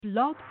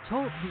Blog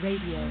Talk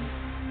Radio.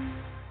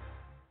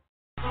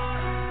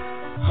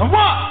 A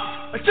one,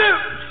 a two,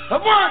 a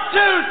 1,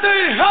 2,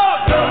 3,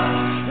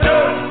 hold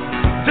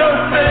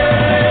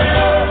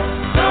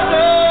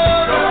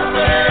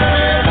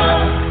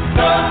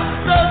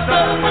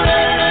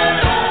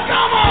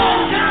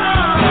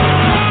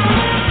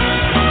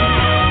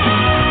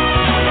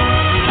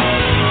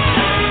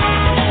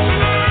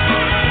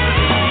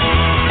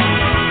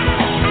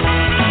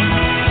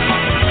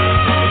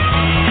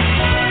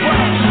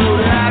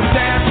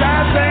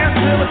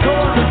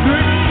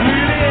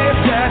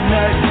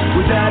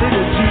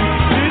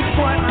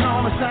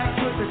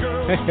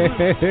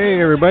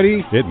Hey,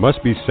 everybody. It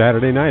must be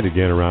Saturday night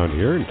again around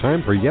here, and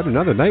time for yet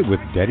another night with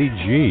Daddy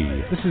G.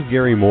 This is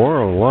Gary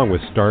Moore, along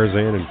with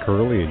Starzan and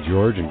Curly and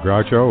George and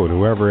Grotto and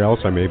whoever else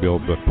I may be able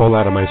to pull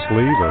out of my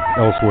sleeve or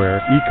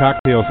elsewhere.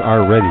 E-cocktails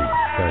are ready.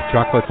 The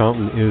chocolate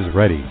fountain is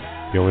ready.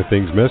 The only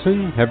things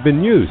missing have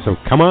been you, so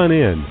come on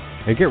in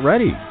and get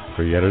ready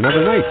for yet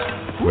another night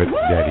with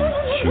Daddy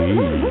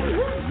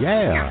G.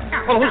 Yeah.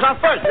 Well, who's on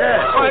first?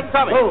 Yeah. Go ahead and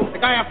tell me. Who?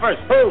 The guy on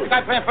first. Who? The guy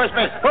playing first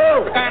base.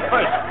 Who? The guy on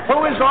first.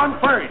 Who is on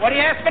first? What are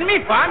you asking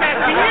me for? I'm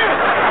asking you.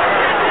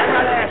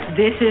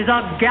 This is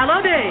a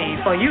gala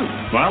day for you.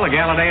 Well, a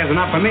gala day is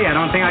enough for me. I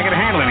don't think I can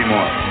handle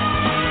anymore.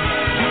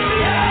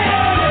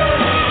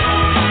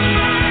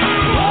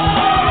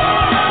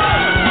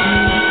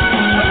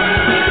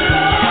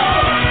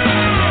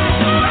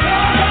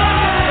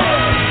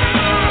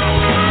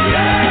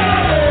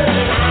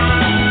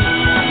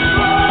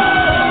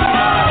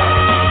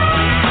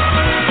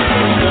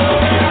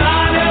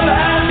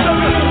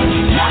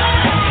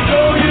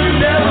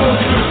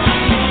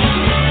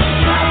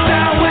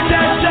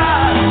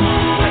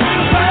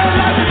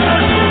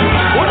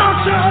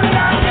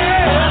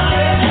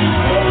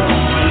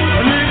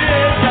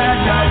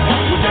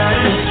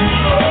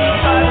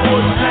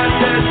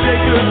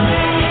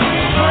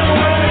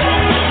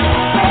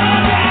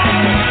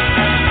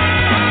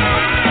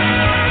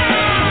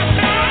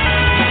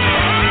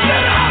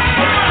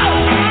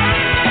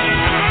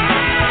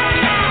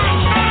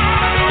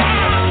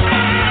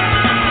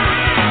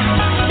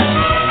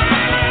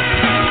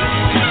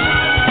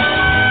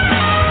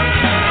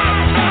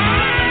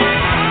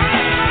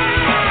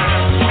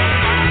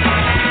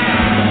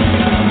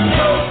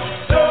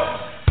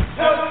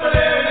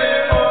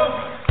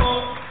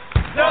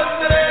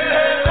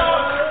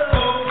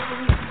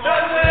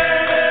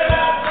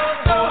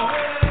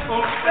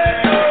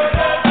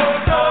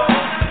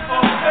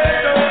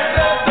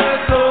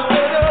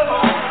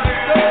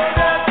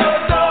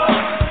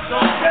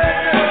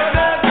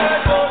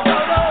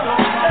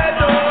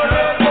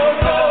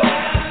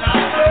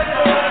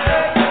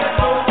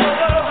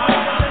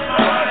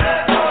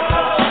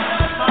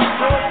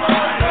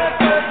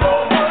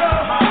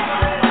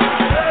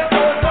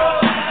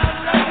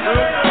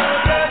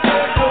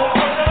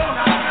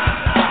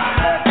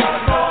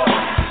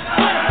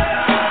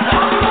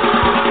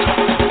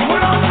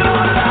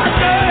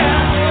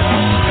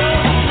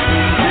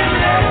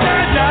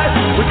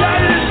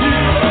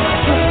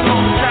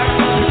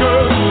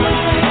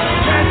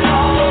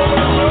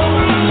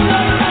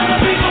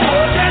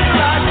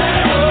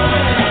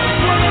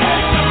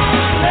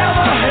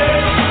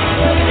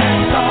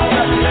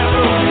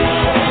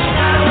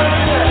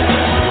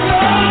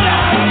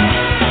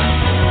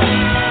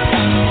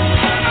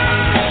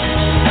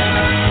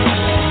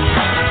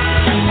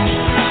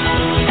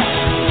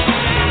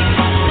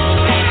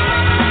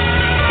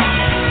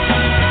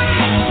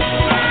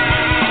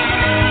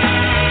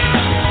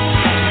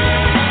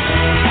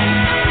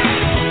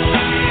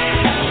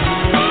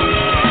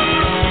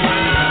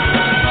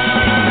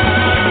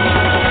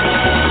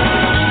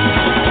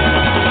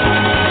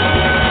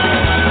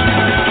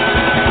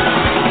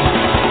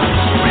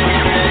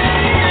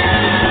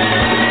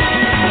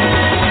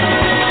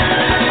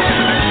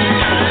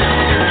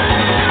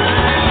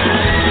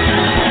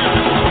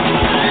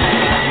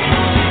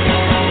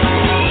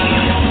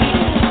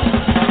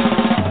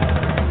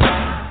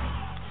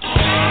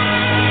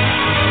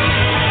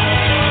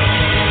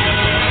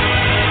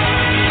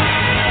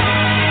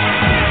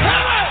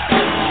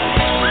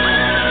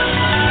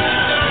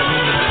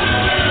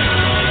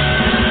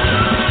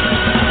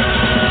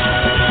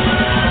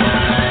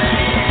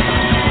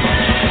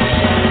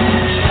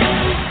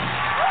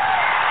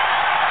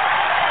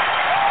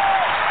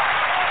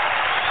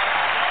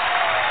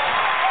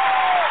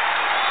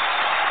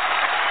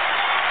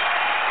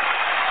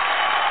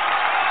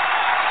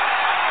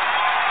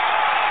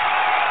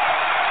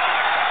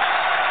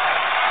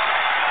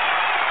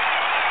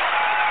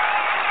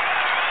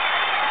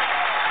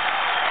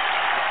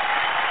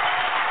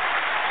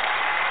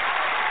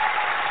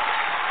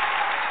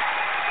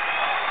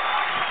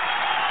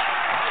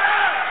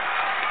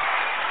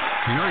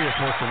 You're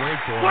supposed to wait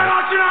for Why it.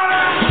 don't you know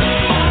that?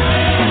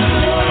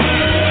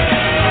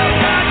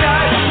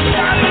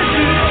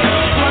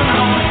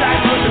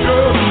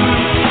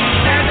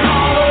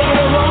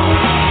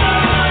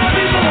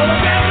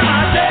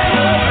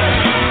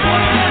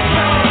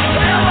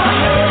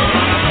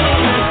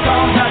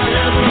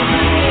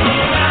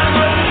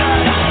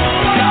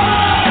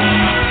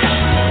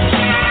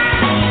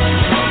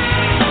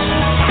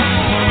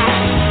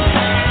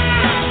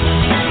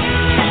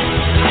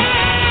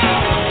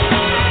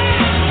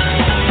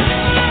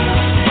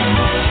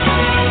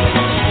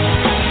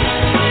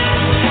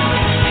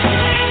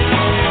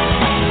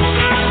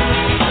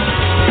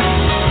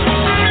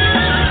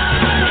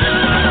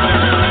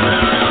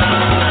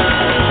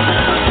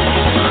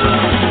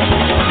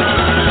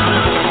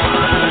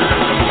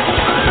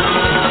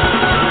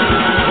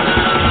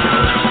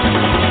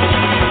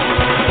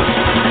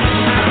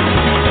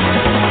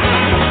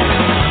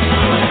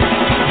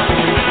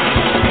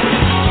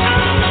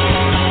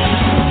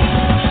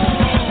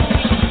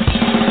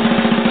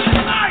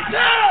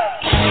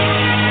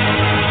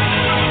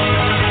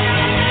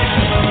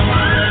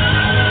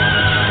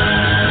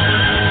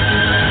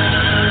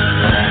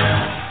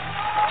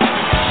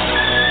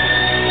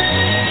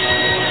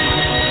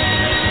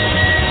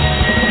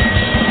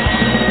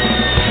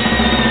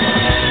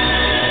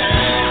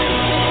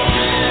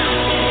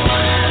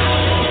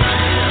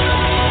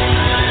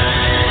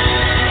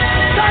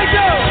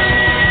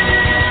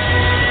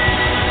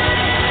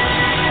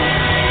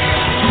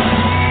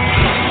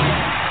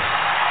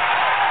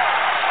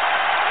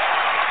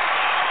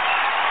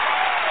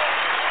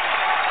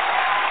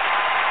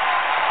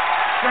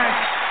 Thanks.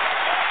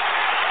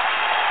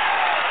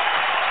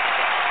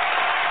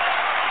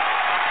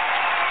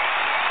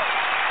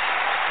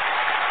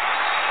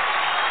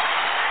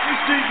 You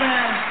street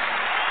band.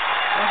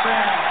 Not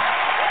bad.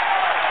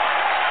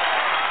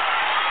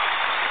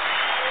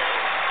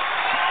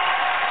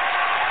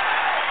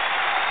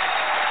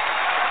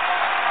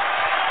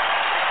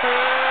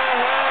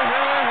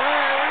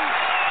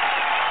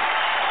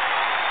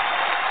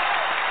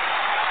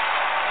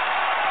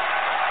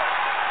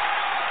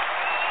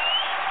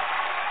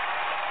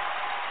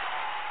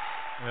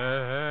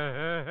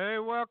 Hey,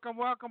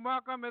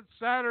 welcome. It's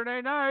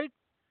Saturday night,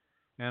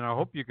 and I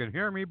hope you can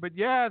hear me. But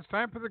yeah, it's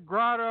time for the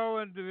Grotto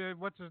and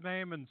what's his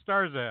name and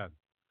Starzan.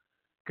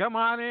 Come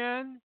on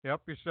in,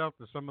 help yourself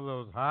to some of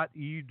those hot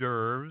hors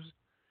d'oeuvres.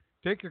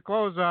 Take your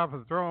clothes off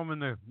and throw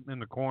them in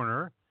the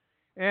corner,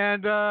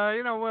 and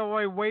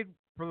we'll wait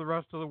for the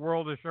rest of the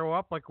world to show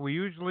up like we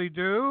usually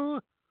do.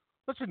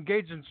 Let's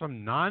engage in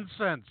some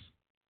nonsense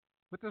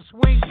with the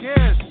Swing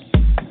Kids.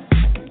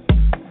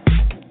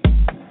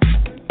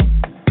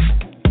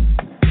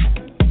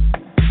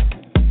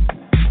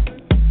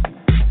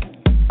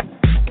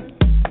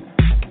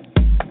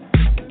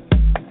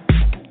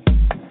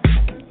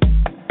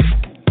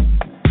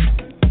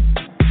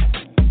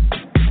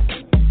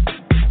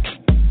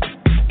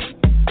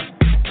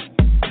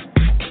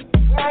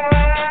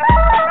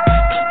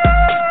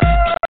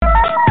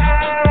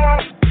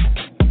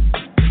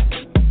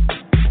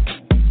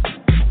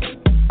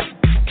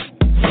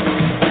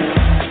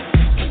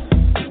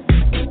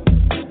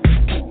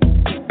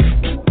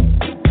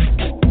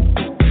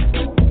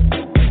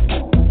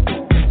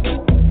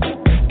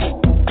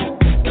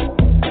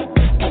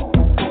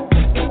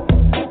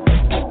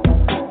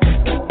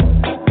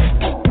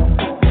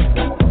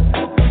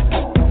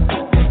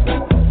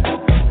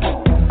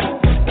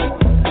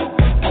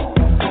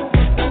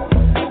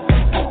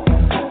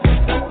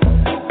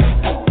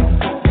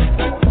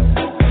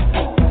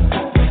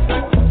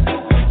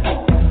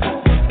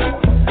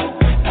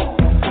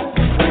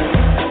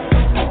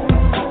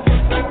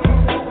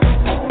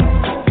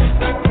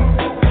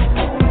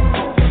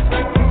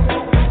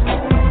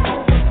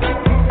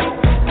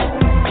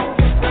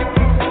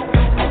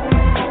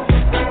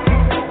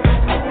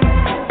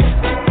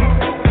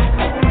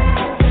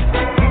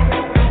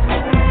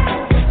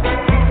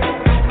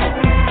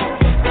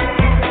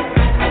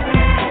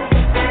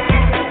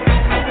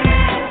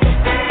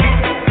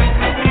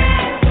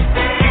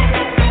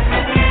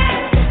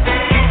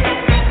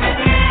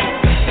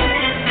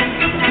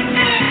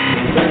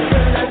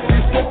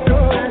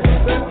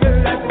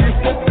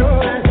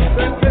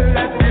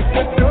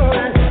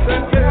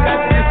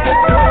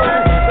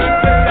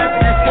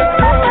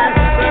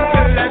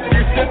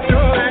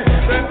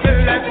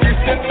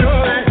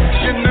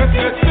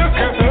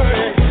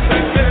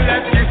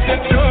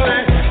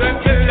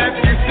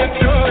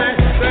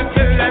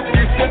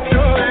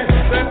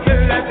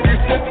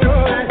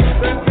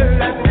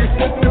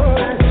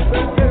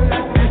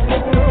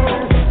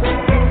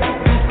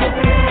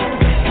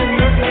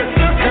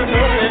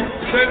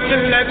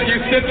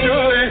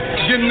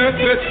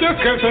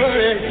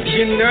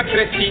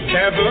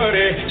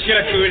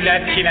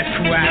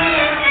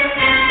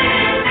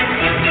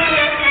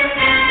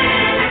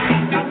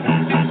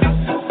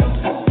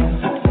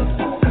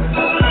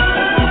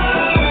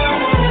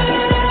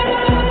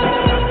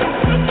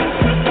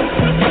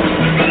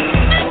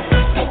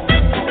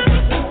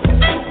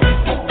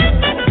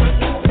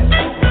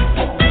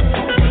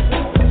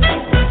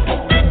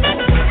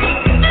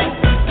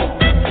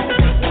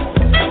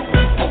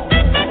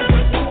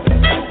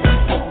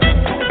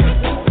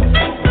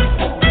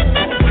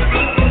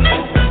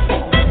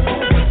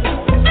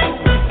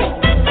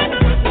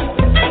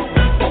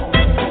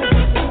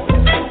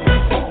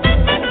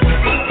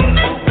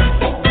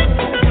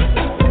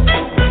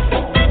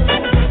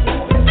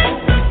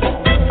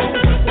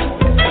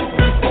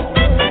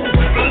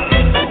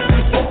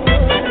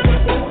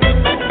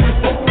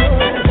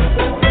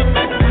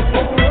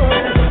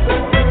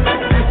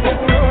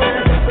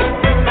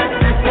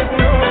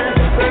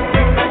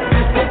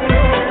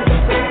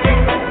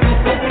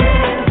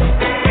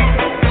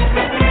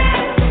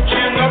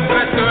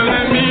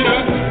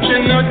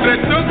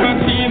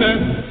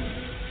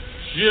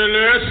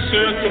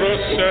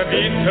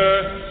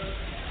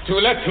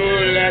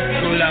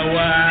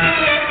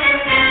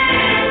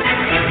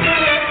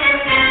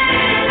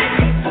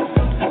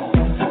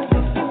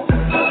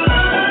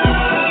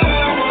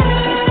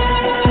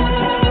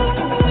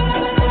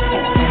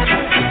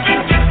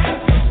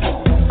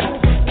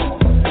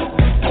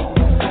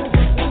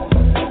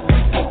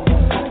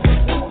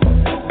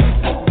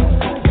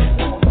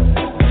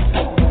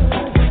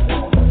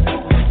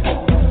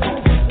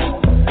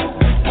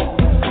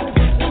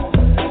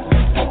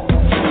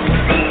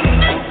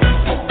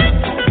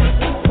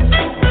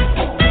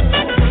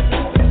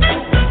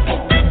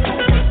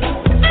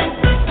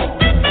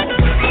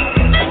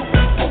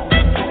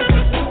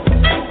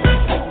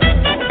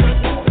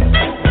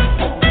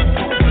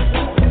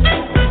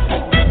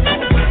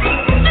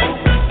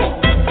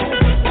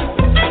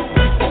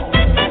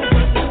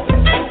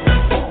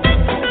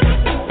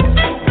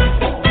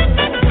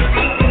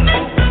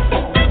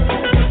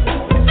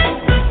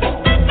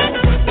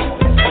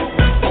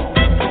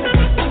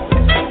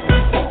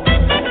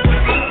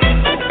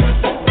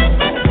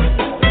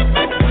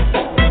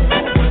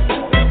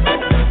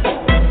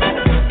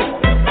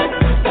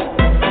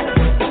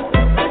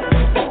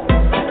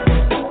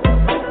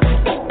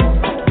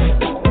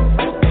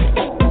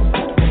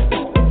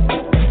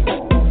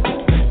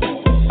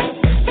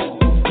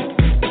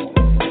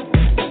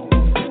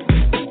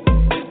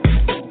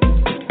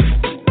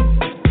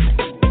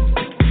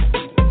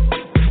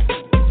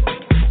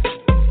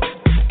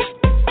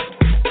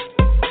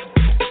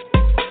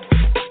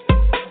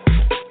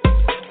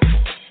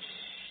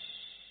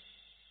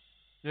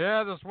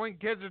 Yeah, the swing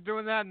kids are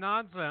doing that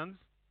nonsense.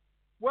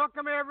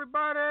 Welcome,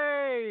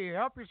 everybody.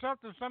 Help yourself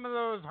to some of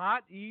those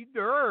hot hors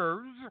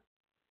d'oeuvres.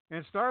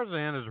 And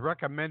Starzan is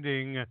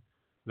recommending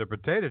the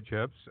potato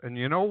chips. And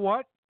you know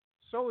what?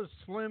 So is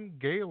Slim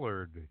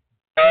Gaylord.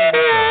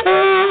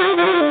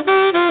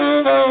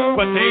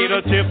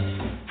 Potato chips,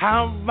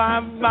 how my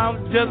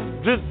mouth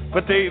just drips.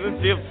 Potato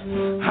chips,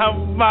 how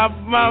my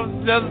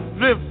mouth just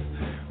drips.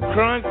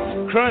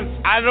 Crunch, crunch,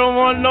 I don't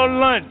want no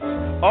lunch.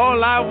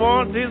 All I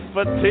want is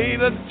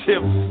potato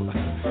chips.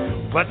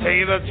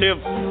 Potato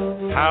chips,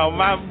 how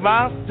my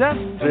mouth just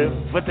drips.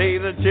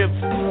 Potato chips,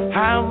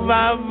 how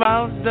my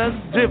mouth just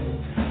drips.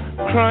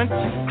 Crunch,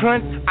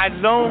 crunch, I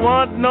don't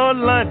want no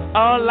lunch.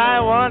 All I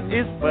want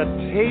is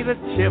potato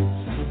chips.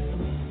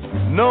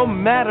 No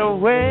matter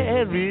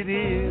where it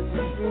is,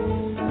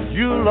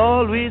 you'll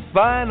always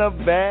find a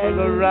bag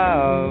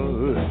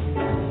around.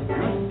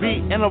 Be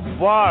in a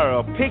bar,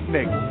 a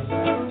picnic,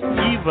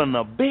 even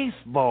a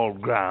baseball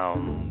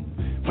ground.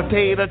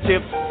 Potato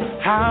chips,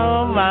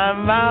 how my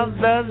mouth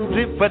does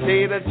drip.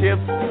 Potato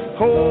chips,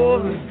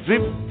 oh,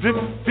 drip, drip,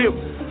 drip.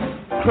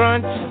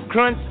 Crunch,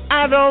 crunch,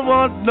 I don't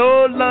want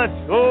no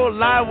lunch.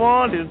 All I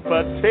want is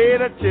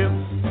potato chips.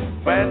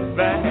 Bang,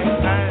 bang,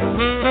 bang.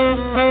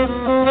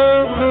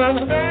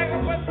 Bag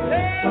of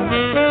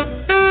potatoes.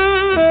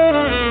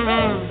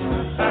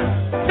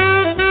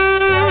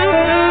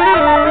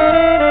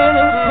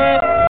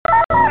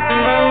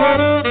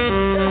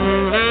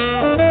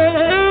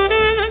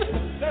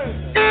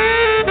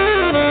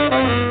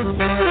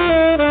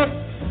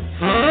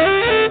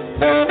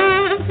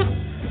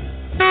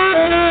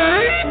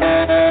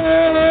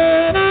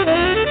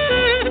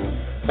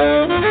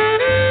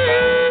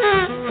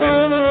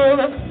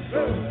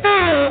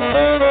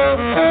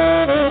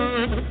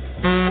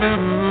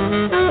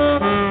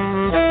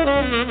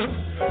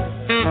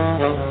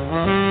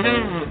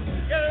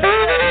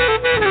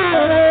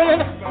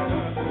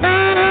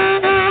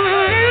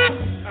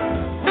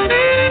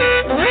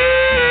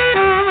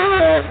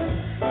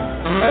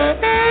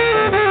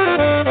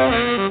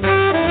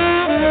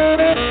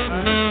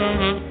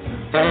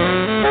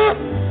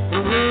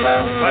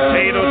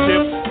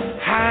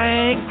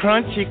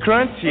 Crunchy,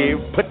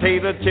 crunchy,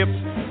 potato chips,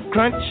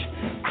 crunch,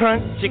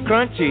 crunchy,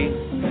 crunchy.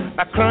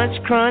 A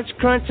crunch, crunch,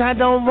 crunch, I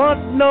don't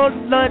want no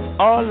lunch.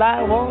 All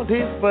I want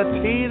is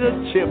potato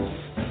chips.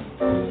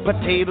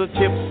 Potato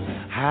chips,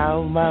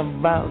 how my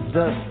mouth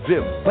does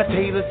drip.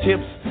 Potato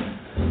chips,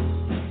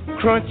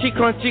 crunchy,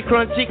 crunchy,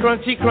 crunchy,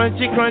 crunchy,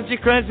 crunchy, crunchy,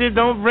 crunchy.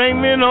 Don't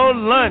bring me no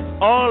lunch.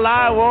 All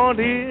I want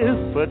is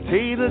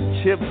potato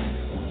chips.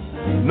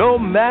 No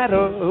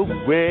matter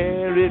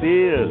where it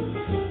is,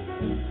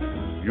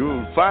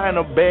 you'll find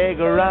a bag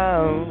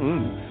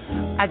around.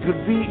 I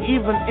could be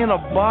even in a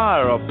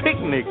bar, a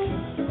picnic,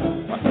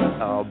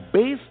 a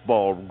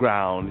baseball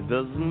ground. It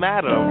doesn't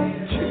matter.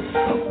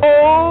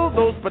 Oh,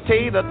 those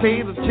potato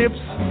chips.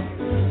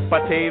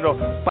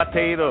 Potato,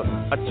 potato,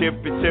 a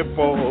chippy chip.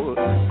 Oh,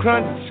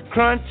 crunch,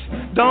 crunch.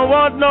 Don't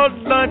want no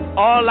lunch.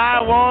 All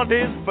I want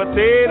is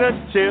potato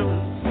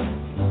chips.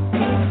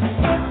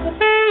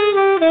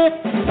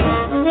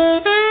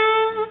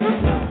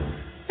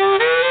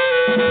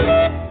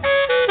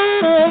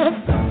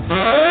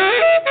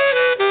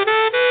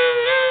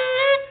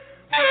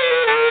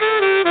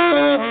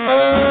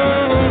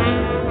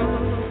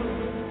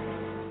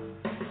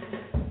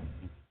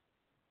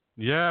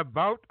 Yeah,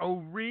 Bout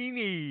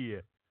O'Reilly.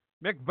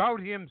 Mick Bout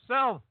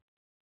himself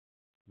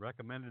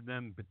recommended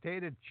them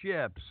potato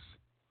chips.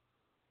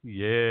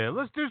 Yeah,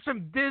 let's do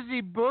some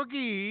Dizzy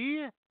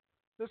Boogie.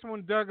 This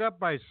one dug up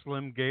by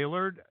Slim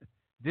Gaylord,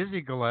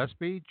 Dizzy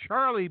Gillespie,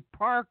 Charlie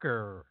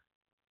Parker.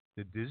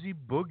 The Dizzy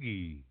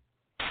Boogie.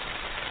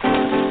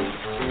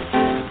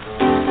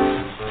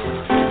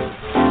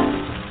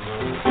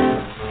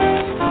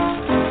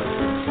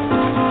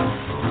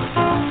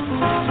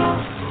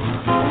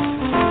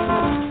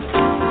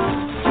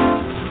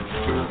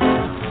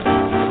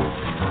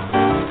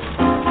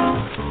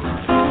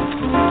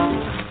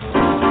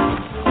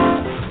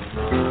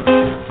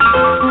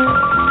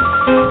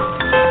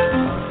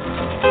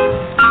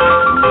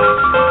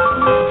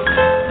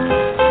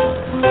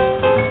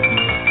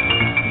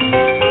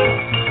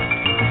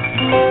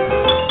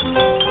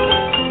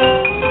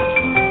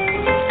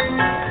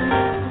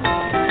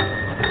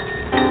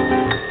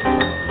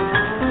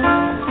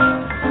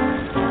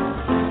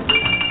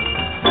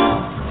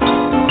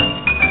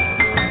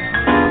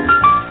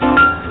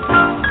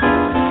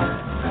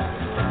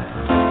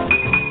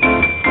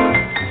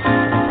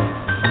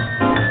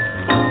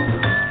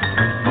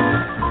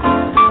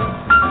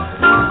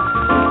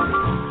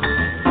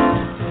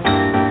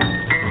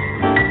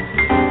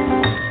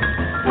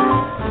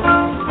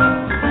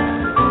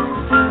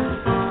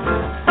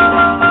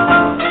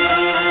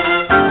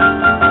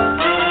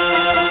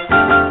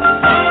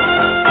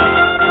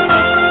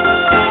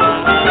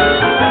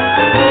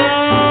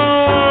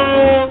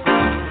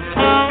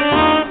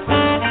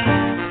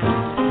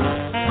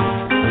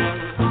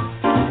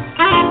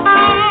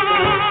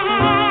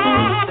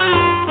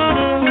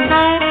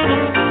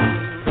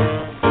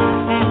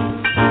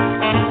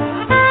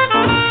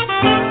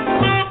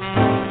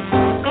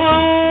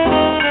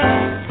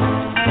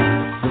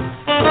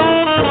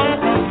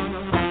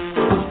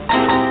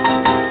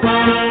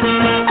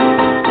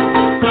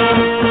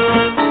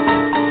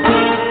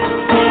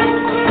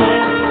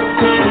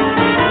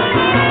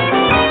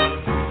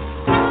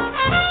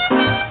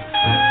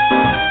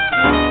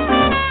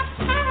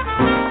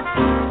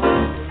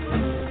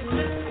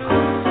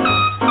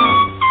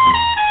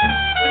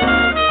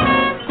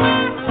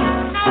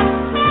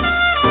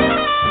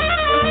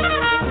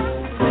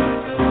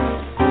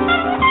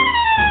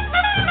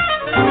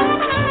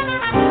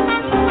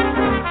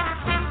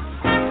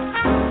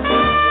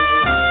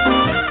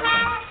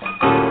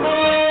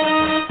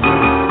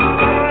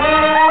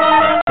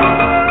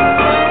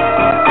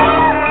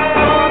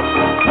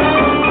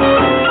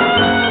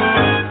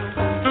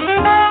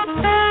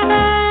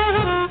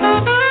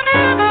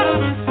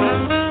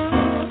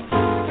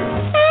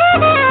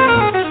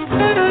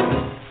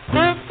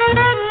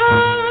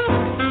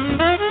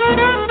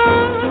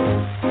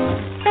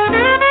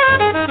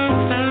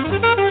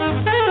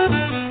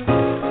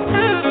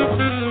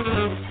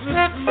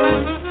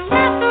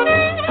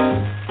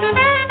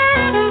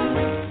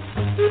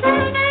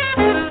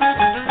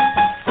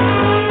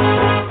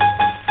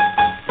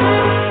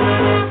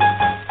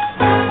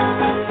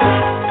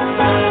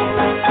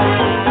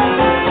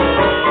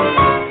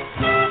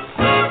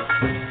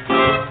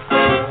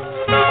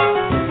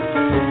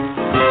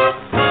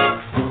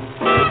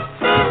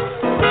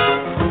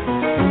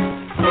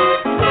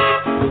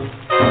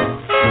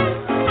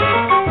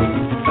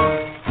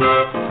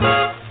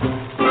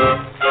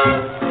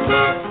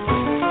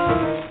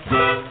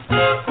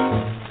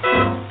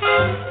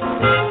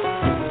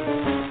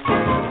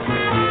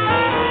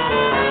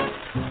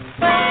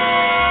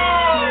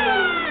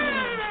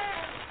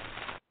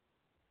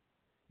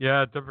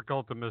 Yeah,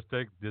 difficult to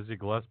mistake Dizzy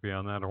Gillespie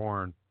on that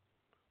horn.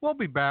 We'll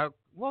be back.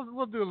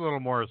 We'll do a little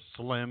more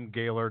Slim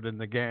Gaylord and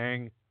the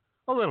Gang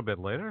a little bit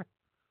later.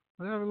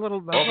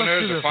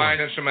 Openers, a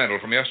fine instrumental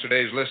from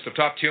yesterday's list of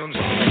top tunes.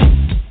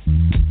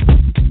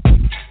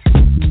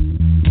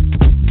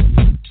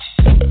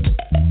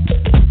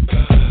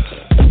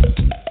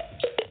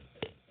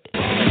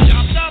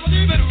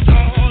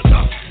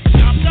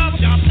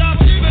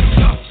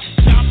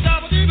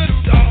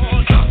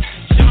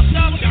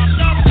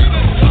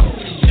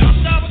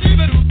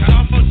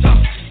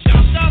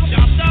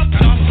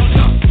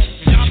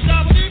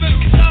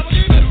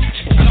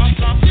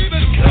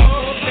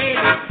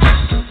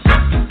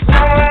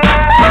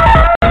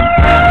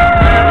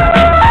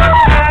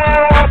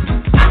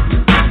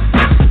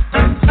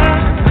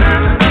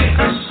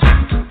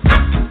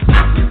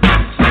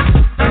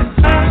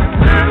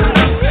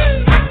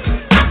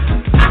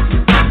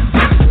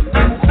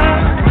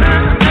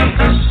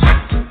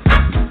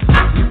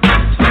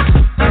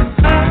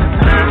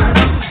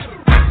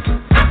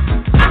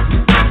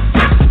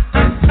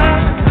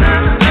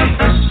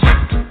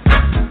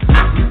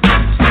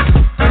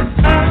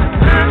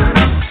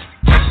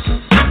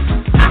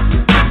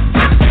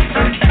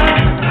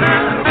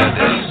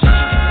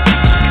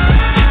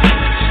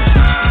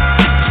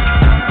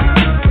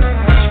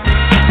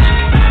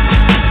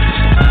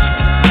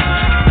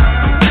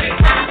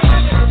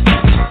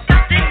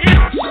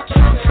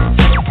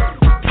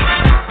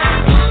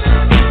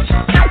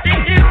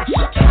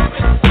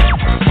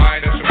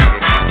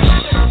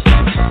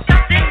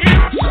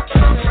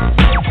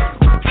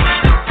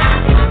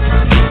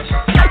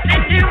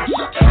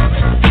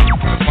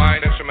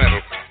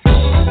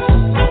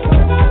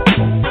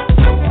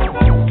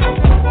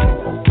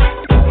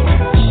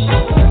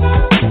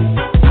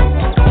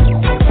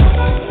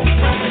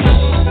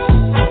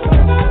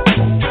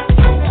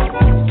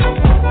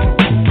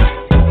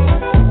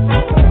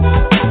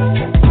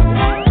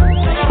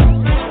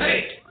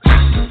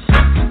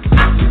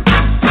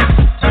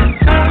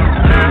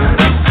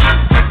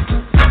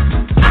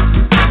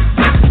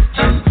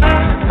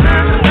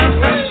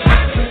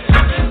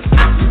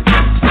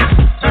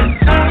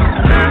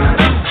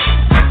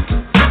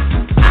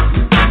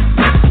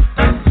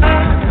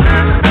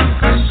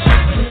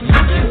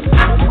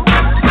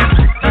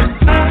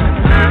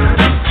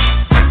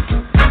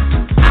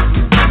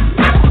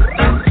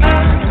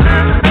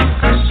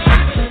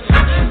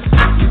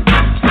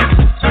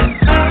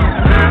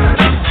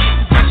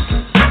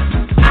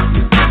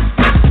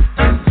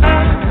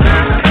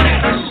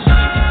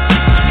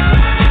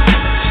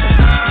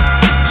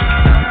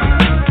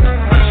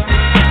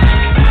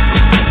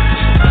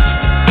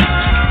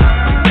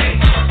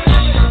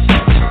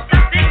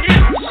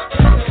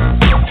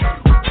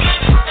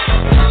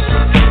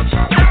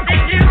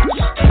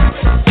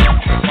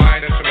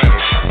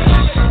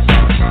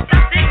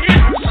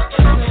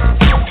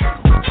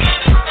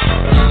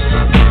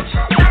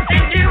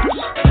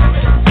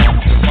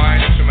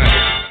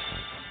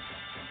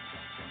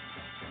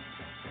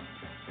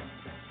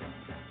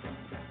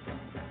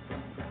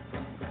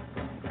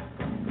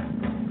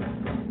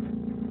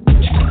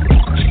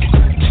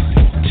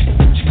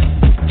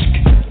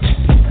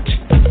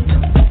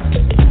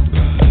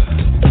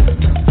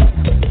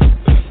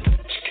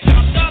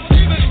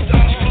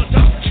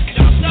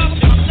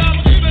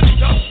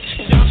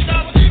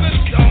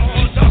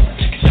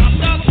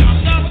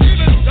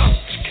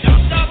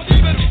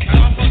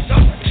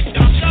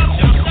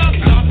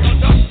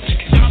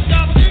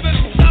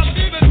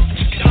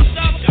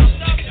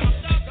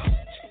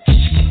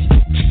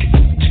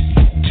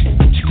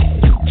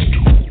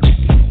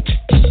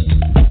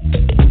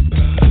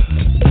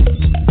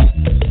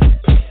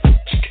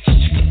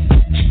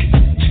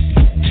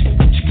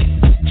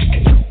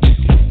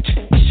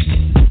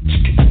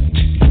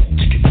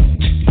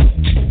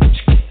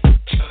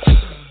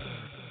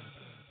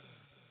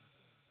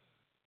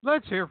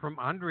 Let's hear from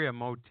Andrea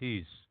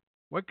Motis.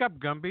 Wake up,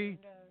 Gumby.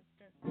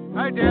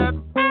 Hi, Dad.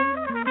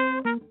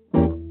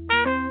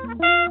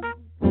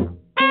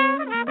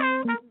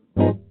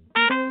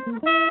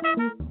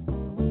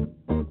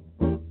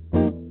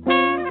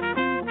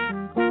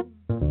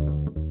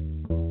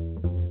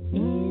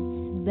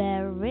 It's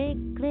very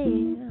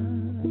clear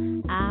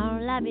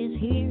our love is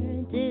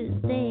here to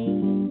stay.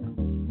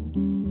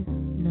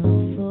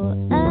 Not for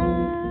a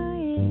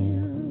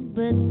year,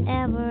 but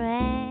ever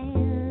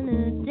and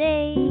a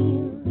day.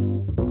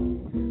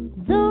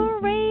 The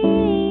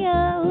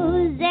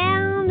radios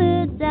and the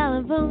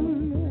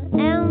telephone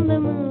and the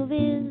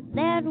movies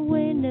that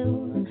we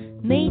know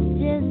may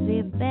just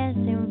be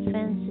passing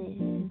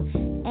fancies,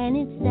 and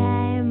it's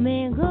time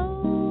we go.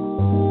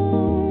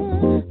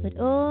 But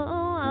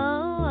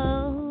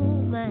oh,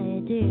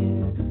 my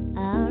dear,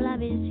 our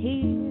love is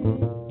here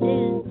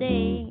to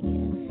stay.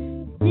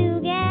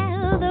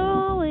 Together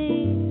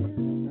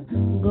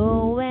we're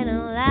going a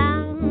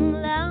long,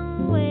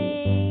 long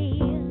way.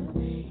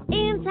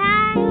 In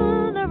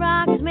time the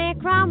rocks may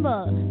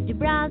crumble,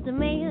 Gibraltar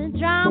may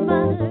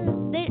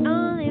tremble, they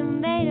only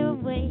made a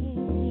way.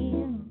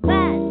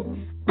 But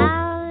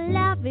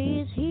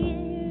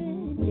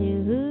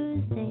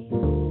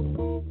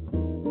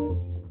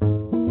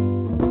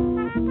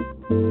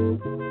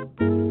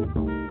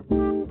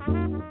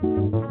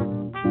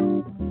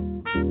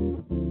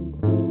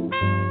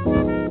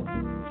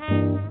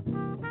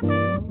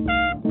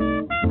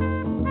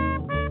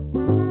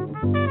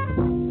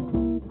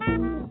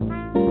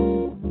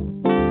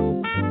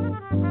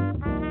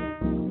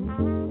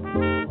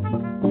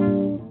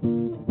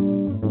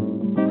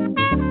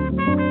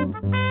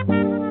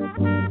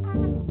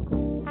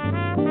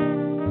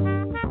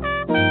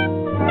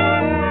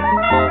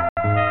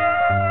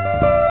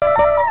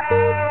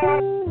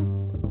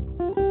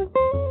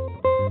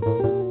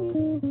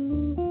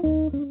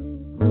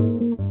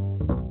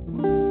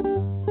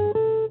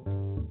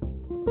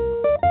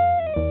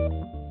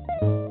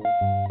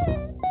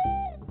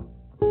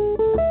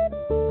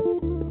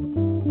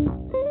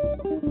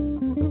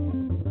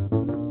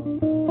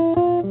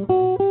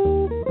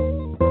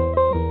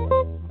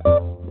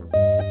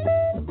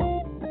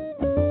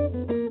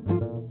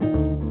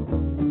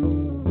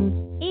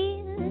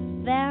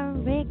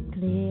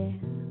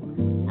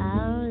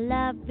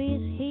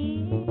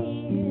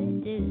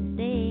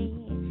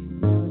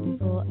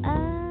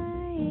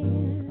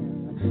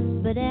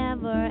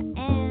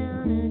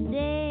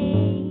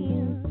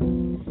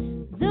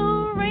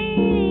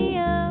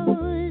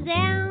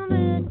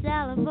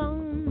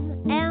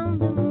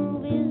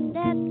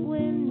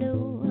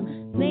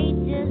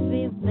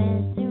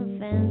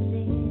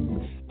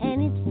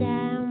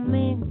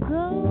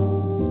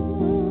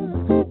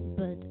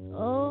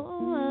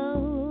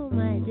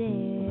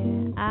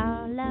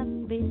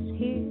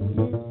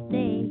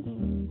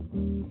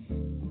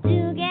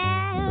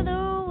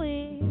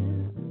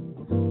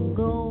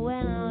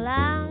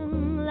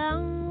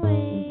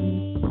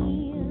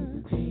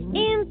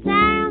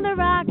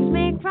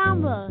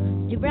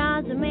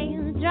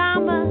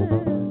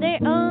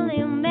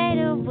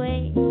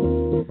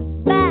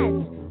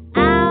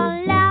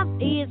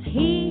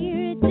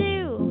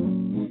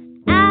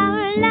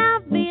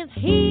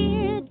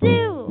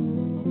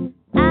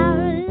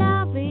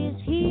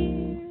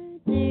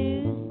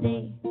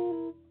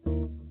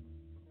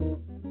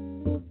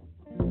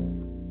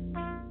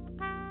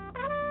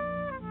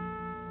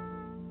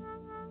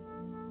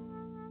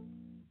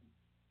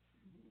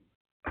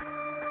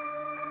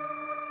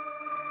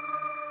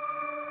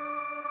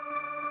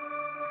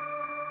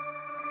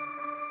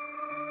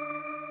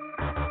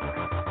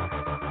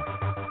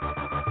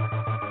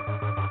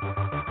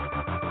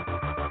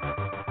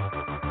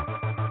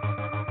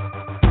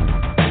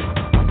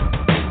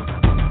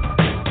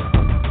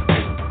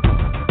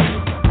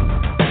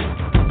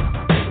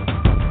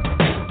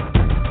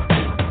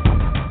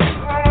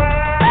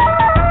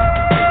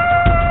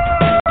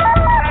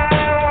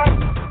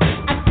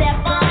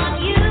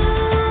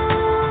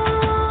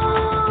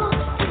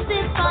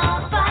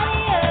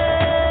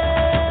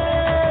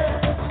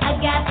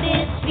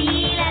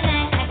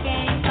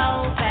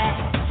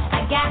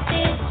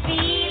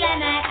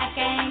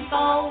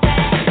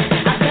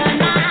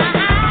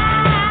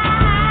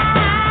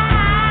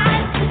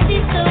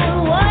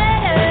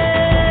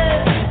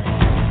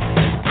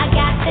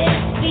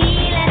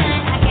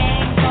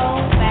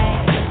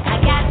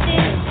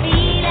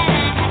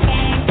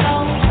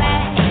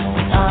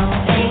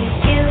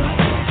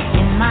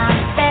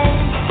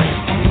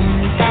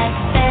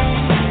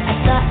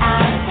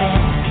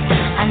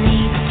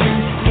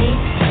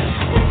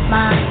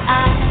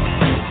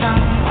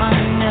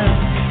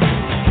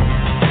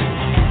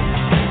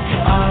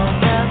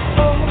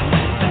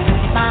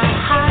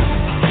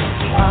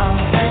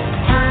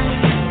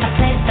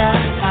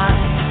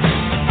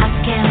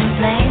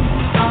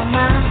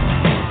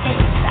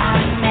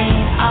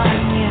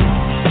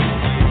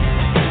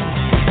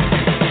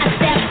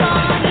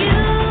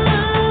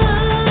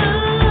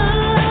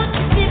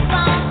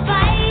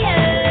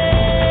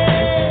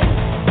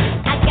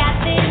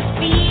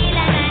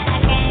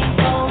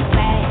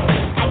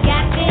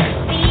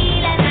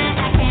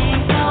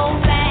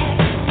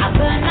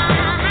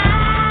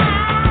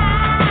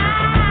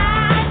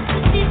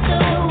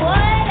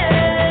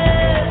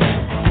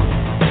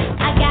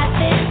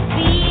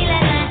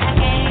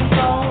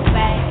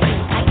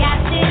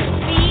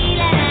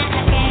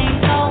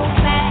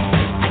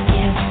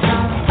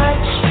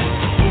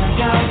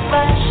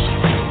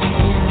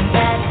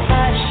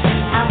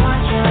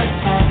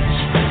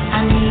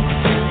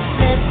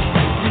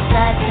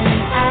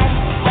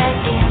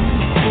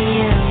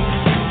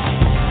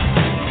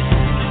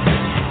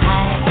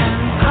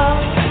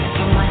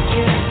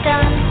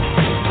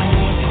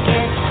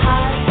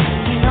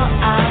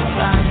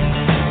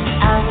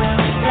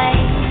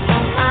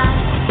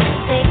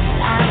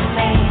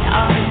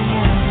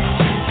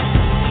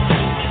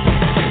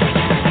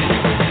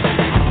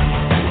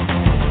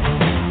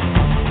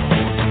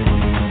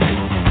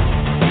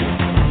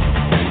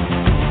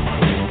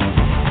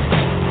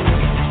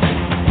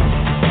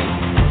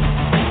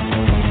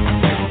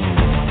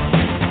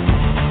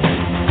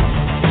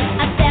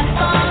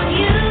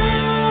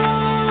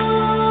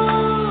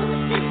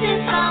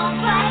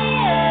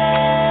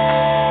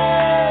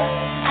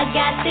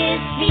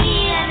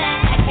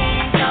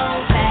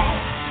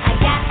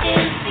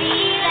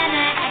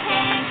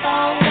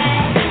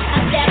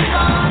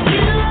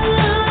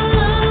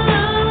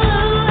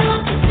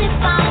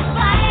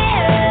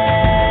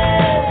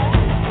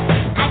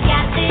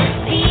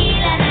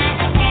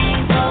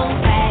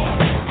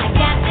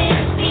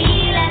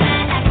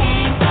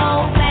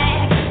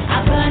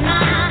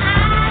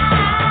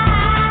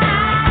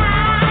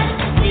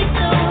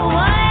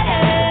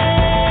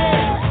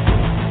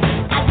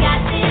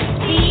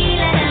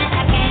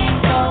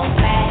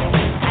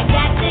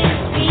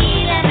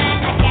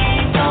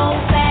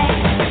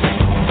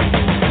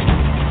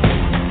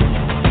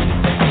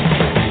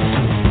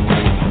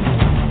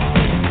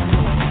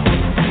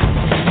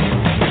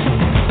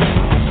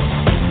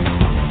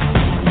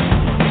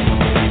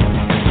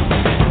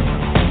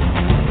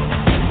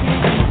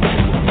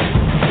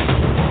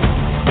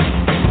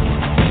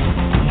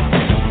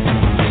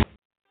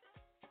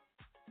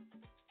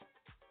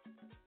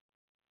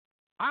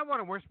I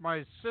want to wish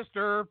my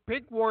sister,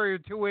 Pink Warrior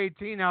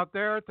 218 out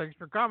there, thanks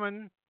for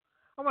coming.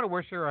 I want to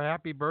wish her a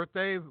happy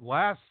birthday.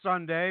 Last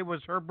Sunday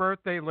was her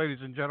birthday, ladies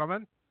and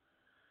gentlemen.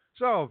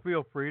 So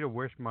feel free to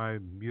wish my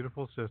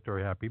beautiful sister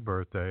a happy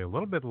birthday. A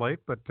little bit late,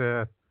 but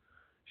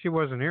she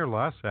wasn't here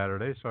last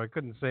Saturday, so I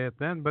couldn't say it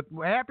then. But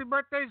happy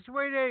birthday,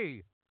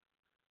 sweetie!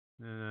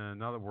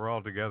 Now that we're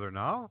all together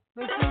now,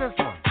 let's do this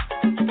one.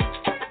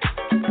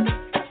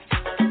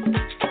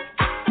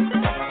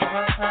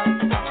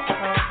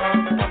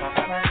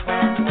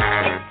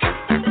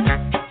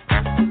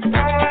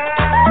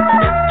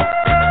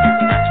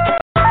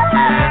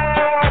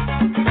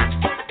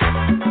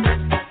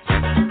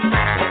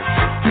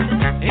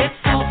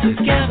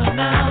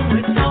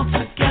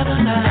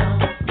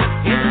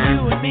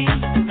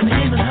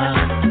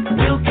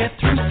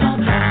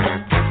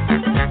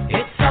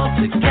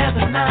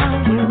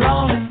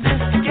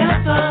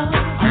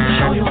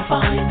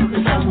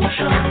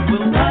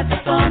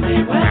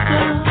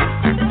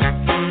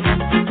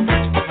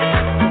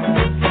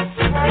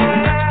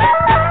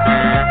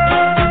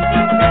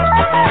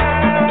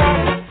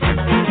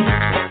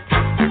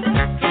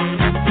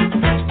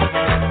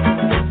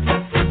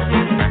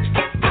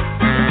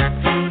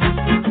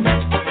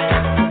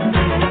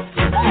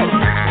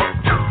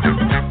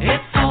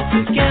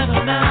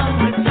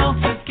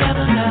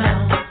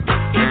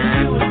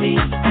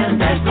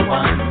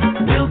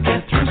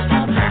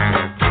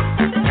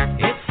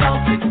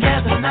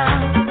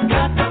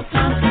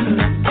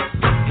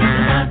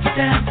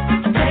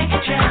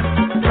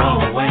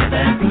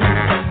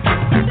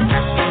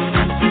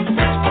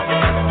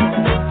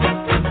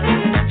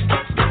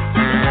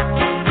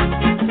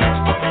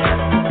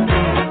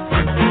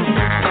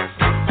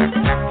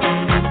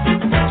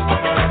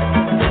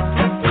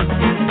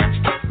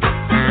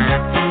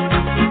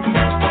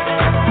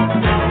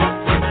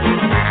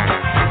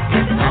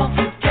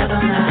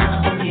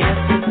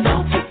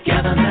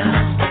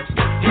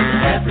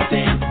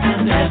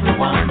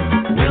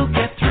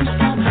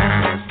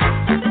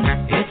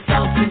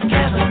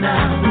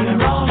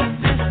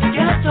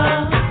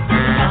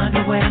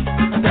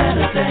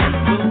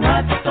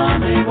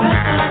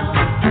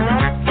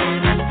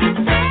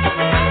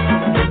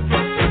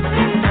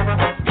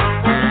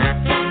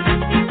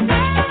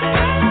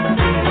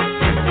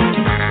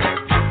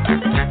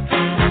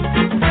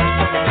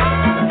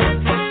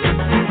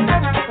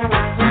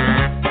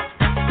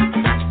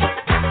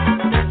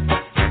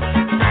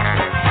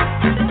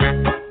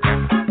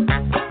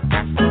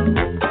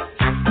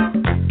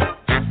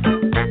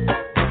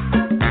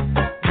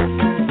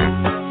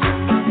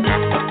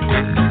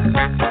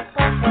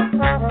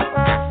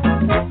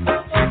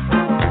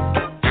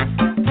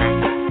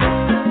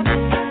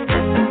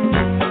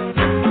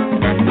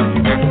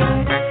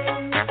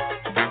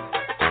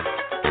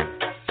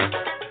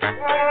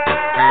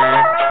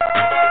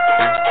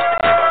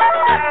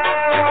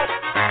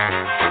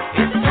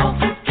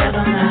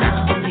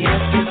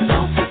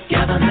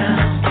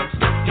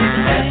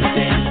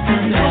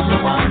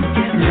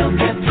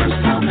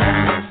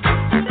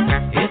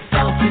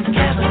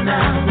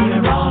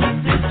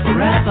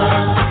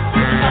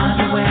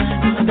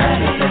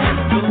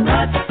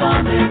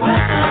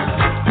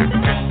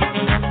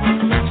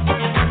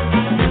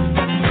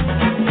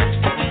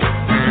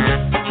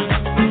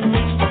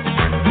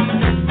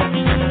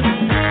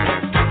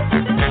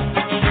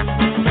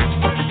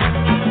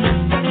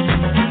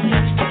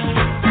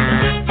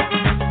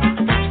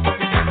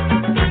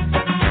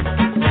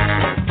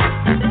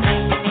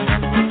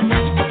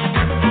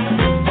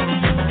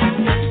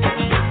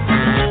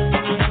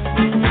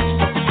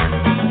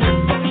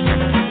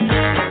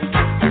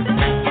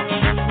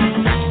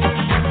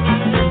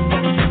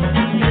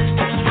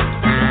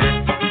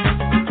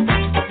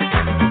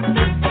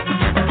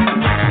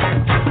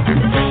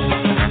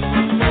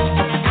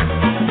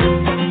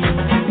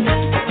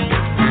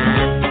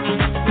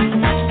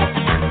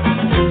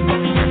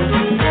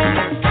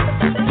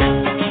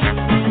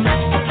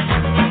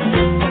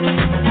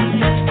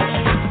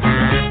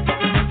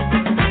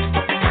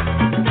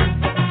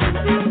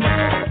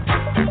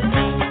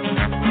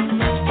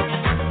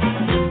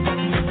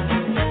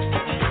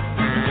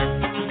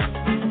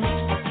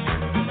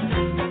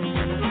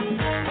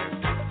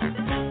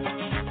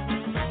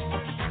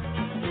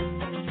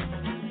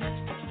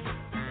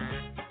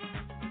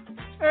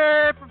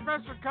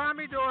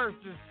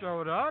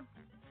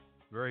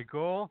 Very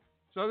cool.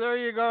 So there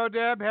you go,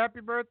 Deb.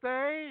 Happy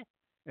birthday.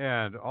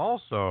 And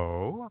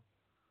also,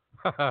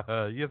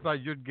 you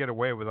thought you'd get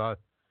away with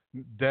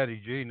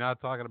Daddy G not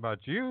talking about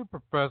you,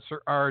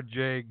 Professor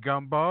R.J.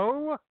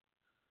 Gumbo.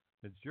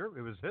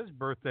 It was his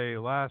birthday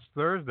last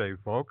Thursday,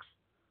 folks.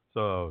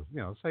 So,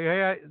 say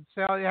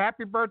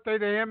happy birthday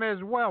to him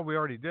as well. We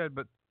already did,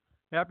 but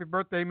happy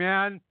birthday,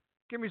 man.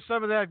 Give me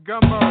some of that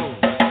gumbo.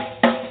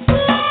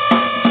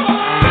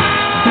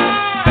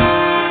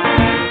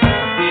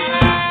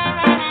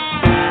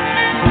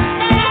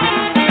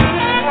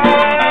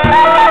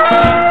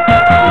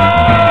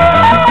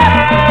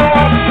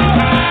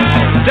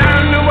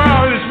 Down New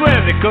Orleans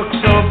where they cook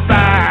so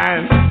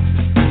fine.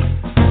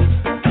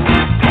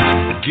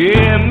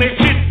 Give me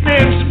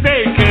chitlins,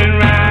 bacon,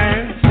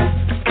 rice.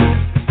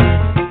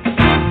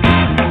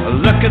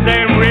 Look at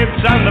them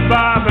ribs on the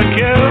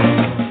barbecue.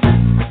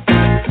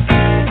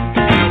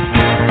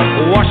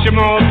 Wash them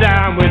all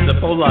down with a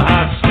bowl of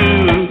hot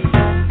stew.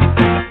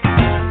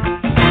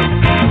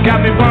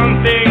 Got me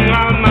one thing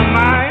on my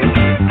mind.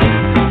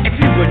 If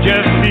you would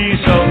just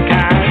be so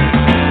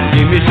kind,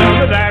 give me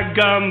some of that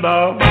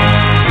gumbo.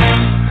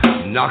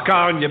 Knock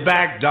on your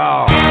back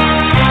door.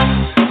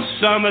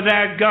 Some of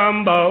that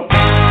gumbo.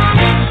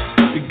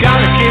 You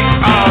gotta kick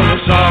all the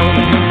songs.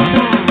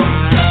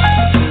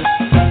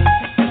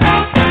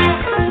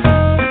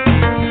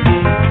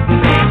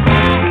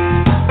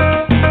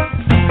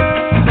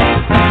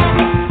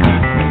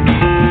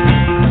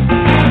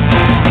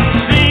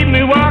 See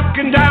me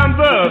walking down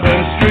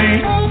Bourbon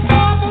Street.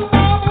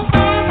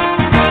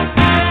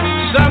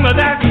 Some of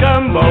that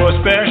gumbo, a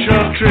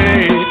special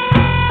treat.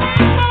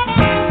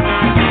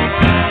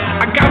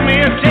 I got me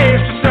a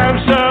taste of some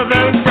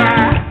southern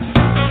fried.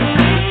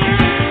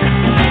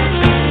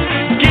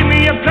 Give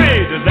me a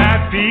plate of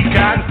that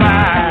pecan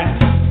pie.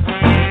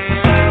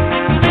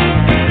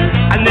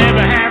 I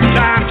never have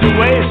time to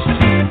waste.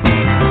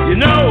 You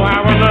know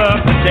how I love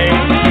the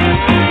taste.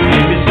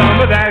 Give me some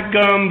of that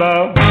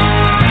gumbo.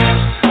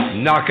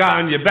 Knock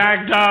on your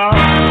back door.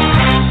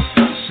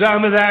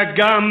 Some of that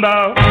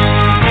gumbo.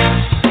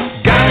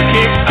 Gotta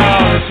kick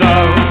all the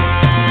songs.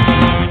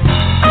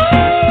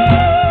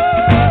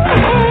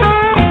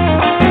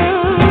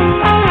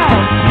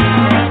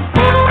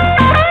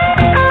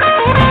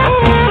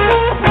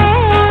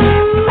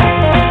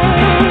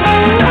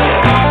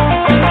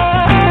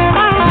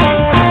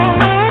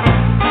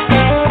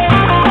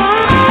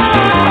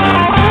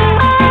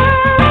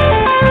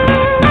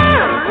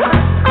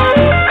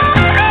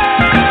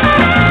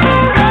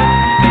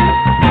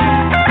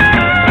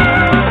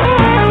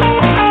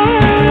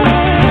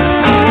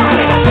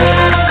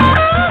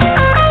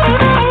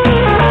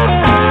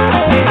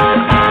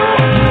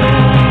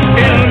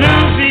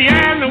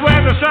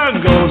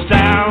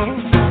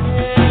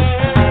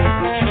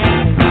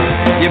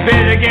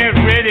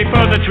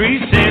 For the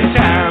treats in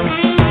town,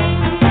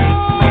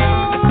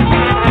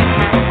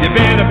 you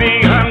better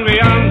be hungry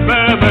on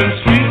Bourbon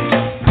Street.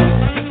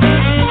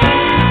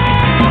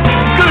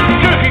 Good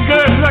cooking,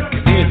 good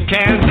looking, it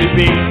can be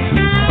beat.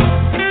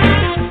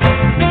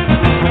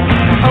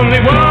 Only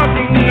one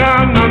thing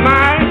on my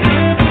mind,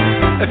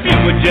 if you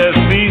would just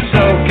be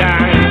so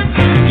kind,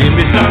 give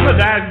me some of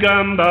that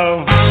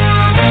gumbo.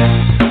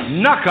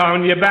 Knock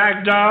on your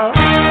back door,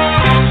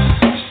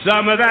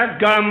 some of that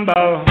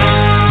gumbo.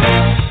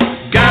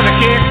 Gotta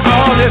kick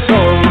all this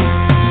home.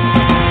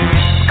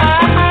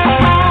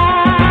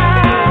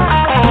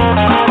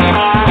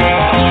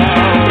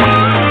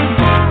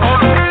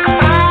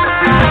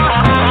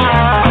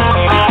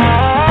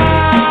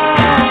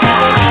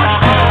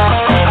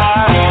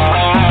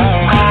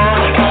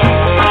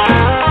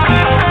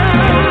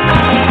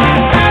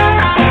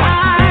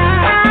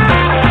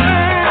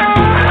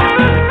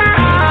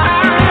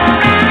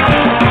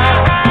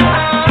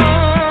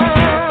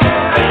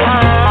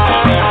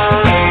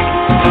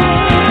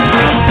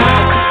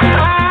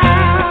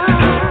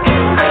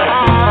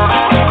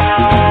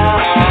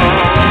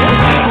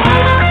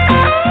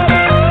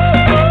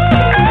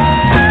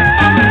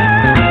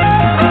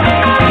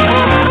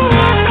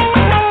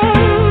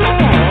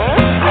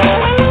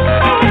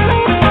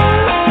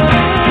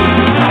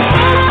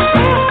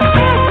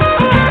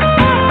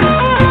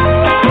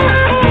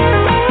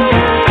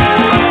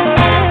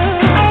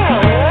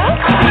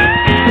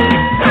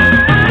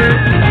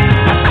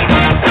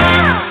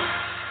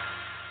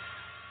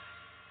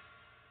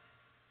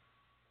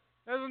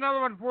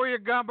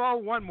 Gumbo,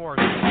 one more.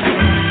 Got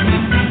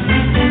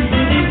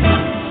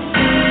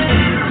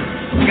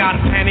a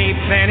penny,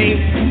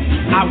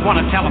 I want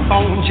to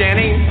telephone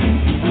Jenny,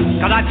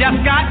 'cause I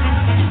just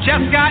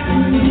got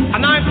a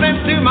 9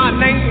 cents to my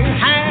name.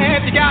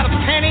 Have you got a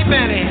penny,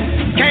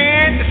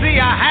 can't you see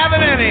I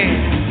haven't any?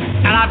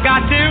 And I've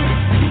got to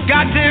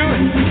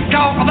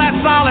call that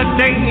solid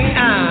day.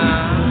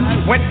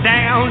 Went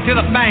down to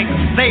the bank,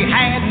 they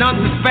had none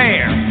to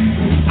spare.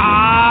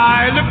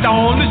 I looked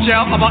on the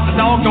shelf, but the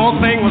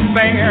doggone thing was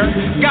bare.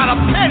 Got a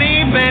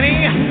penny,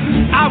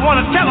 I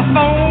want to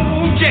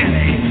telephone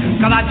Jenny,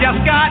 'cause I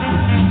just got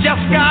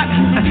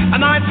a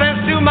 9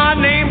 cents to my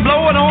name.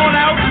 Blow it on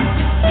out.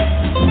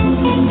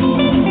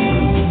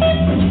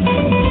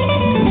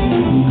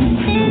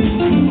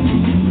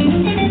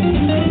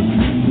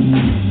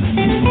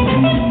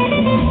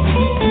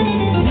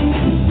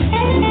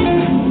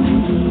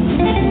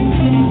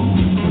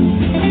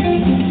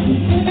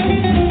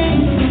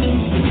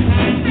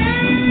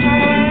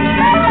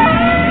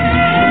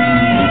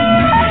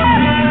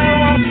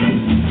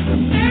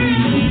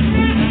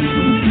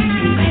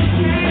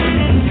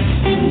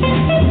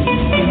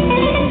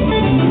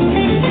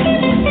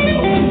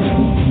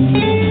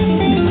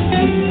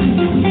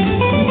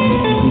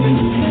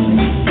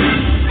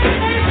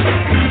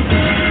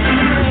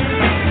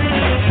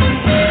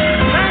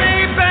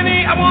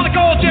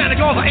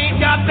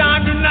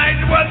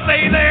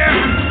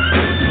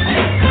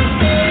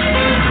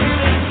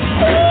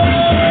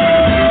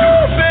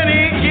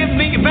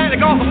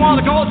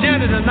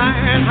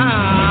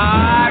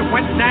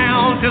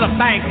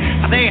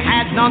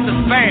 not to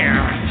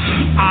spare.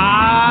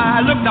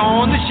 I looked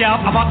on the shelf,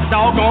 I thought the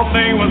doggone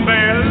thing was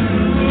there.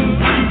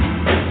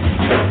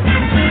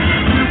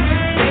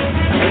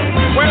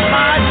 Well,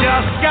 I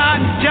just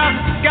got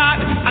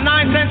a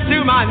 9 cents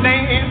to my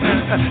name,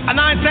 a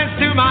 9 cents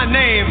to my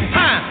name.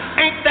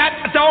 Huh, ain't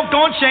that a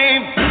doggone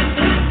shame?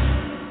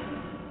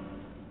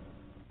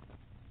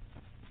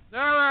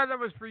 No, that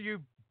was for you,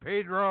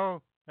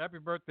 Pedro. Happy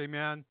birthday,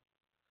 man.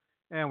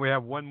 And we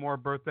have one more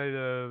birthday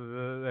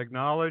to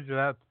acknowledge.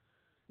 That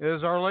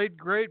is our late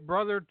great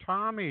brother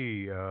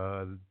Tommy,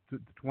 the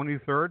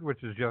 23rd,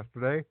 which is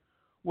yesterday.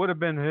 Would have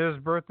been his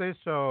birthday,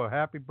 so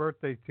happy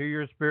birthday to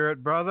your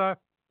spirit, brother.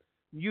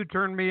 You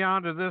turned me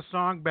on to this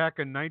song back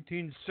in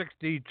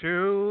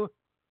 1962,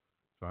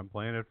 so I'm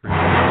playing it for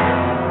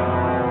you.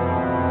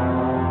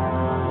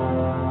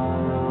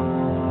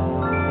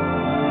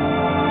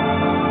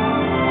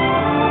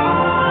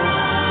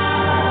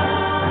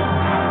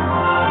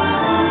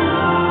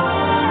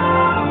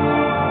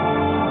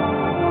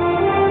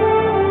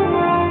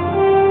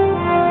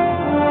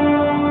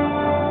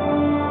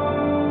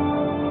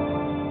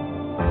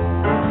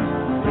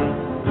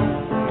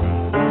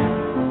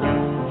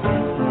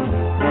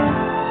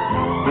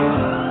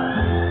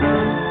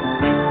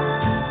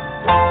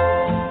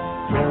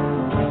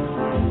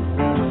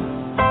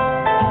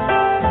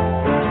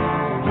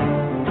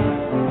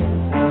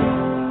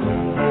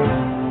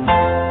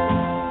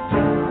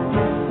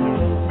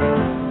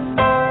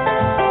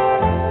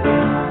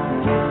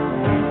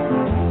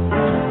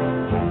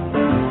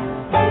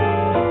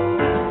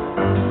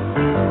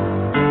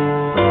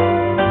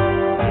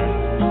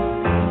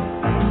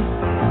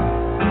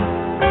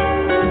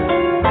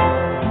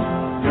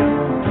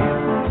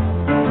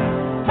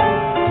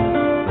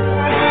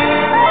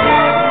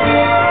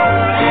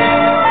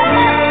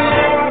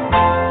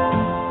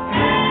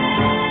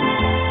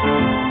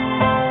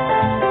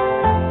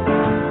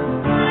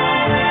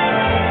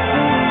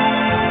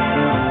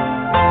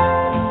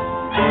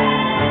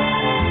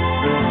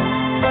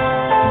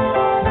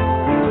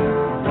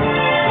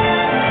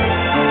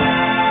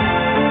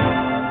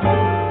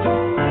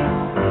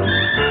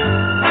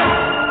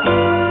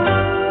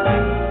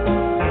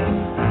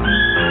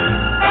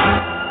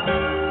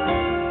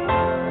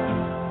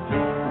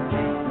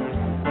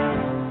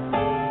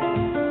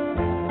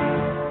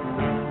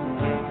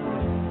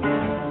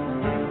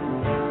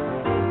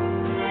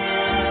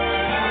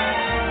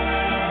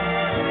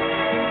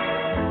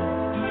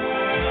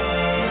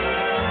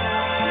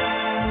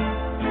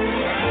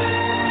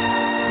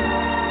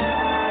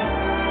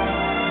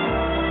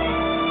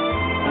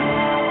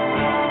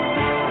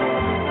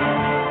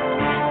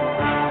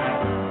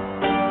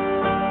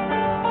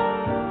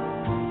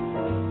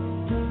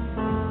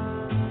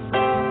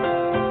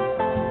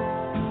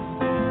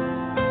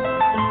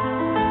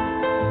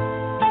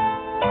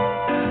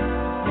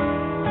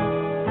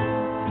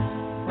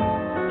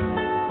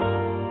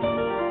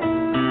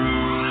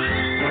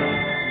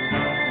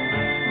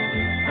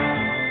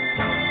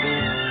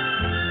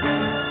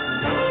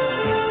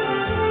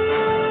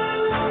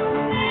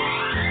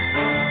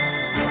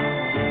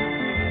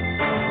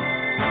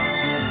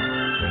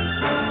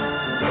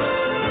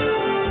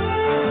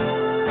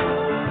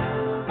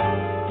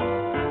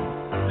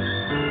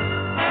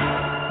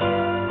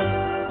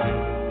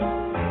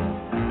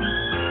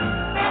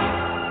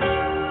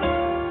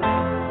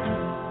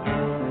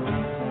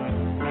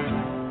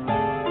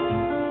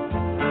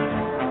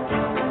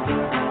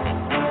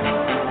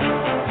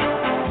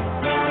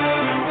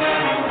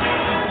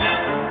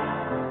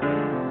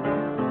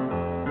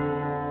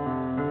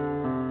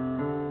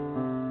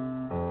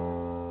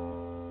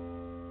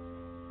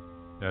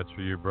 That's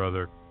for you,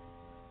 brother.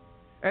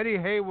 Eddie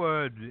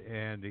Haywood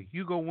and the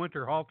Hugo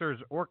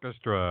Winterhalter's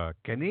Orchestra,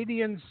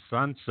 Canadian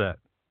Sunset.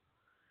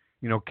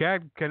 You know,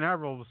 Cad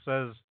Canaveral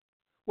says,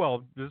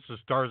 well, this is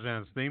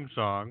Starzan's theme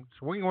song.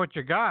 Swing what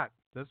you got.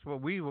 That's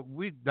what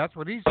that's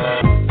what he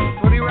said.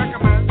 That's what he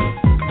recommends.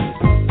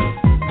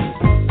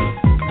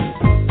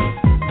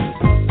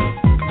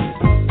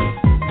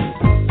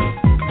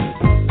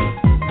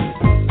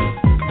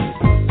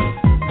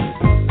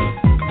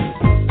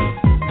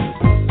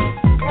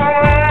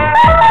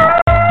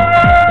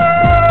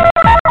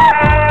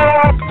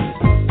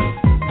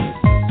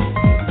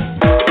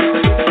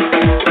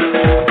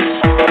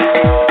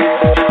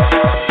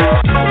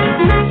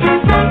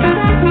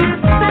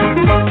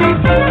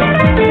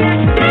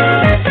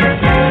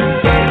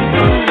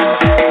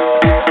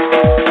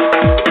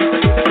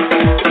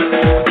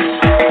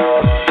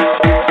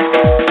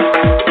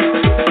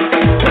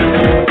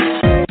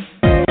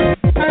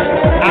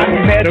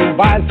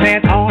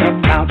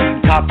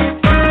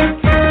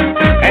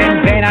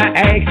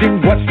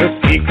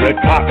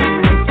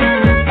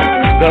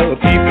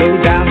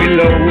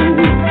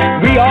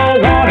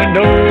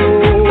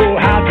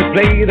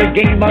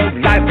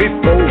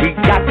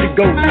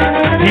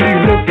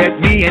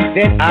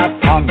 I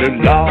pondered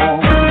long,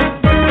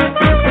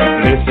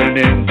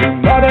 listening to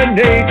Mother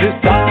Nature's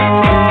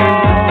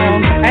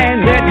song.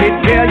 And let me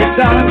tell you,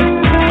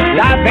 son,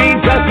 life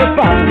ain't just for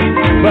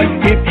fun, but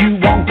if you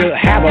want to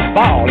have have a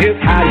ball.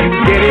 Here's how you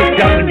get it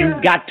done. You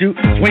got to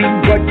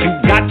swing what you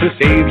got to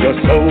save your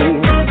soul.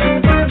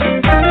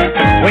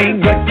 Swing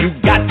what you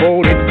got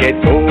for it get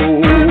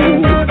old.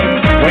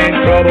 When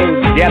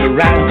troubles gather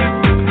round,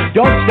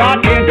 don't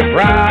start in to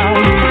frown.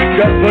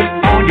 Just put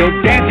on your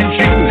dancing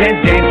shoes and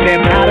dance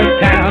them out of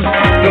town.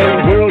 The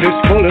world is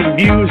full of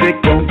music,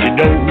 don't you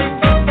know?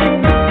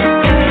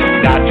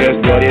 Not just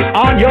what is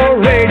on your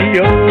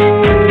radio.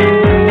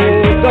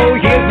 So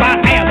here's my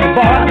anthem,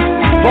 boy,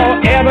 for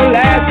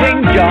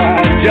everlasting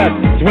joy. Just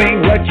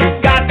swing what you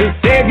got to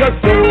save your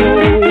soul.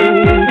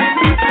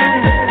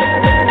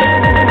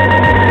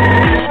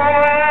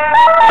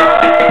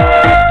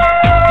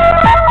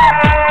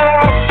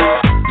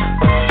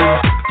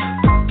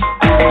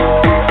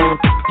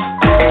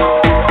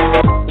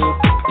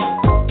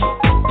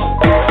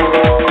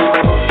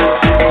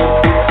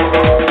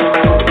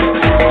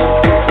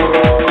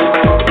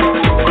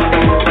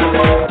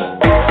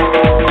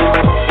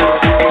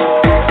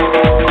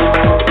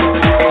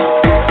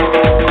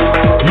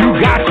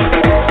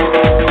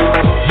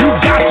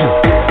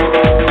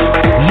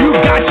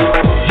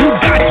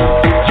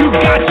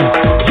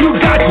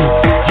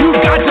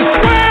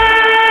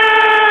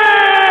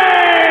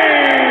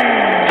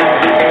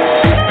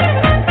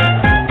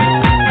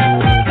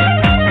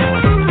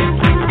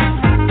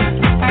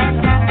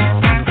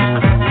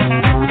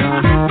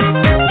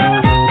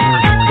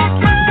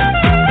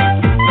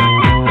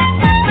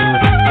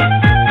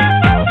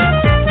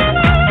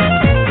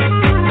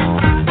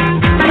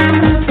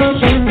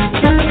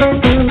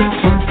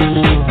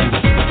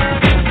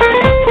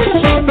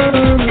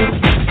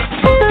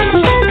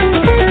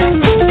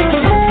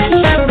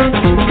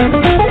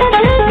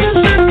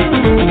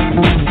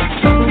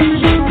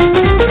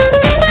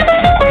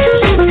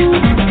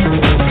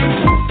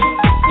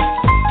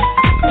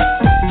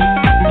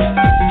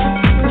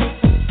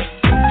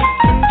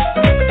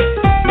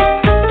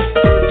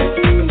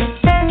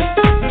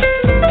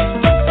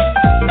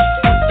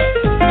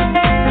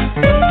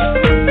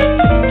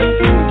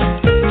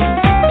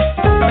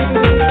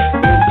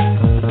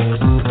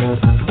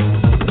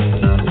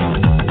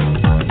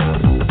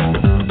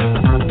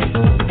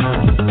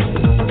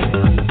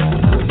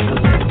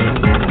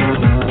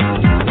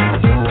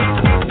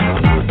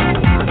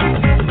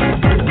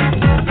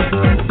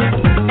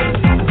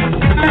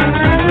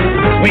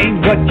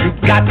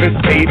 got to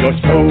save your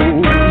soul.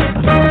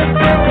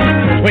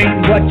 Swing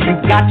what you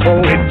got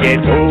for it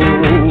gets old.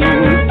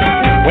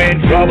 When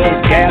troubles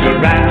gather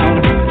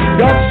round,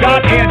 don't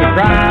start in the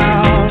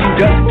crowd.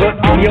 Just put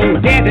on your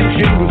dancing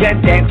shoes and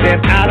dance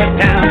them out of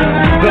town.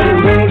 The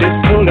world is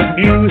full of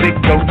music,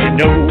 don't you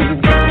know?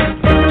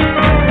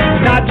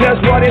 Not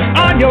just what is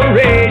on your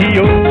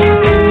radio.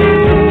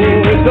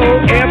 So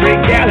every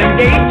gal and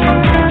gate,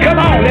 come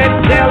on,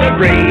 let's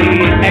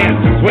celebrate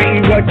and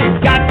swing what you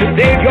got to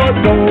save your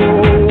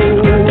soul.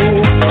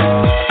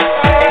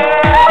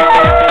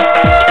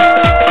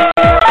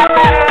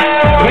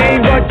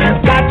 Swing what you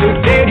got to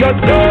save your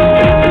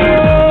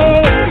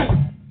soul.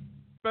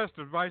 Best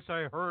advice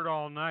I heard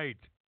all night.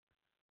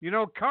 You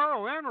know,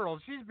 Carl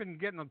Emerald, she's been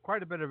getting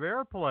quite a bit of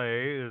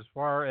airplay as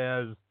far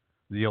as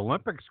the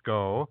Olympics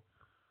go.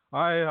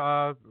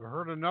 I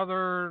heard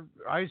another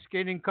ice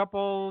skating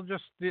couple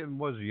just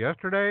was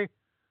yesterday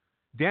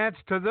dance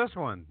to this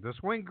one, the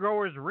Swing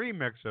Growers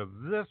remix of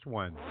this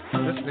one.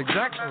 This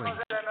exactly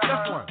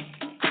this one.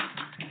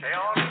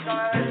 Hello?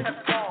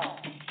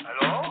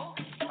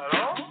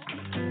 Hello?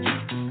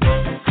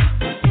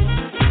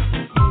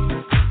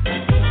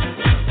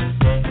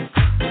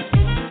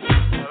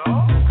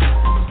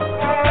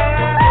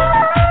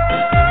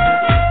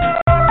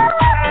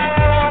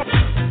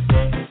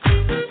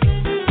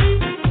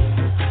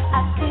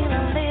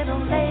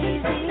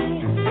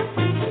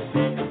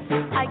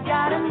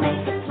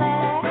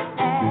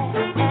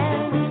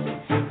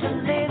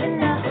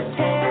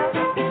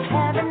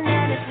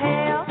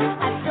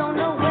 I don't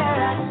know where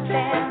I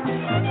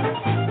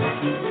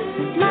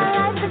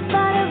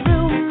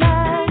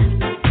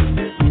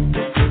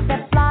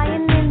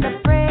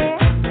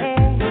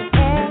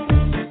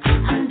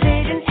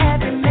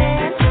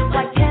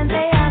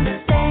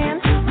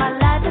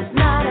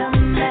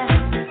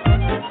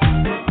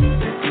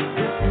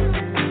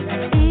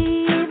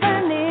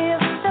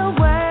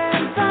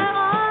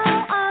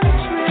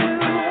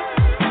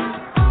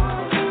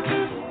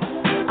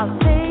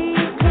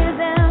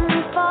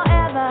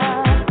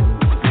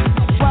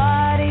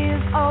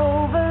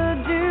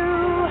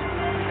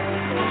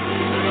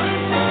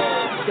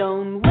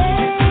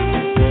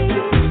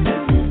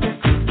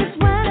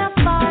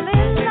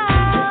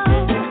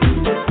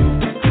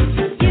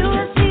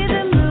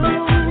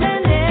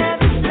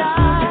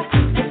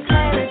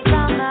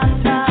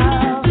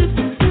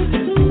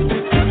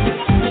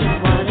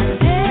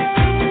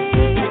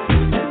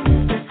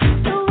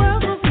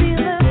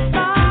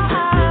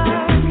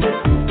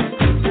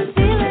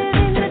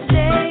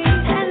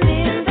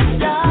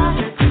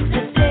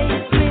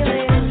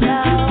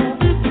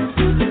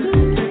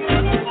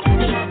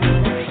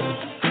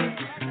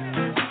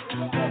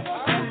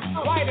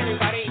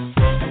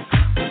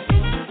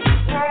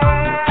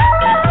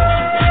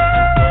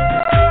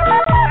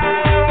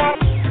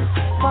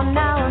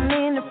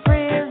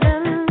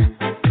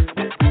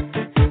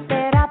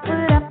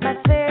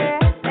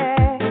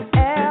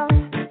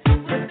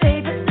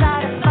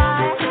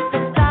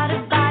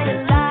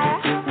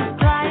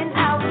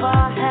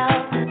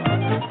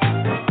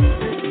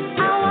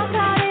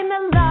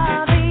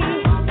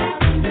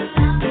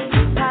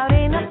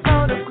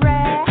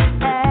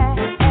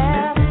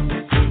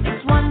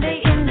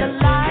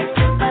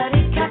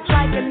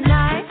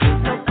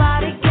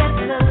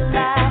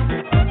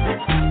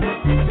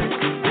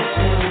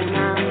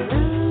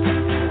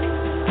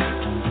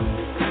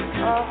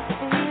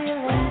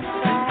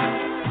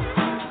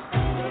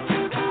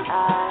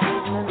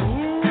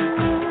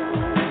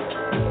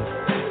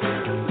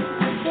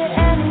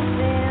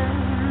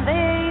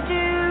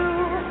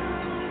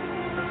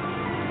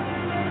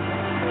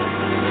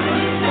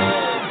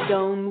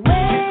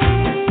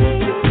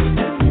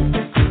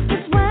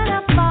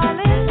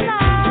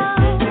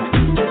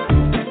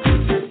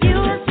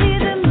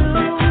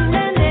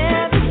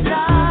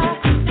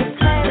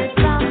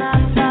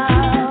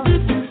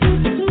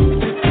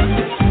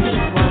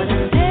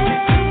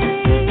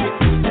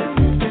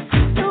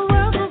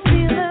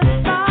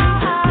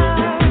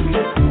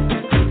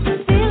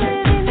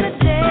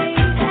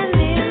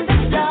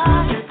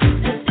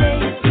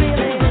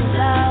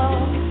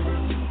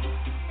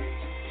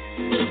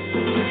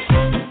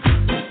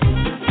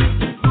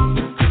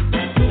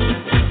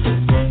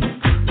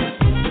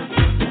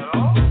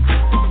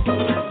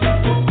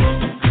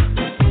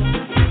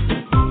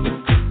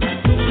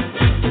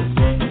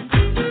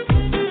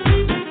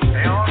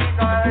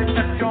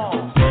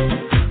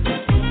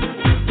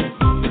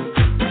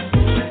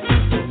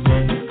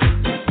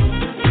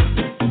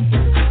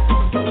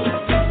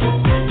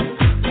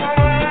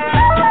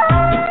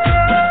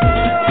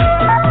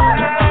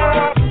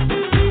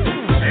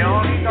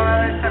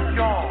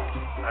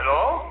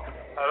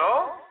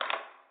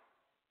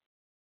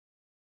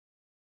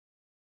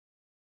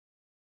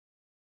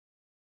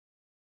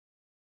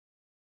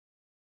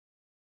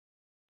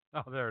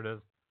Oh, there it is.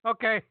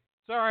 Okay,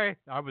 sorry,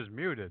 I was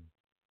muted.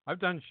 I've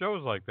done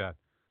shows like that.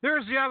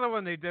 Here's the other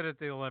one they did at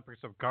the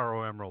Olympics of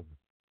Caro Emerald.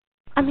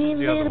 I'm in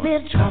a little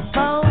bit of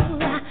trouble,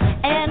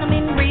 and I'm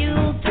in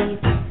real deep.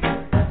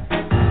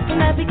 From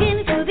the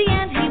beginning to the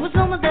end, he was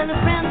no more than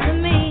a friend to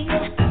me.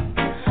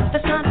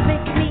 That's not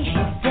making me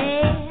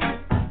hasty.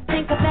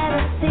 Think I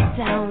better sit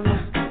down.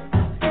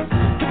 'Cause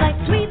like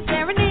sweet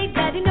serenade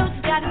that he knows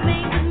he's got his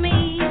name with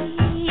me.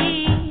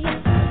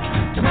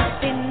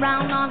 Spin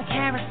round on a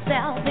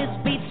carousel, this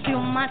beat's too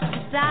much to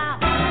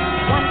stop.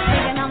 One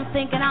second I'm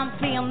thinking I'm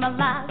feeling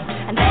alive,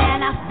 and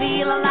then I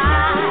feel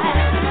alive.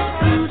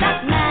 Ooh,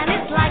 that man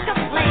is like a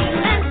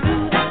flame, and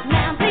ooh, that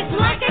man plays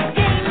like a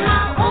game.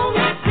 My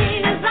only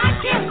sin is I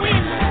can't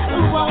win.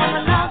 Ooh, I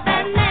wanna love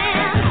that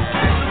man.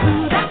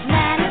 Ooh, that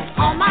man is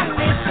on my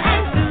list,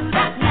 and ooh,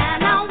 that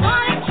man I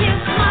wanna kiss.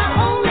 My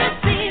only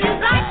sin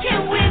is I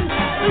can't win.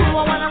 Ooh,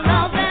 I wanna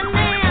love that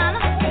man.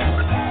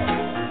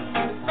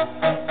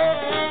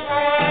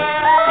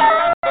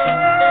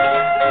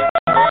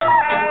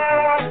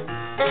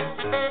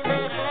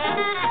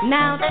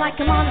 Now it's like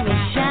I'm on a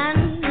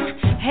mission,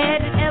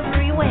 headed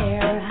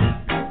everywhere.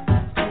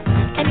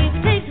 And it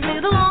takes a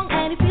little long,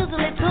 and it feels a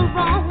little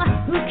wrong.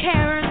 Who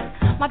cares?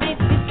 My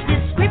baby fits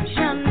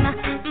description,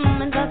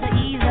 and does it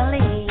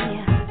easily.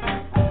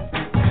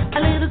 A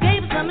little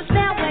gave us a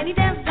spell when he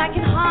dances, I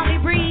can hardly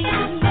breathe.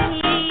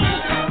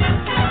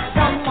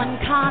 Someone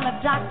call a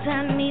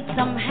doctor, need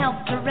some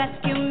help to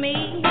rescue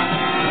me.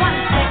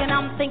 One second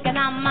I'm thinking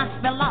I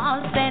must be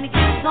lost, then he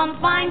keeps on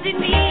finding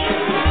me.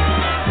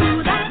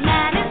 Ooh, that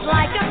man is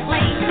like a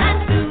flame,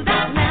 and ooh,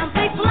 that man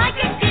plays like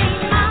a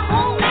game. My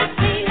only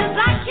sin is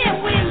I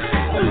can't win.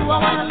 Ooh, I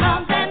wanna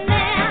love that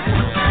man.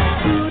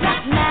 Ooh,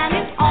 that man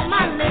is on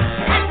my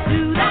list, and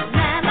ooh, that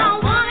man I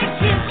wanna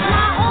kiss.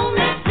 My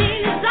only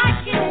sin is I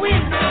can't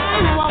win.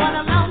 Ooh, I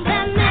wanna love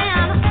that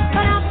man.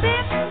 But I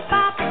bip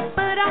bop,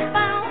 but I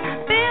bow,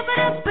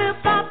 bip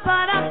bop,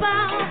 but I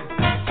bow.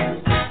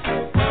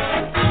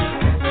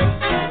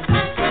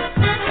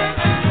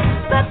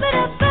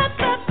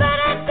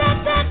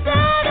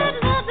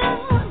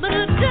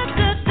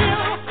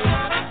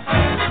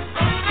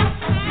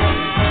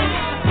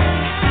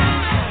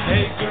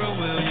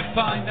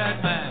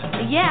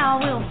 Yeah, I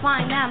will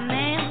find that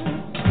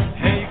man.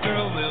 Hey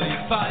girl, will you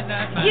find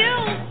that man? You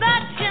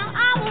betcha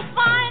I will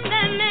find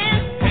that man.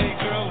 Hey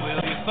girl,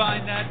 will you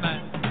find that man?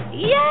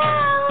 Yeah,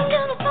 I'm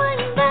gonna find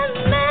that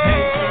man.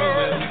 Hey girl,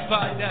 will you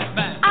find that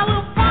man? I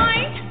will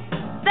find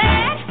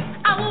that.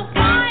 I will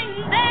find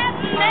that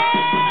man.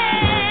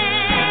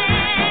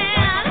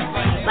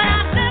 But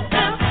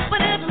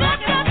I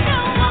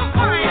will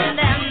find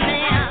that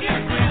man.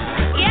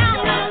 Yeah,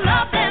 I'm gonna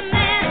love that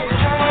man.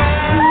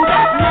 Ooh,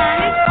 that man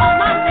is on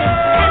my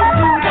list.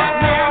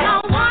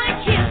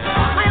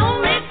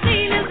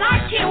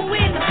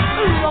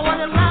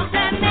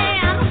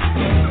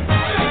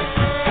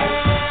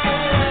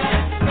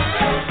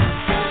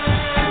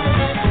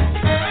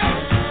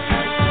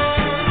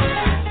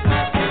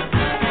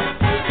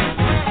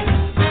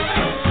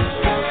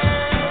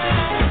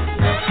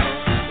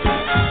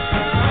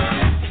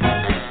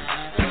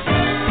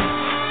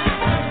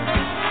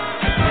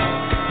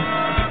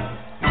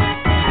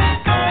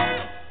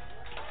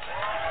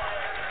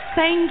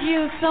 Thank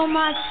you so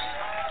much.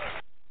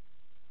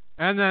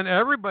 And then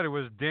everybody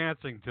was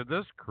dancing to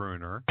this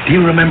crooner. Do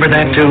you remember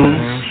that tune?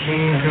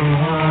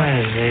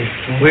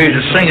 We used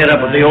to sing it up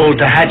at the old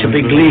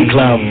Tehachapi Glee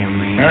Club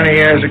many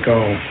years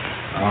ago.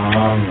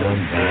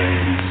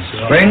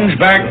 Brings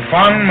back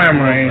fond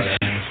memories.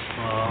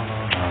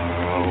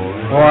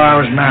 Before I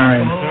was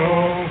married.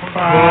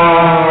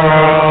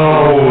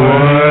 Far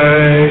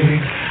away.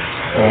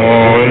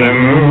 Oh, the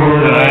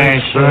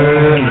moonlight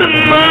said the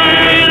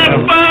night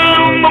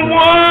about the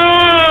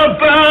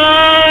waters.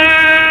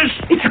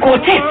 It's a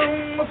quartet.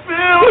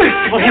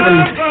 Merciful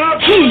heavens,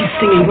 he's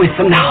singing with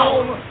them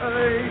now.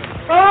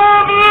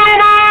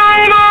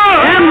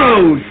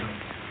 Ambrose!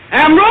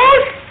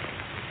 Ambrose!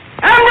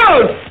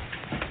 Ambrose!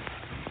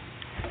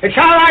 It's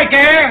all right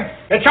there.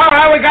 It's all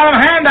right. We got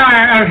them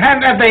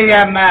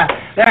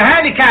they're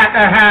handicapped,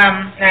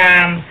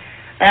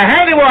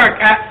 handiwork.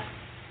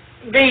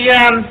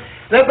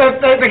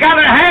 They got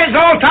their hands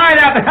all tied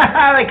up.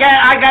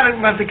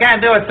 They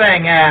can't do a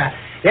thing.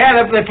 Yeah,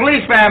 the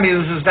police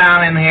ambulance is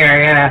down in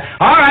here. Yeah.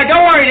 All right,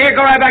 don't worry, dear.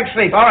 Go right back to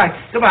sleep. All right.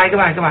 Goodbye.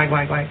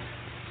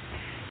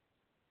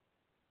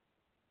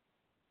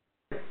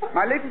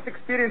 My latest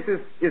experience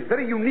is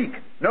very unique.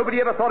 Nobody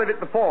ever thought of it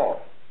before.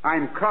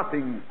 I'm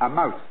crossing a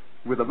mouse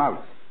with a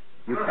mouse.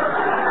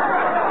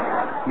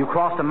 You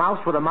crossed a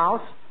mouse with a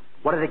mouse?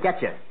 What did it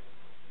get you?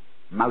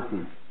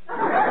 Mousy.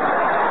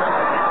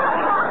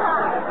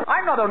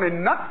 I'm not only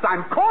nuts,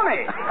 I'm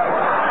corny.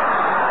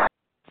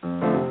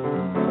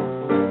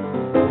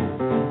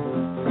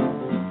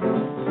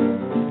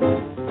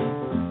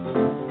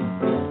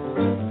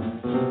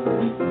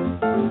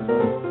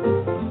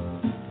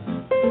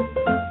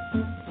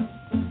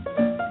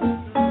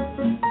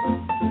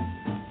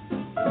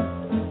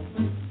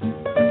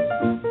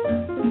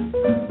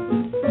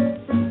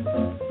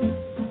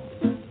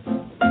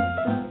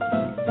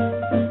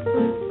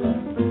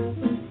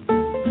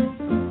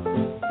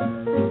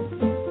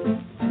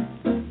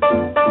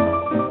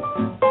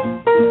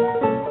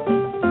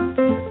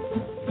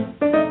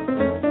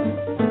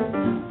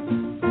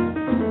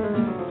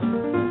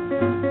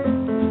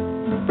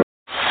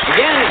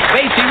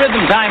 Basie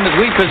Rhythm Time as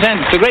we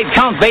present the great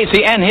Count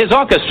Basie and his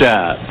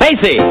orchestra.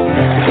 Basie!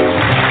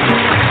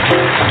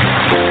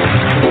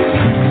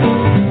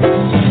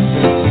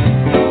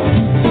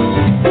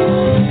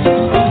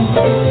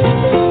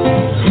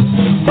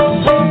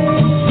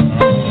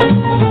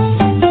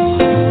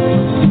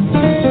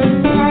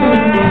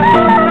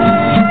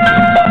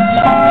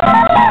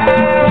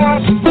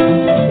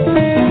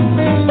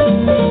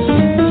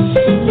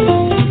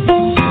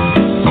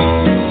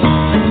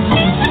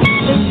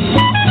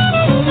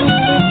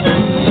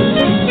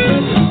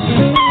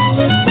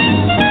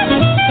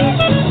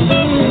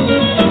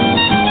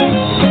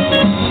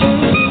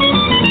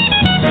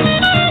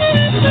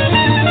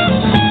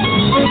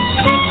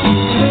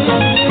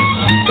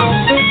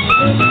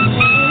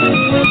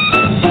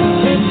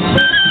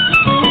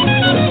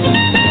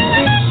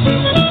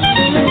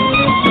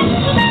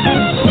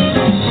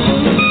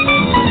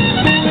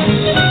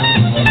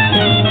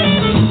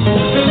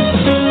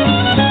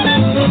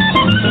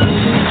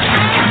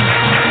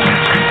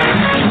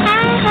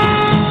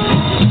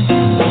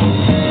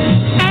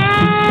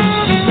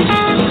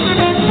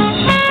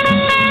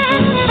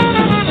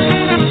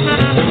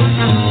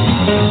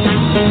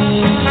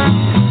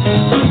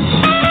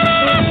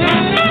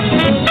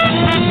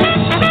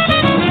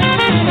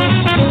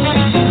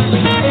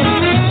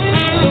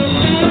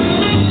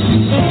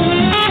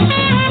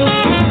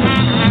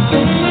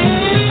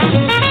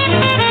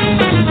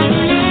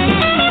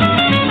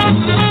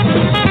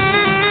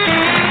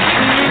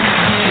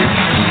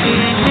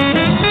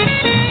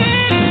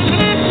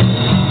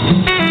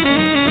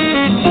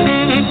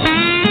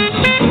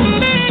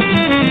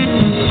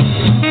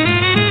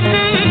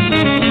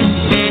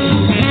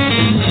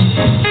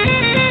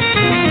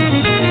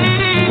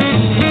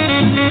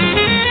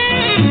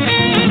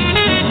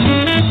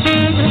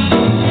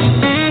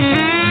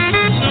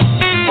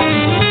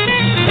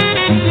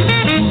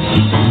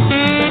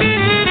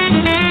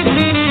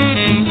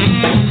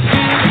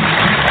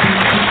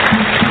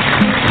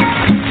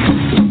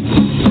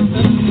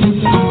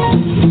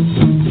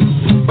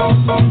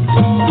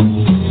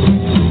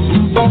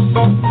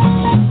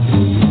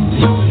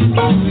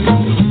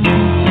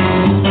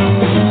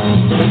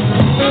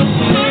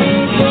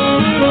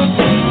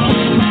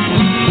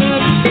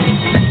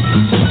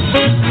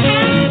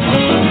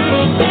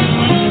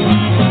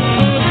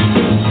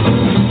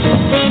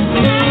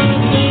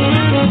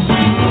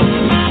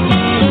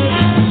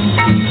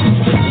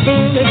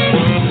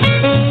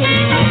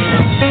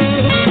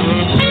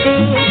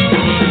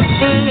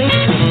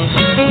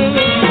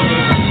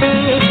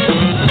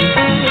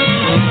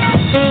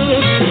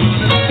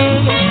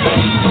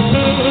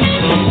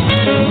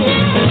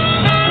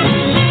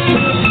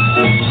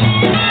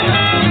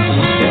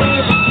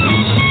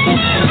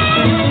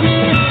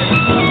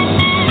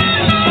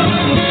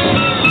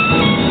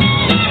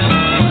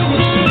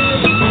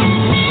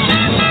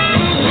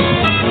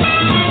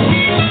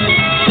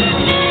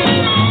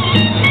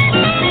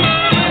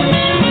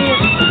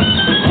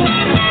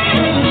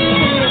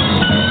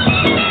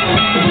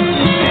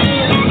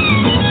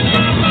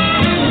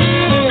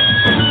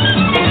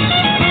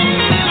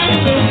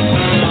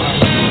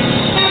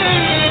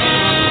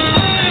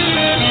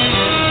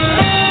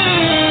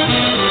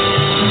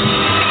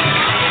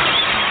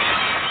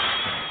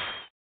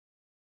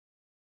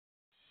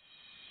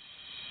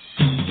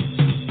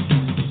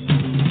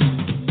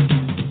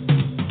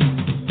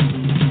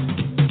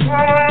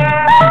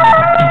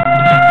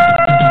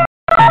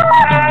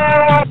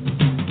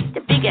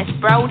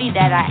 Brody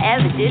that I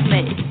ever did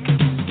make.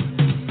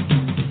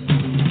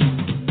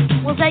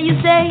 What's that you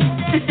say?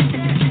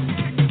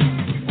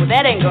 Well,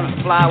 that ain't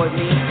gonna fly with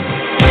me.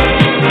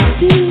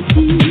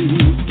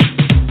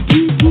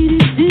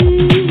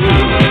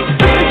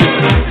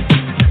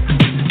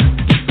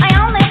 I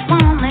only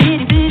want an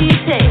itty bitty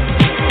taste.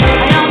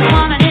 I only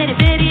want an itty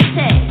bitty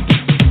taste.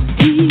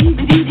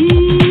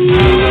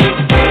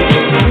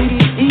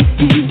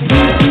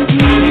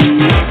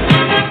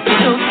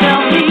 So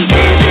tell me, is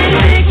it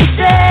big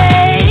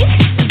mistake?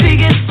 The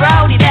biggest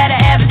brownie that I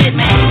ever did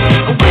make.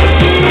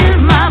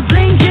 Wasting my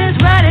blinkers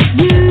right at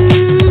you.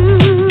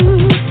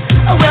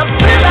 Oh well,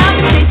 fill out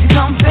the face to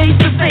come face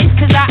to face,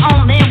 'cause I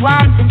only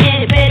want an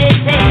itty bitty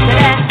taste of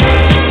that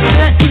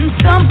certain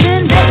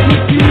something that you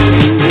do.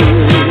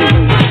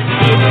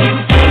 If you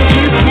think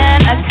you can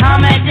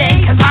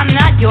accommodate, 'cause I'm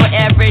not your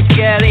average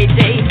girly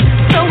date.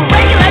 So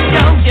regular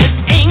Joe just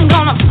ain't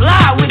gonna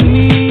fly with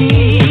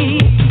me.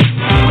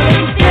 Well, if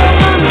you still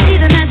wanna see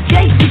the next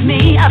date with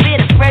me, I'll be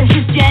the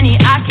freshest Jenny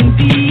I can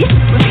be.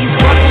 We'll be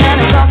squawking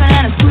and a talking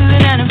and a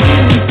squealing and a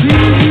feeling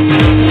free.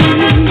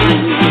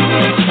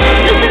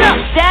 Listen up,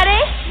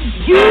 Daddy,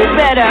 you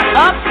better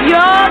up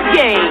your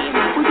game.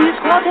 We'll be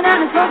squawking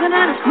and a talking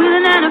and a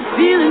squealing and a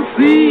feeling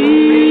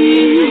free.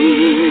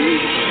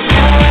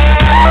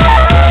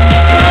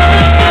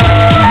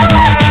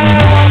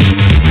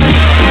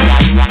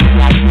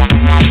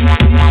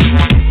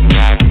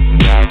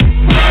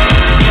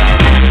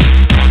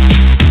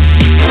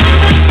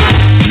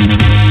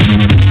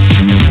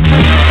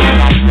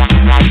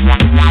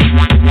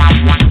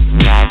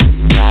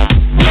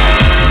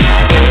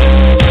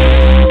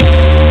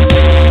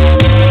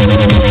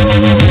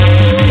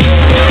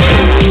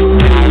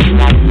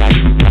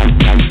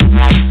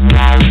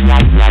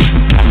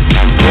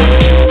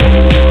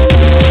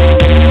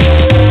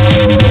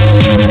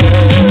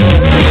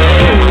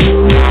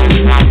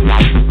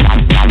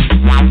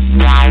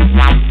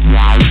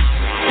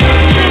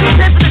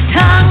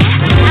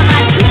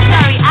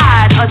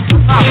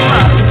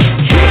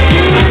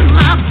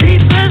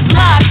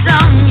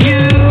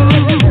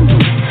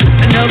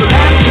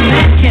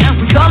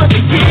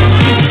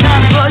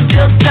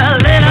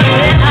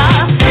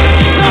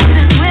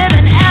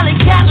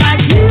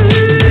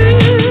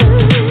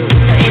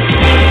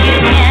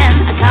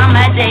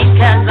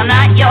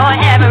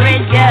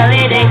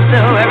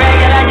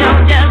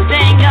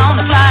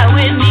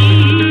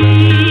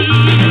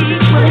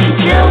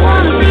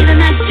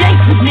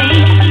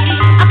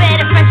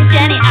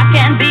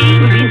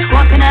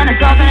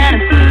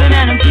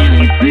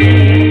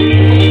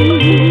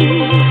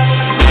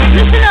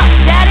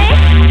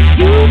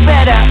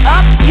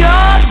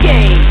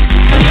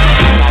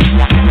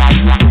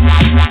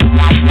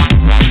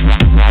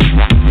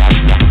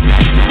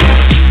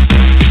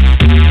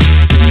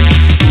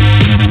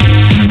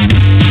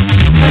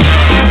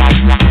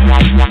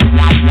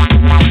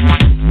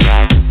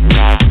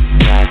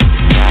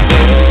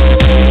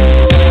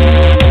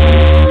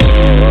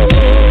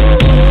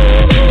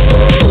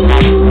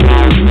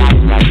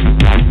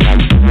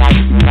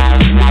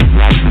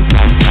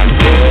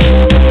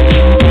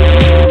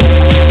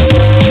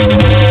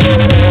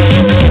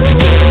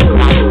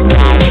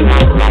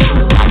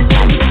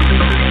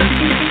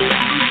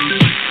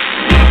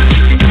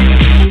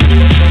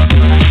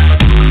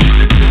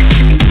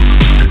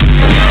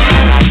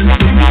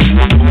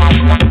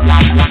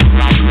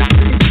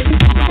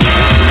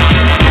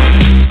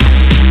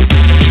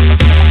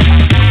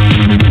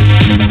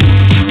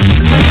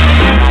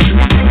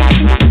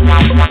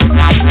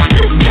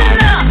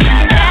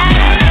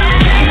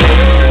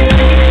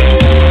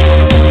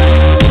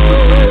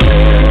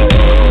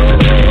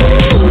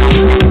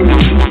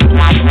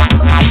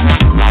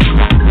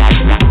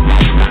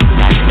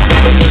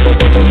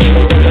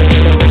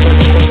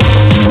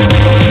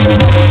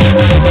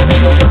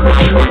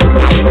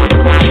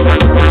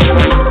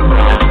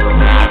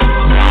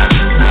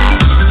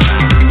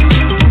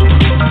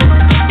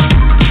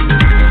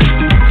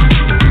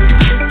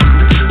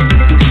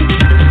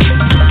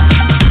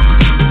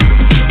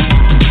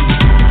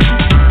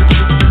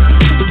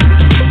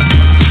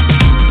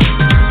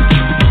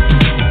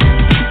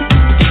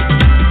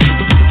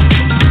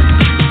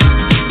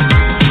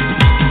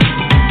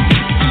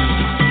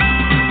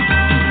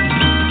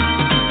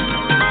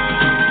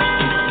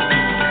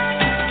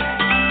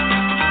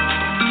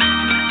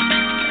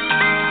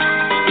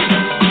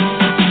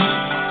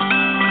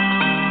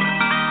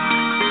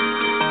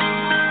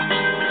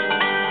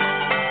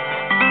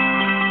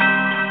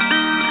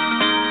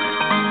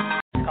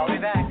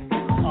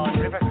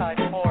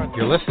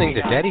 listening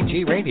to Daddy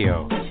G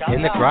Radio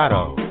in the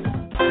Grotto.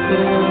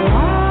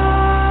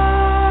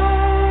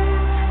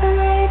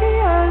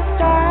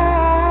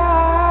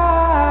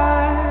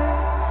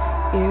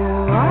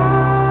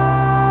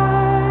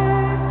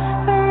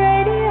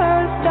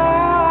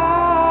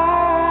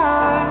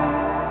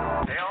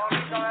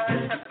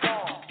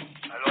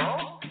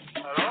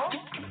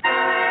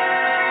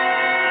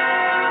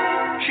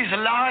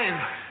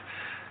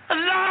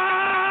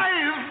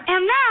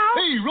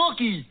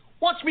 Rocky,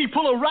 watch me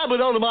pull a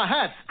rabbit out of my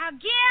hat.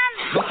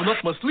 Again? Nothing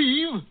up my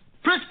sleeve.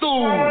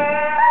 Presto!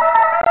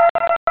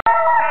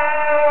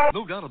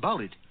 No doubt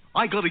about it.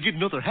 I gotta get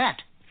another hat.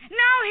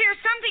 Now here's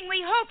something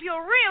we hope you'll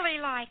really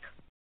like.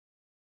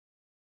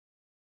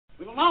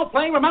 We will now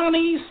play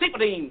Romani's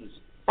Sympathies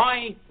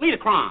by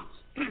Liederkranz.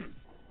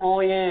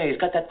 Oh, yeah, he's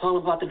got that poem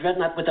about the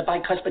dreadnought with the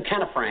bicuspid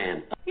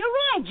canifran. You're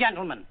wrong,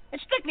 gentlemen.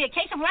 It's strictly a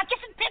case of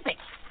Ratchis and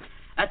Pippets.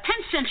 A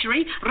 10th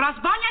century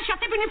Razbanya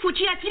Shatipini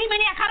Fuchia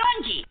Tirimenia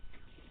Karonji.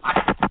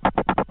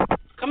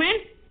 Come in.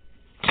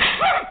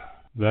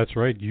 That's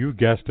right, you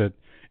guessed it.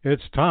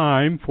 It's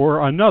time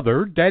for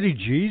another Daddy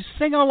G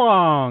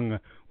sing-along.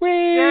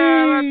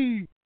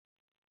 Whee!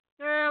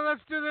 Yeah,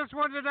 let's do this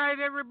one tonight,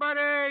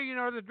 everybody. You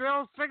know the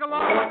drill. Sing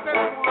along with this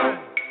one.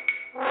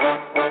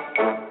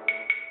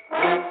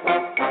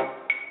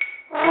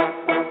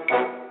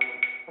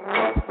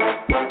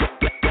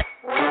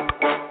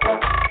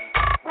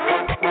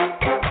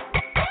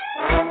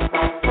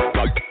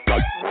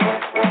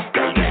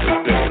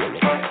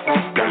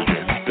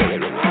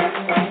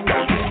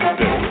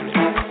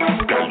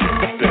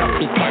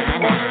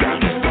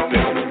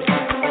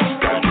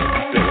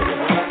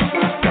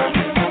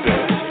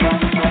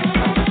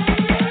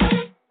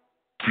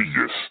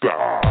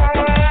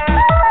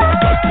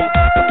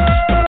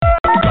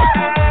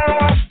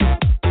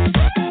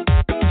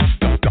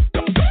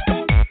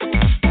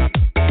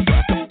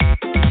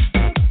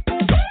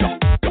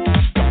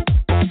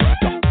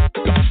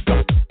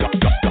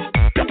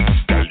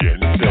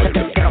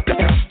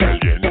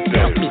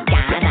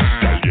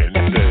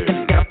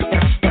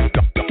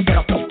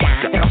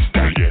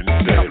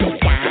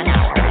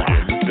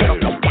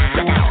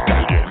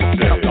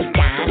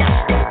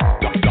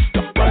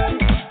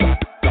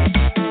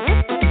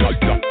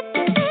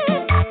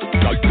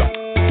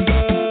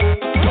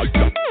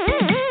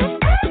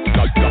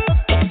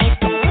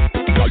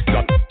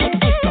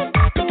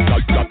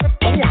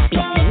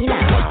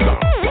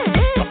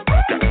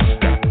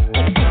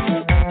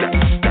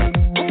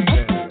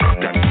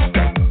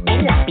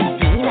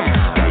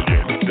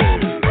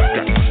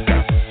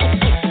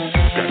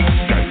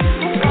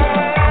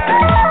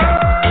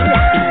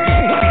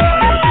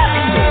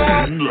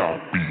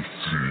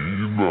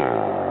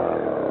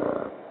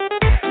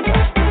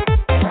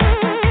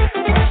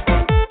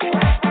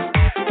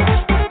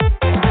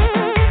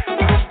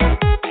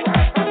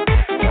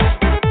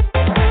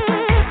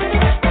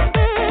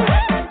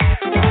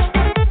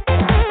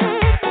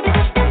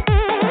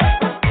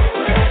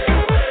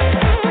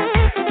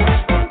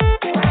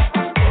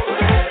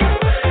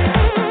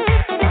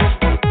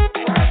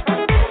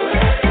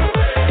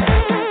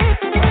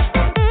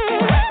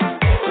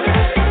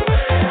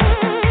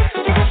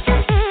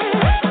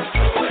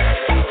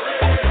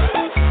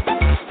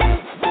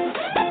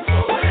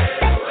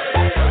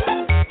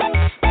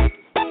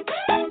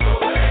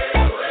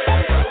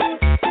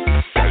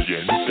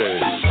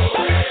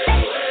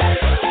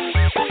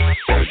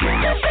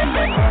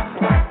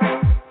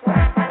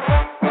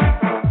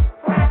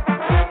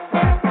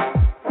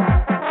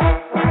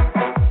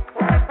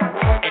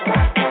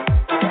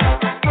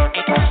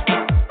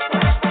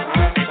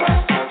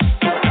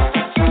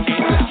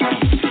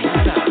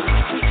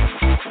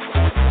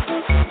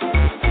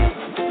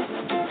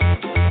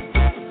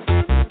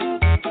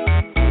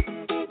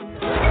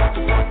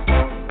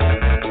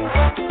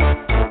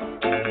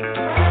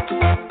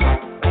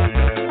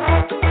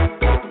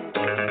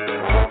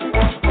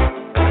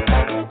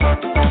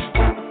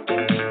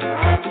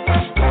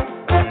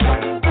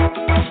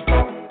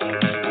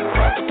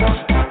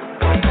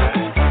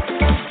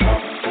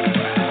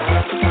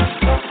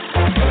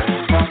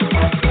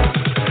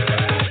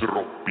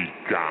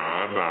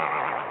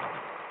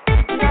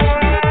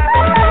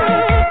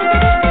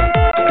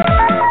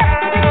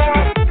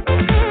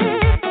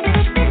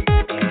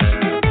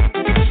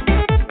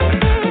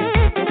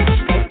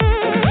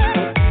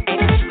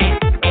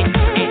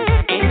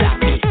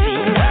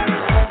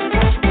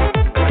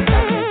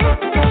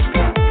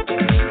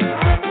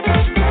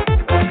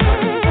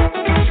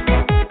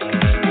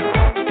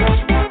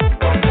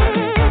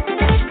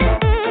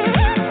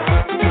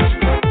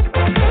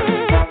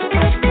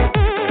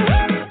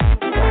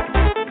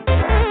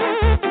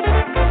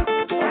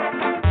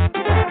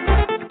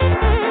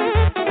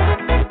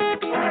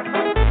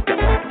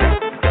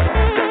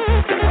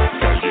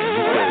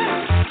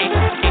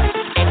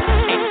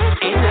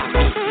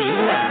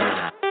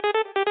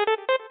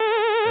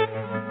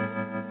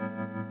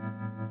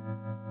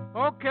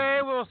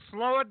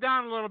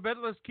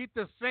 Let's keep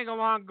this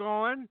sing-along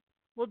going.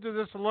 We'll do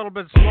this a little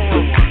bit slower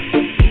one.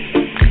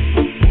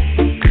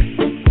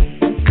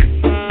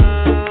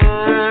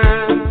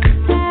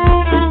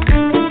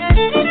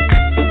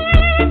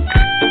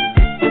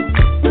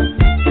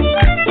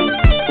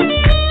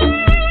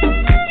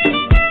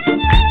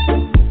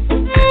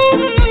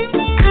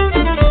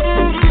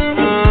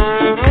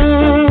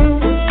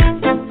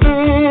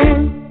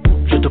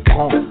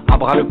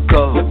 Le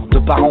corps, de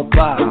part en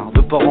part,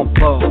 de port en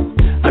port,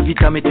 ad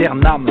vitam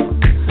aeternam,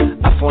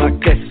 à fond la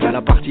caisse, à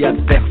la partie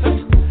adverse,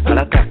 à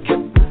l'attaque,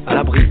 à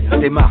l'abri, à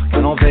des marques, à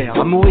l'envers,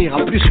 à mourir,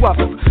 à plus soif.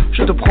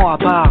 Je te prends à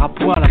part, à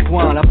poil,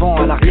 à l'avant,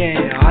 à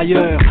l'arrière,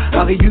 ailleurs,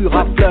 à rayure,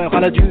 à fleur, à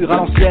la dure, à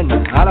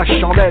l'ancienne, à la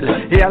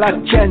chandelle et à la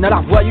tienne, à la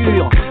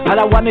revoyure, à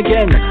la one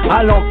again,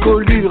 à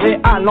l'encolure et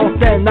à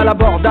l'antenne, à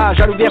l'abordage,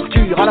 à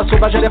l'ouverture, à la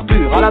sauvage, à l'air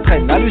pur, à la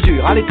traîne, à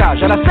l'usure, à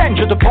l'étage, à la scène.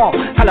 Je te prends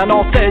à la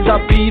nantaise, à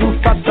pile ou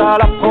face à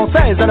la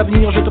française, à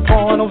l'avenir. Je te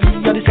prends à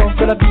l'envie, à l'essence,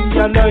 à la vie,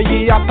 à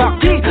l'œil et à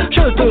partie.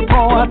 Je te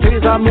prends à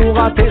tes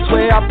amours, à tes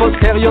souhaits, à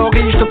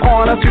posteriori. Je te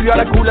prends à l'insu, à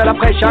la coule, à la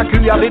fraîche, à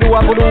cul, à vélo,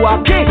 à volo, à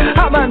pied,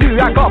 à main nue,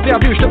 à corps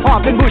perdu. Je te prends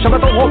à pleine bouche, à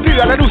bâton rompu,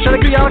 à la louche, à la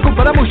cuillère, à la coupe,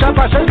 à la mouche, à la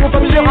pâche, à la à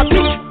mesure, à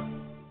piche.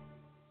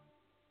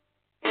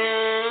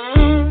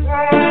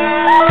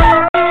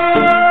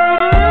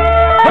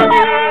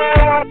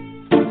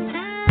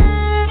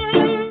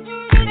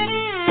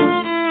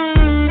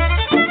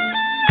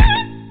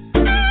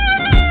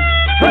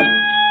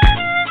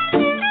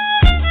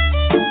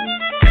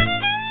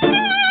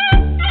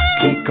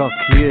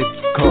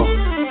 Kiko.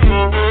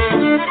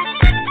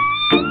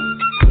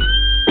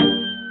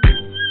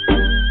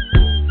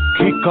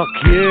 Kiko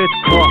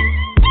Kietko.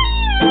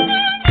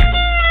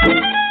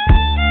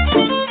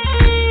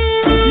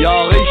 Ja,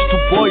 riech du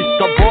Boy,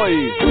 Boy.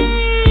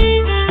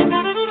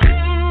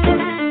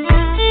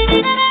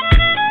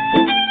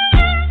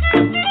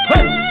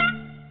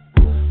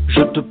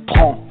 Je te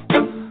prends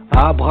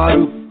à bras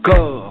le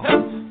corps,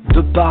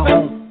 de part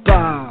en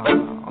part,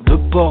 de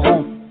port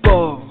en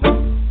port,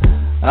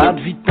 ad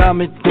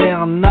vitam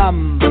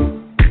aeternam,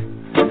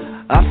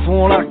 à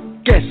fond la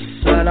caisse,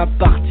 à la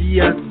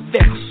partie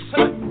adverse,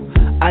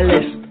 à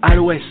l'est, à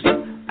l'ouest,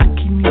 à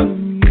qui mieux.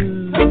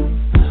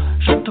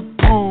 Je te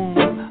prends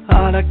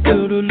à la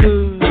queue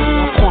leu,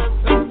 à froid,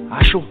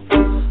 à chaud,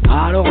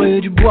 à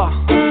l'orée du bois,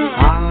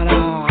 à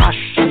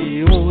l'arrache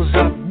et aux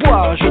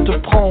abois. Je te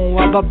prends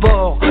à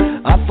bâbord,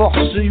 à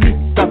force 8,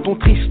 à ton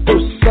triste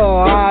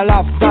sort, à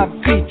la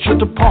va-vite. Je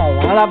te prends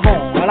à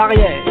l'avant, à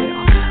l'arrière,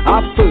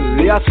 à feu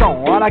et à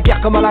sang, à la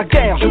guerre comme à la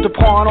guerre. Je te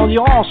prends à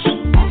l'endurance,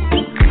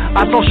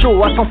 à sang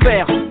chaud, à sang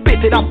faire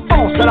péter la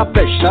panse, à la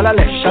pêche, à la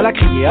lèche, à la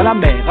criée, à la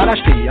mer, à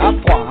l'acheter, à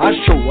froid, à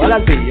chaud, à la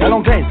levée, à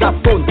l'anglaise, à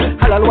faune,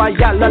 à la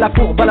loyale, à la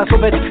fourbe, à la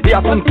sauvette et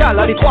à frontale,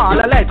 à l'étroit, à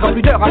la lettre, à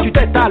pudeur, à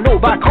tue-tête, à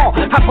l'aube, à cran,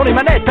 à fond les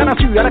manettes, à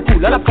l'insu, à la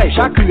coule, à la fraîche,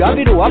 à cul, à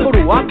vélo, à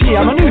volo, à pied,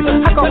 à main nue,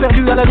 à corps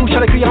perdu, à la louche, à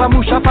la cuillère, à la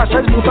mouche, à fâche,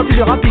 à l'esbouche, à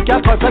plusieurs, à pique, à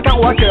treuil, à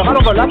carreau, à cœur, à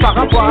l'envol, à part,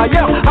 à poids,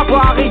 ailleurs, à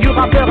poids, à rayure,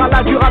 à fleur, à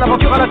la dure, à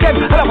l'aventure, à la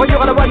tienne, à la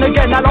voyure, à la one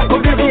again, à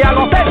l'encolure et à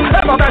l'antenne, à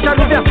l'abordage, à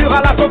l'ouverture,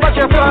 à la sauvage,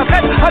 à la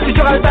traîne, à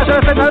l'usure, à l'étage, à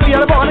la scène, à la vie, à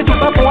la mort, à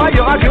l'étouffe, à fond,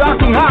 ailleurs, à cul, à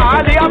tout,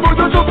 allez, à bout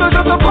de souffle, je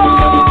te prends.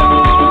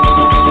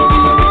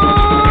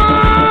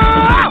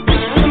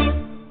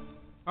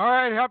 All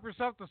right, help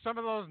yourself to some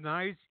of those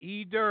nice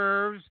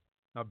hors-d'oeuvres.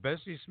 Now,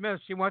 Bessie Smith,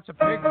 she wants a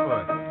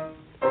Bigfoot.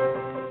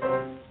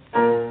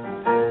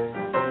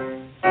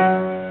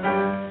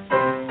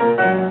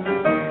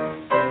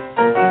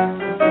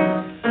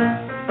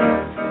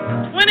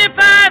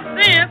 25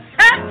 cents?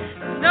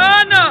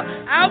 No,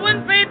 I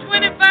wouldn't pay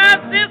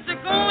 25 cents to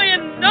go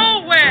in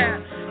nowhere.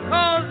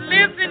 'Cause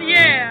listen,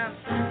 yeah,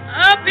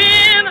 up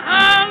in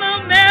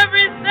Harlem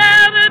every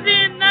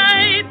Saturday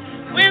night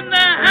when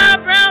the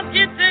highbrows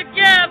get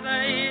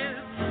together is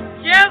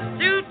just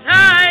too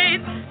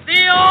tight.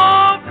 They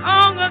all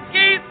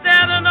congregate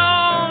at an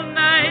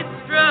all-night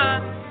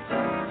strut,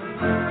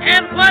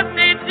 and what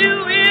they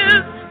do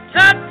is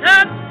tut.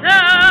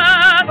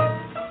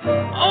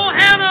 Oh,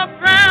 Hannah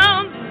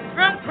Brown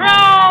from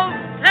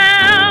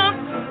Crosstown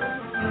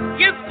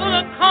gets full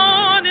of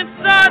corn and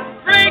starts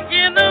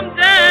breaking them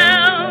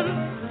down.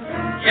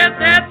 Just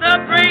at the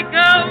break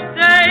of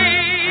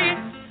day,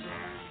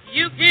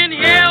 you can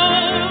hear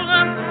old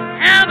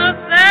Hannah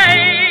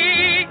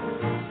say,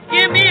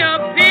 "Give me a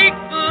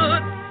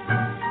Bigfoot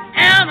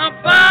and a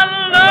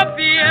bottle of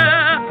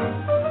beer.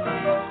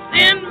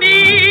 Send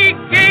me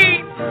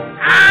Kate,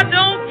 I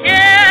don't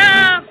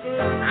care.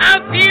 I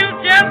feel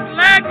just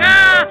like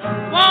I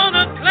want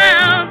a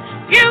clown.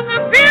 Give the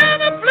beer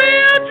to play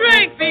a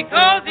drink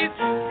because he's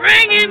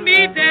bringing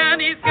me down.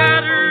 He's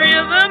got a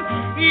rhythm,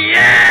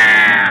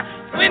 yeah.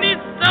 When he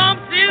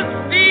stomps his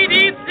feet,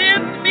 he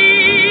sends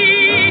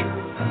me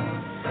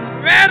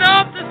right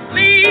off to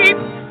sleep.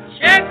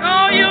 Check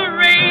all your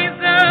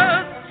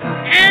razors.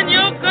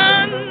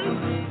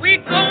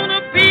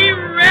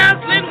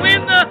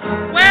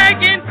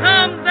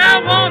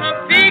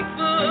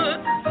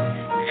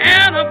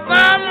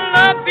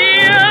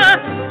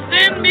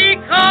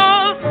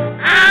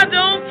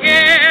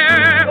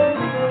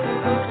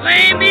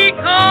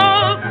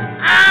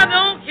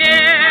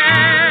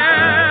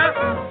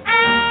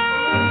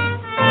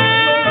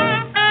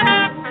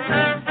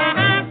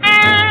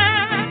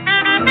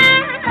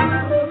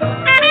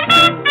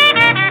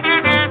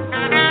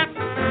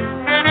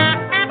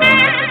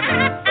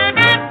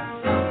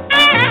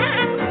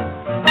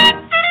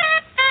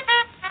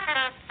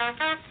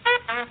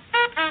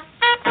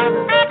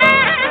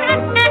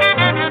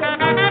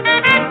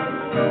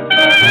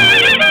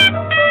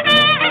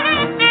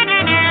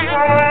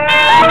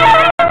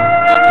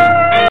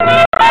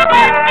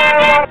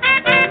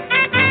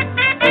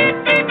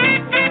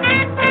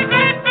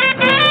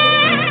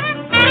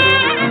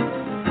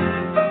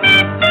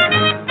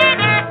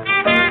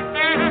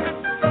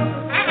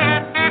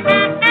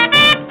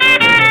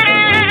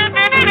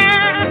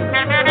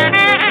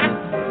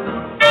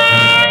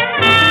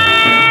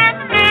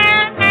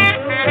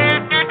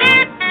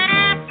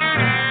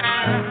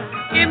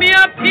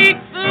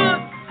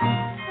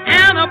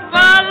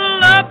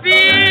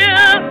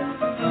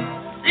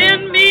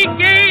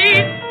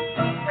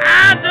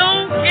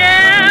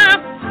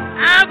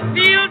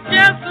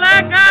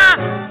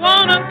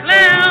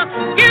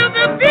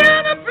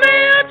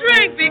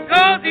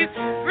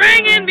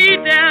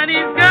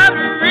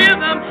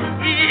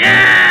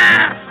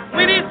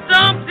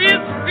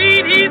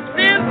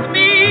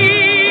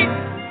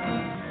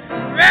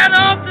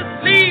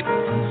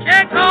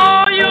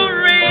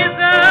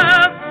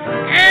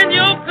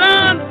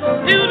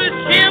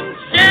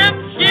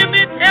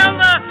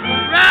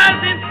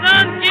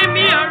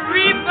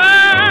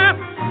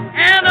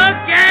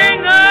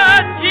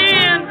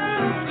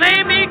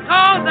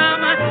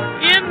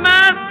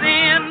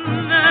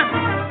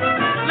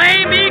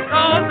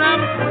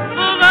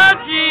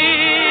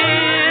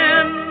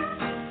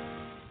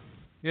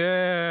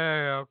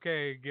 Yeah,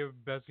 okay. Give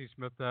Bessie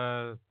Smith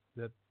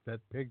that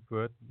pig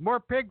foot. More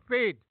pig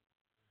feet.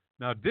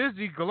 Now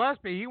Dizzy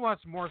Gillespie, he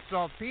wants more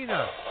salt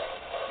peanuts.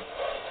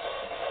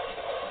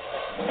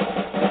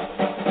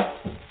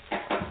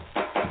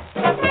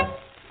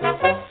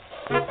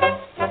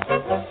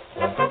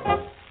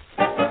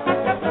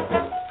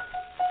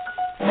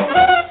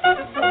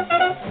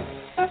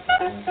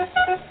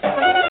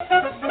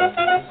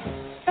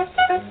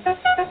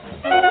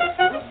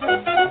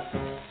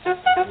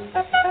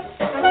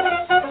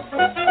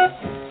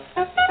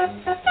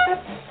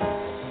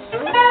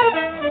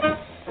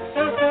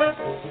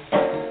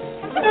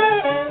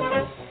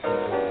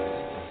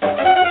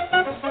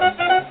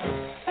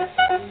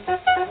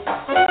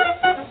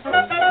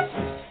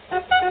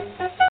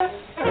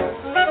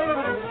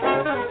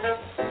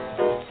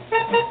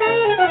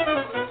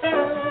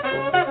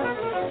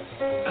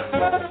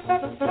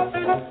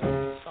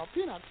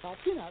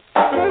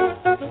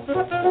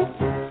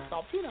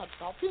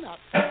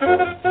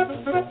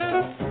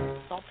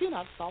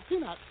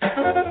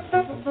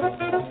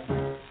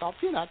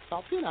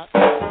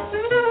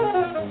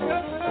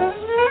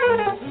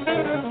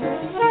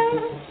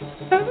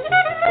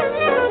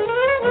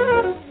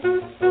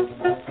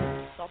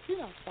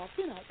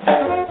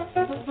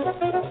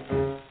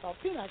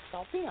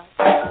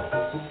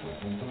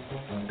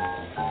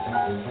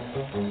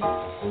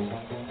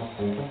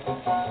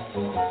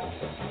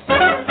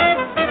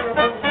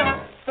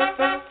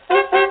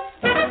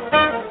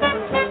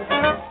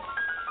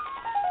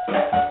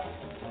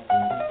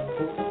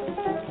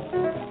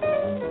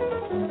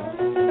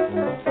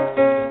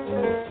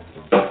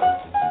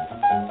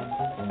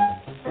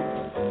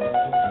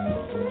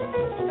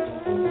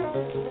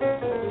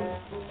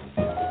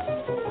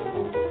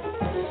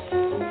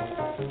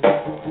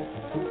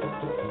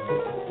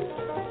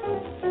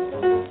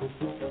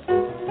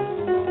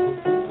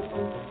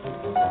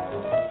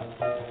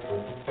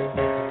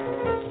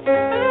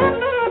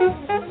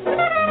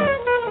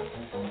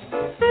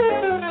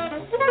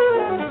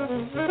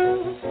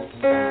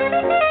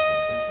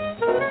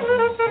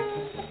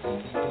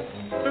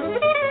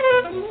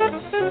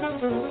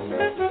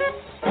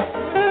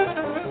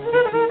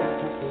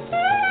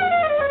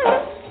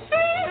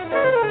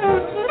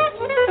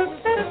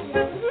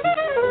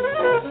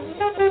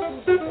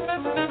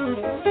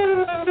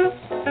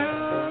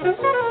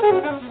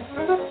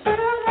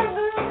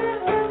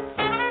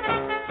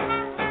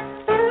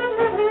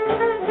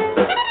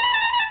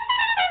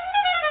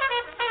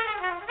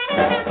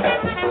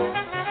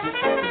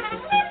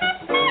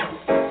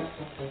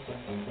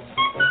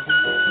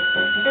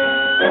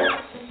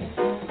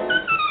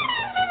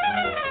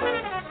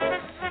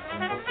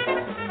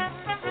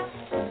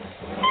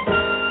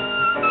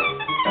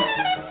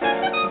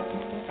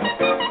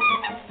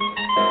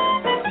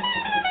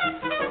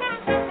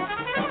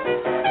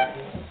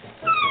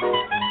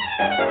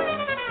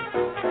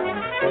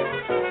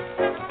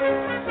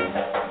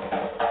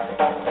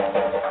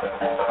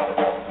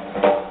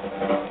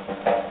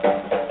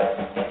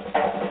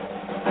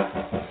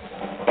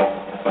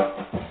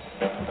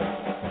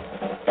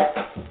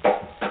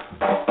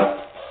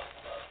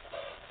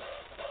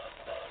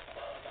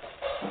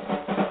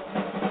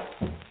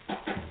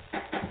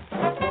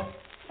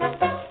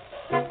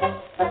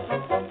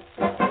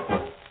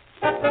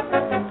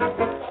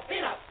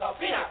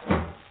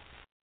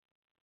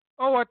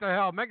 What the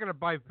hell? Make it a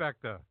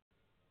bifecta.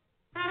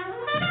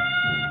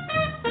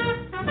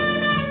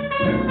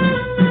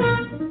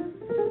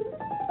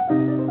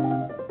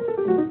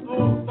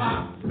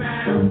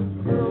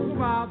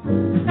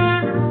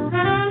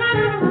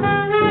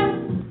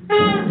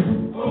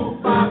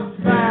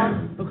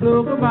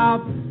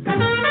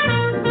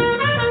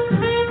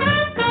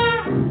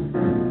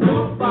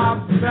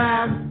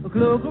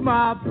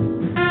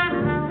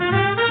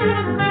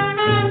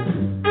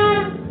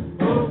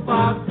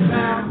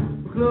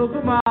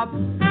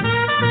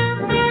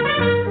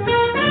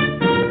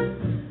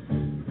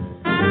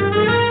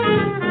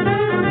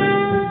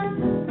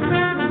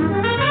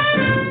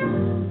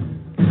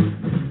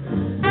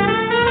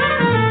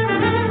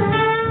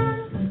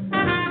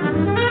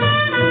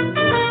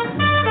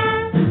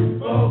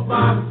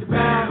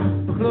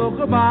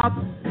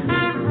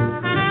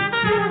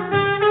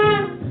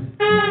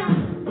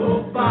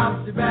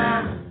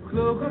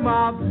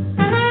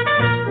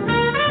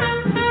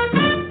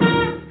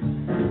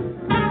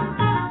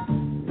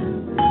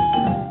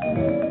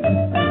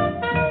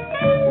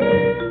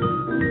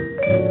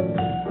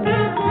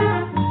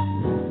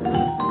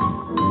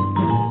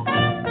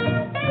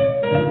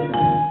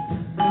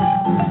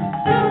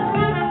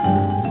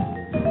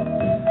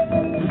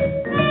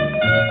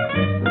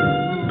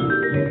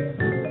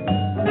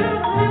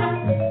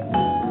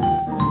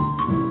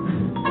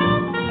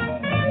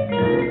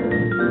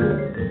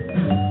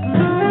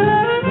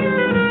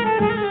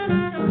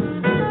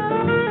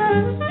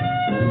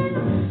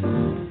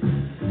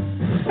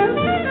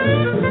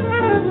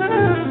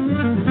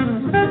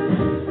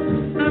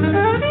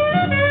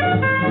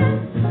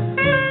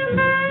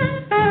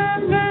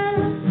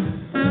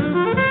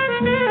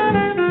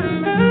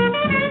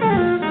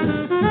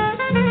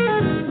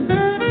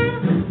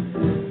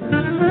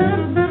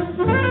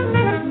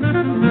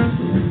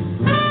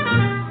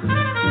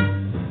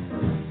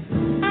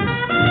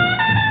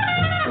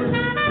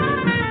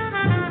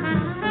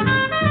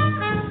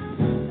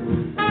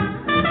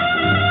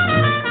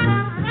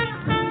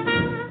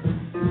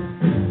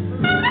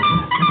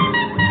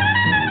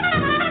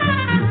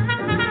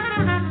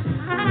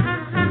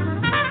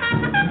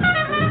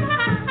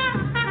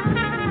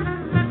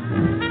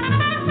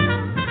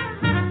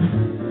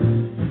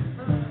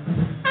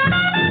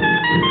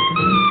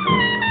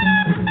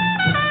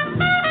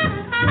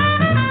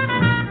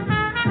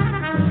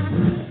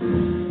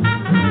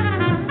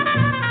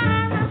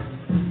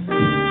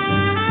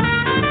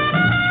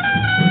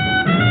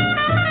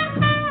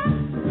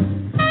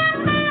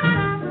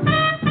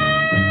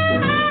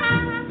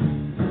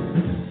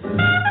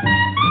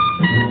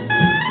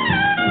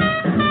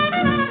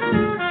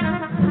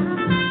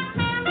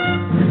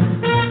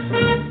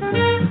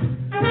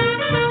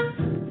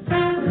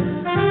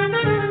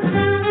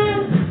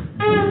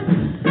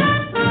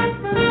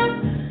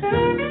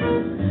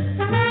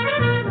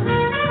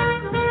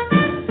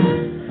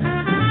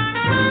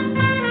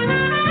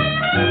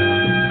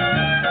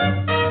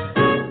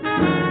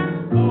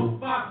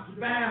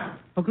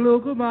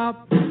 hook 'em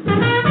up.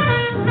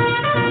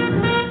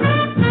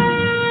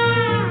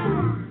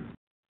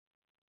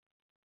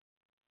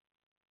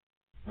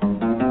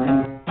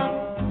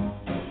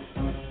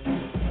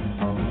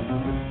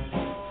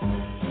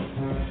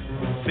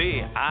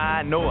 See,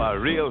 I know a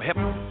real hip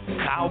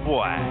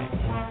cowboy.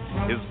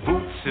 His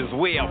boots is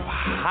way up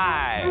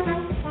high.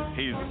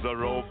 He's a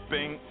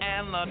roping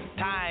and a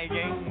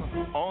tying.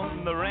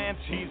 On the ranch,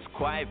 he's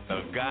quite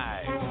the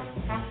guy.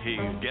 He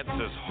gets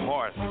his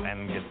horse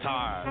and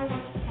guitar,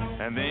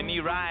 and then he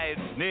rides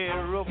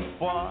near a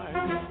ford.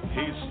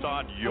 He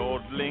starts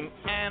yodeling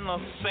and a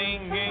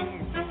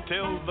singing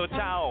till the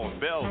chow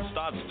bell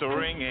starts to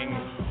ringing.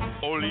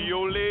 Ole,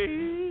 ole,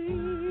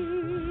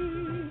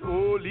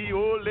 ole,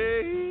 ole,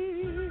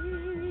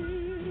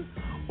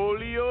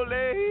 ole,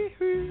 ole,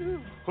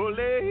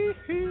 ole,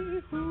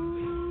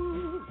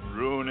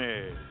 Rooney.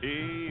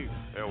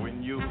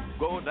 When you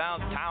go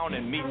downtown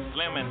and meet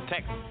Slim and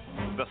Tex,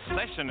 the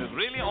session is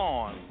really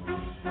on.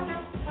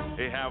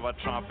 They have a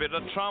trumpet, a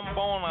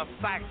trombone, a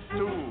sax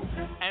too,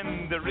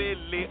 and they're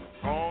really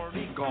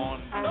already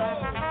gone.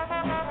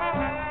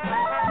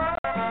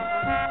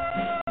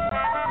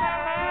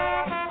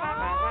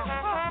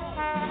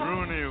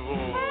 Rooney,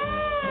 oh.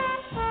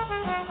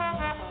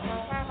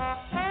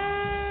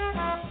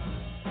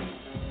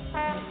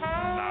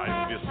 Now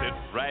if you sit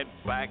right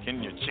back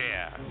in your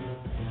chair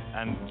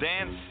and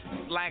dance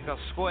like a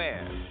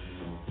square,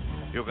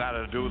 you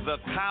gotta do the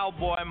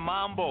cowboy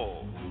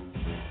mambo.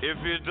 If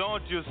you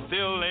don't, you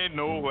still ain't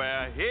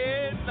nowhere.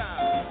 Head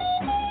down.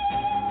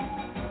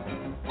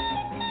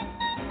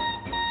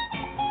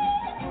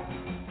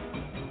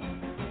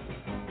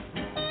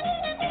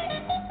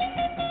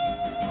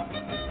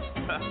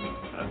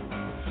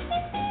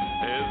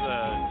 There's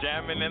a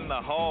jamming in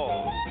the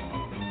hall.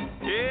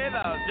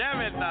 Yeah,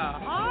 jamming now.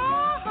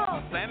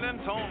 Oh, San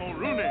Antonio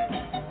Rooney.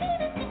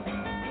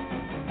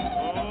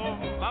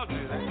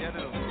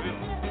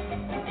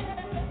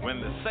 When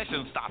the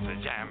session starts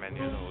jamming,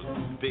 you know,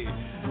 they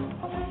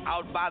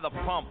out by the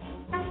pump.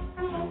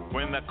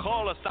 When the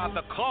caller starts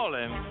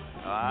calling,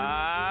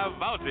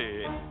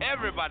 Vouty,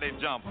 everybody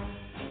jump.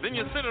 Then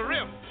you sit a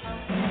riff.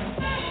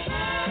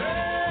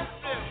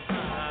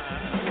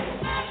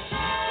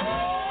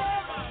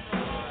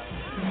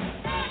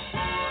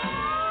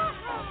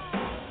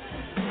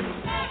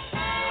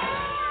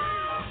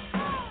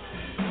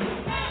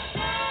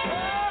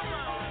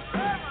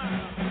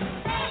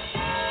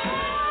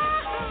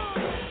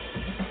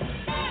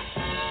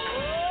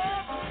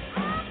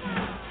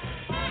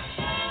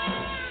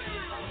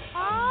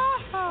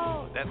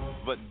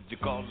 What you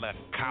call a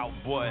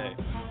cowboy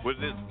with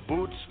his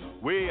boots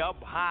way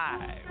up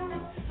high.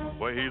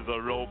 Well, he's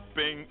a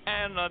roping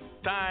and a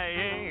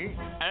tying,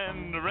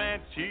 and the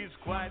ranch, he's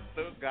quite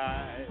the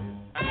guy.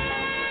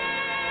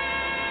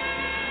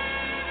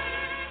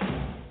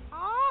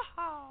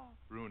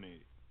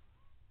 Rooney.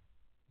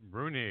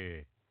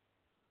 Rooney.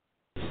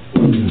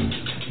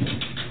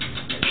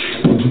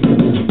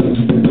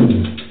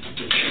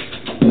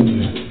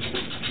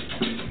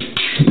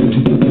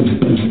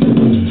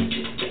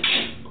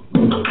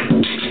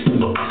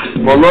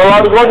 Hello,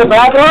 I go to the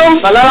bathroom.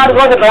 Hello, I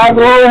go to the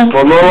bathroom.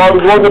 Hello, I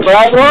go to the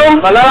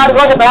bathroom. Hello, I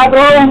go to the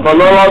bathroom.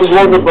 Hello, I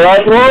go to the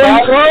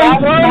bathroom.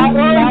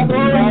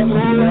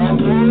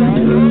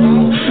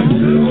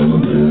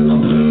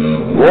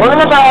 Go in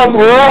the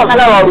bathroom.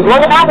 Hello, I go to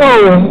the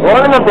bathroom. Go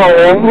in the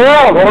bathroom.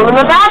 Go in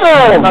the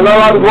bathroom. Hello,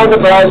 I go to the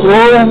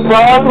bathroom.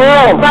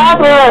 Bathroom.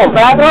 Bathroom.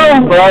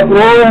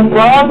 Bathroom.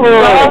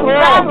 Bathroom.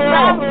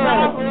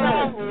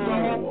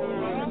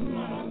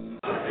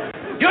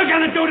 You're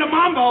gonna do the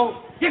mambo.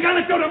 You're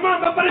gonna do the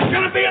mambo, but it's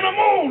gonna be in the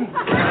moon.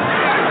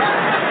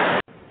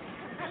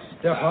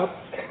 Step up.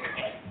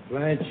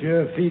 Plant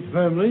your feet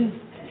firmly.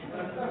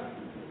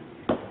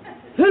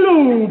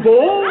 Hello,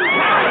 boy.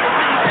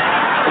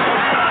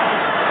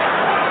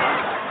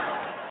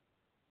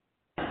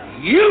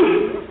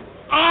 You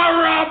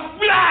are a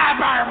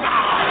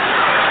blabbermouth.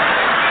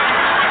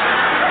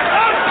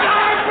 A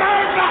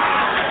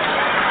blabbermouth.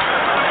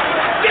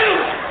 You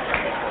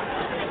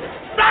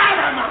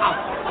blabbermouth.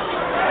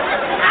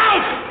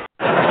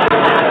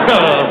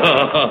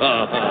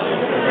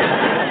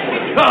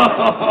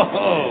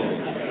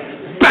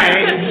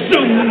 Bang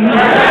zoom.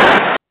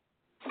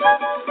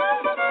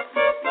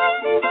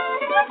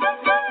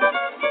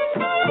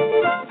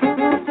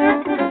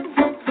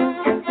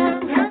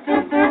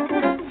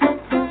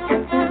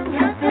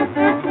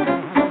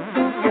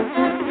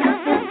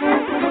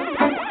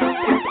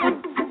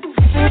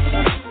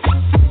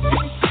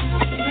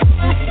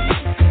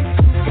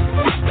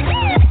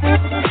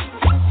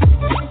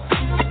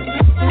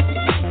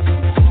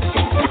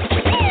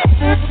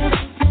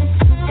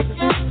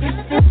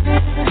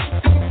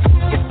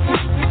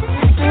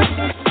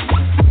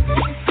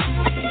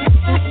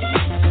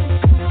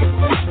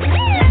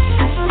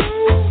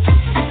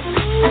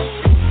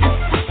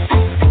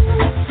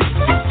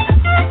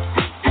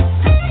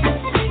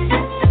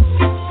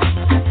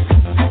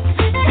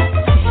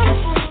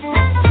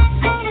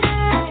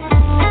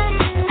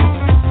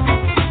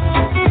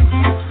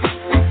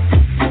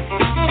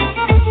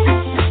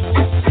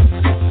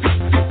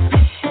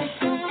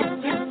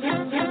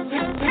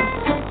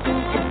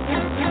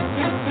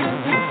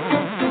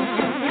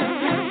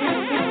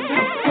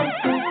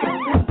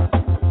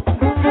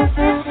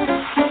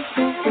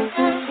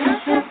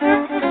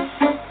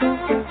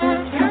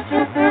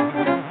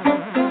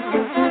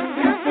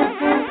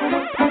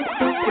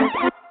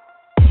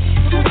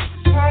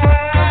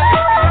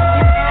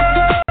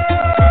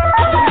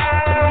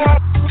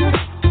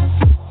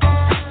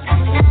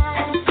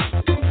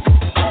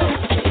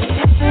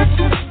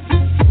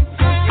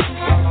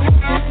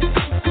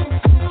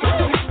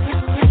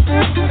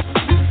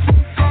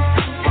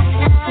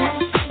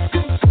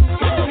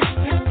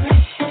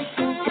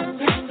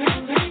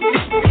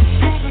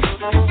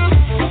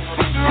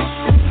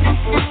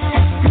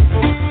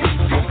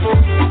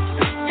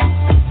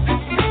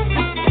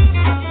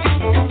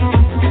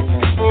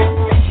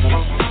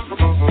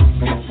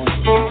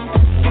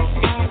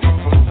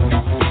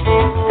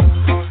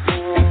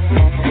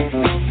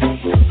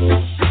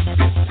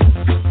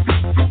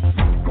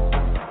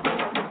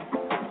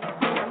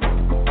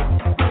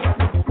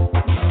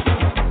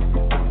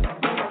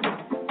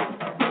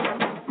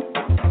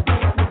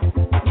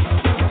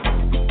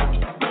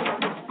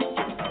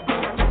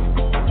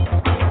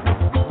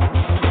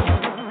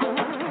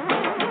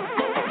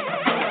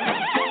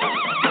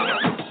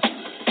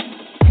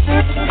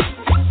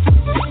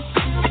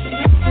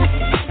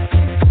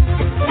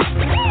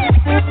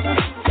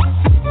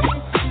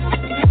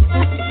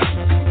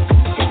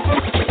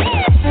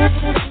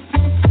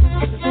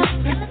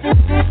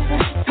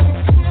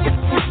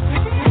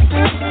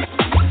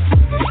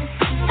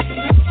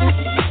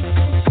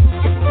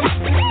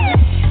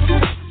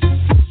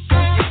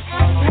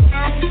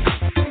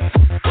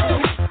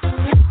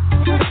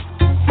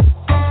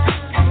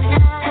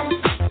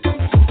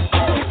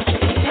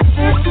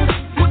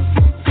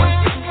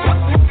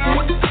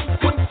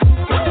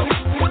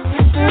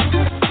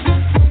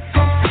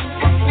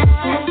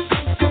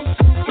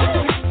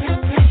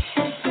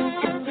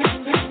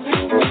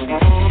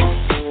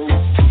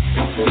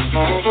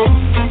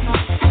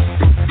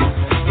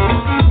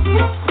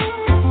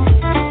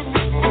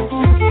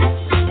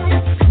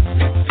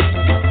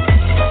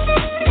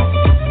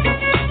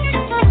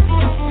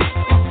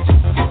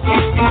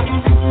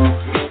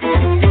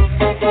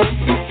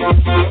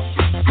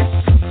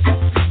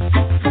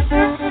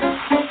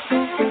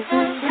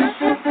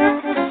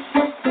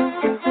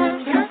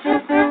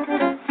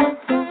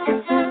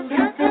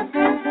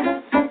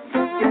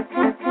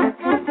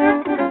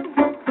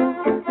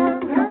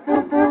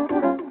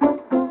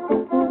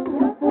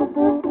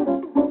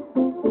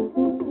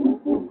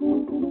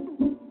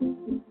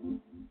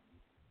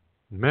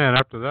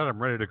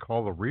 to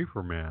call the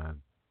Reefer Man.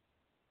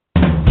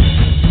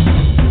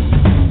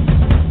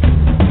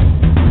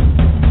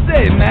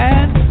 Say,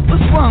 man,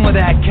 what's wrong with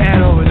that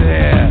cat over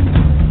there?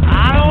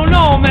 I don't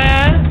know,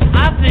 man.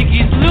 I think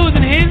he's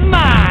losing his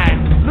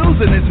mind.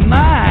 Losing his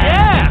mind?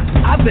 Yeah.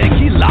 I think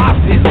he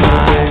lost his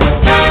mind.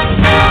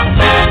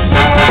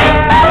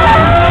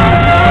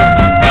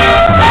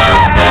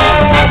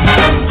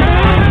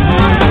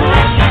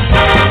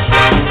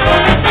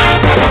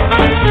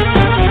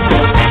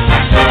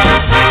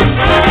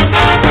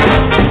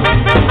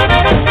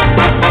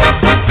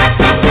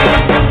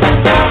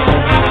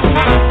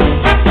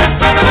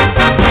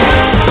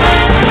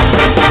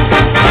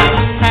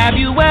 Have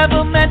you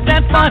ever met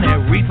that funny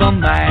reefer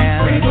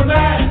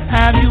man?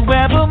 Have you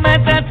ever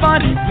met that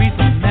funny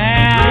reefer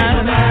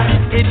man?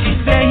 If you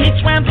say he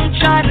swam through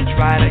China,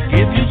 try to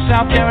give you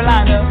South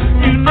Carolina,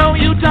 you know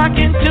you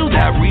talking to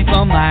that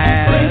reefer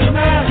man.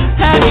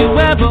 Have you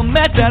ever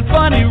met that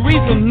funny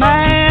reefer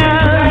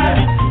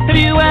man? Have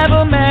you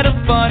ever met a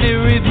funny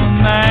reefer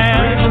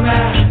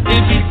man?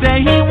 If you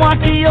say he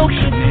walked the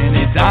ocean,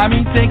 anytime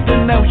he takes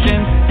the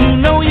notion, you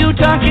know you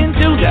talking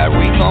to that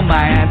reefer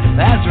man.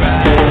 That's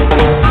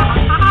right.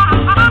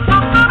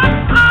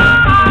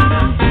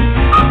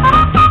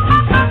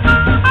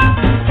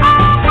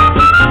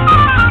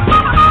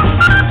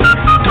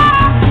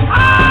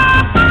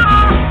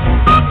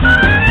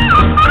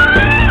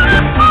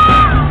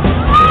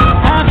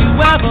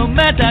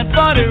 That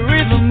funny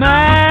reefer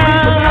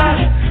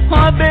man.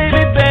 Oh,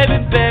 baby,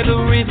 baby, baby,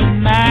 reefer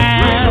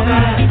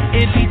man.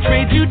 If he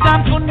trades you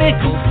dimes for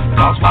nickels,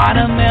 calls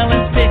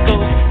watermelon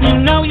pickles,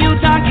 you know you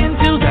talking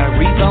to that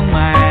reefer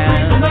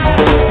man.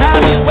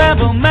 Have you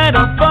ever met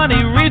a funny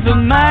reefer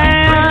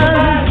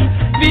man?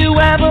 Have you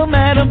ever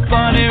met a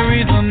funny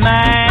reefer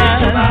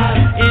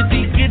man? If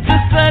he gets a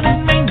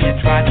sudden mania,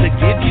 tries to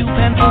give you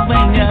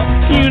Pennsylvania,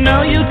 you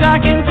know you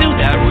talking to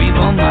that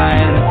reefer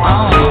man.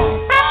 Oh.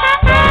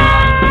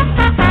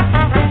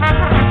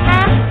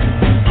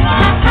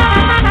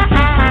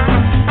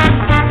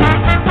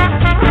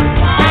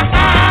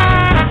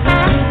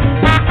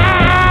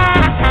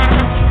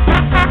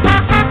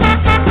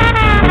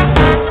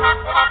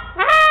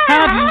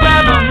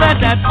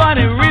 That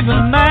funny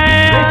reefer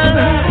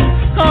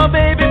man. Oh,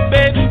 baby,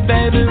 baby,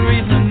 baby,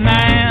 reefer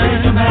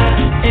man.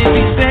 If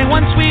he say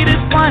one sweet is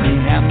funny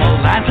and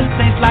molasses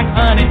tastes like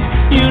honey,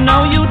 you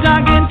know you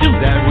talking to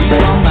that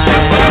reefer man.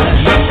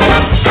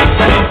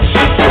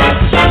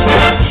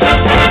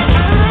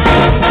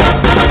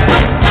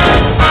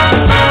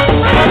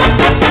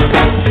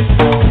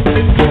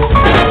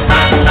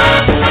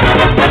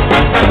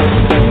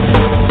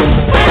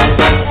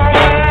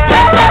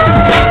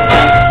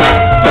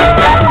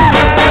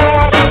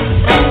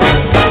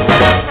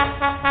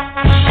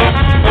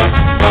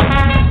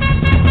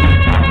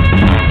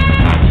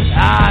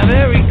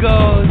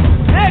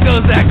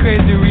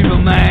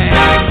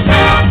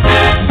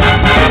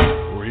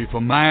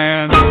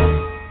 Man.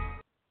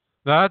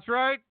 That's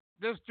right.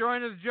 This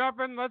joint is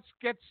jumping. Let's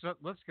get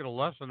a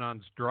lesson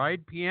on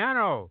stride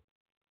piano.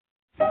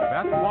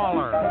 Beth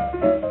Waller.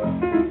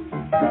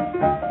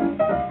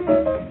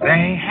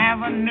 They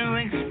have a new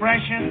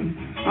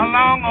expression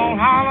along old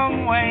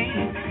Harlem way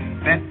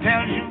that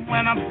tells you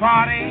when a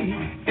party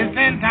is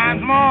 10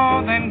 times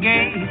more than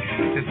gay.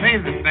 To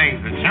say that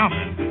things are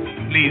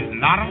jumping leaves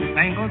not a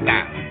single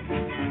doubt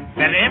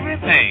that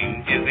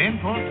everything is in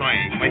full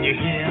swing when you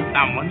hear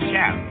someone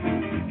shout.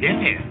 It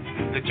is.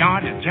 The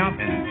joint is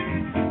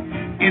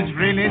jumping. It's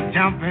really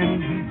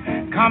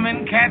jumping. Come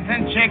in, cats,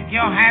 and check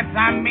your hats.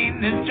 I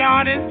mean, this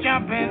joint is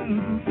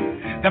jumping.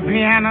 The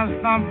piano's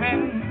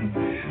thumping.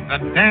 The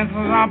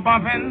dancers are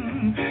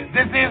bumping.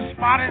 This here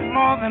spot is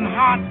more than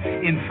hot.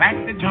 In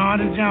fact, the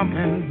joint is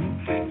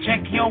jumping.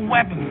 Check your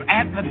weapons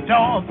at the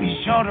door. Be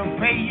sure to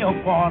pay your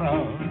quarter.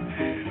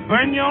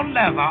 Burn your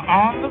leather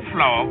on the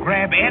floor.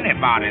 Grab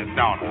anybody's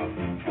daughter.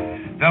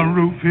 The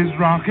roof is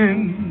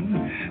rocking.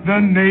 The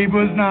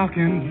neighbors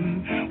knocking.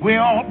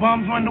 We're all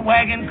bums when the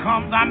wagon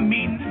comes. I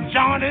mean, the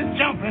joint is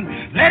jumping.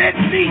 Let it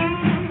be.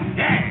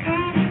 Yeah.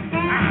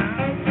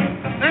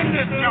 Sing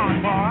this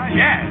joint, boy.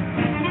 Yeah.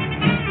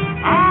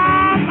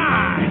 Oh,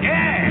 my.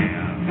 Yeah.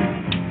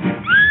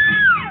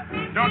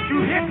 Don't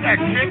you hit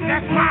that chick.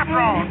 That's my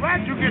broad.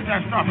 Where'd you get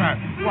that stuff at?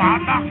 Well,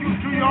 I'll knock you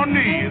to your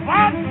knees.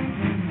 What?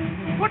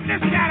 Put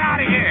this cat out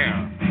of here.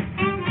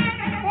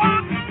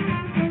 What?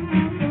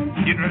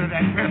 Get rid of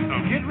that pistol.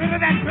 Get rid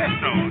of that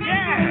pistol.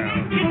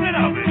 Yeah. Get rid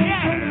of it.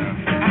 Yeah.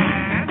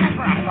 That's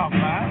what I'm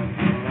talking about.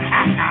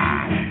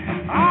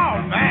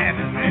 Oh, man.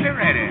 It's really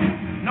ready.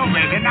 No,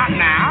 baby. Not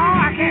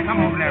now. I can't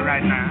come over there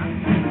right now.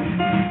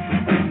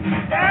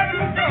 Yeah,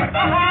 let's do it.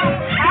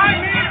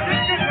 I mean,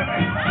 listen to me.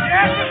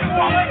 Yes, Mr.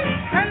 Wallace.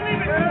 Tell me,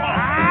 Mr.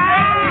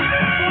 Wallace.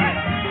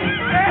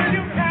 Yes,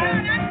 you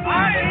can.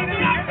 I ain't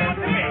in it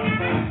with me.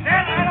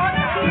 Stand right on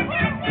now.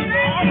 Let's see,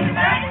 baby.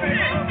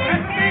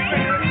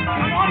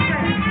 Come on,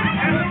 baby.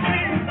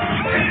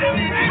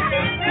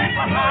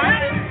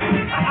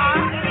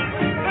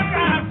 Look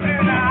out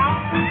there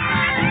now.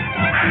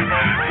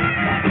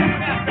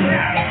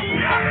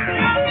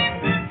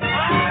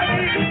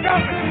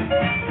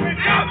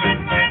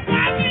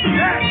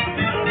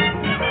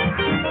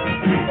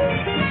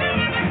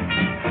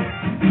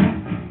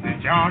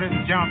 joint is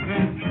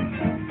jumping.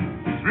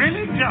 It's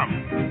really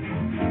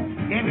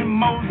jumping. Every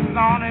Moses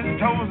on his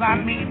toes,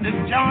 I mean the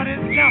joint is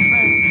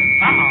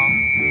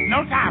jumping.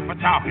 No time for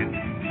talking.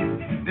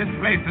 This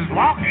place is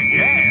walking,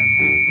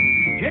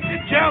 yes. Get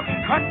the jug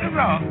and cut the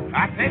rug.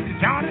 I said the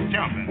joint is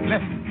jumping.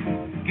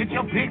 Listen, get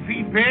your pig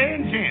feet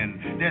bare and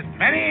chin. There's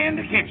plenty in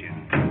the kitchen.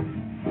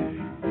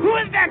 Who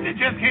is that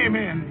just came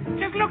in?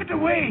 Just look at the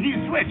way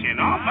he's switching.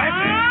 Oh,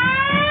 baby.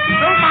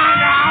 Don't mind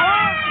the hour.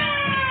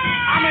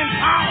 I'm in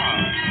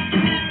power.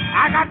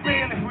 I got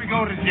bail if we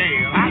go to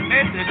jail. I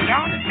said the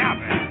joint is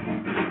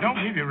jumping.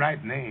 Don't give your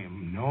right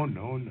name. No,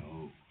 no,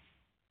 no.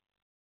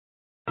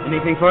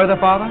 Anything further,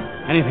 Father?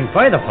 Anything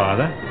further,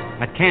 Father?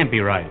 That can't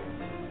be right.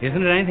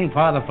 Isn't it anything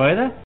farther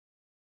further?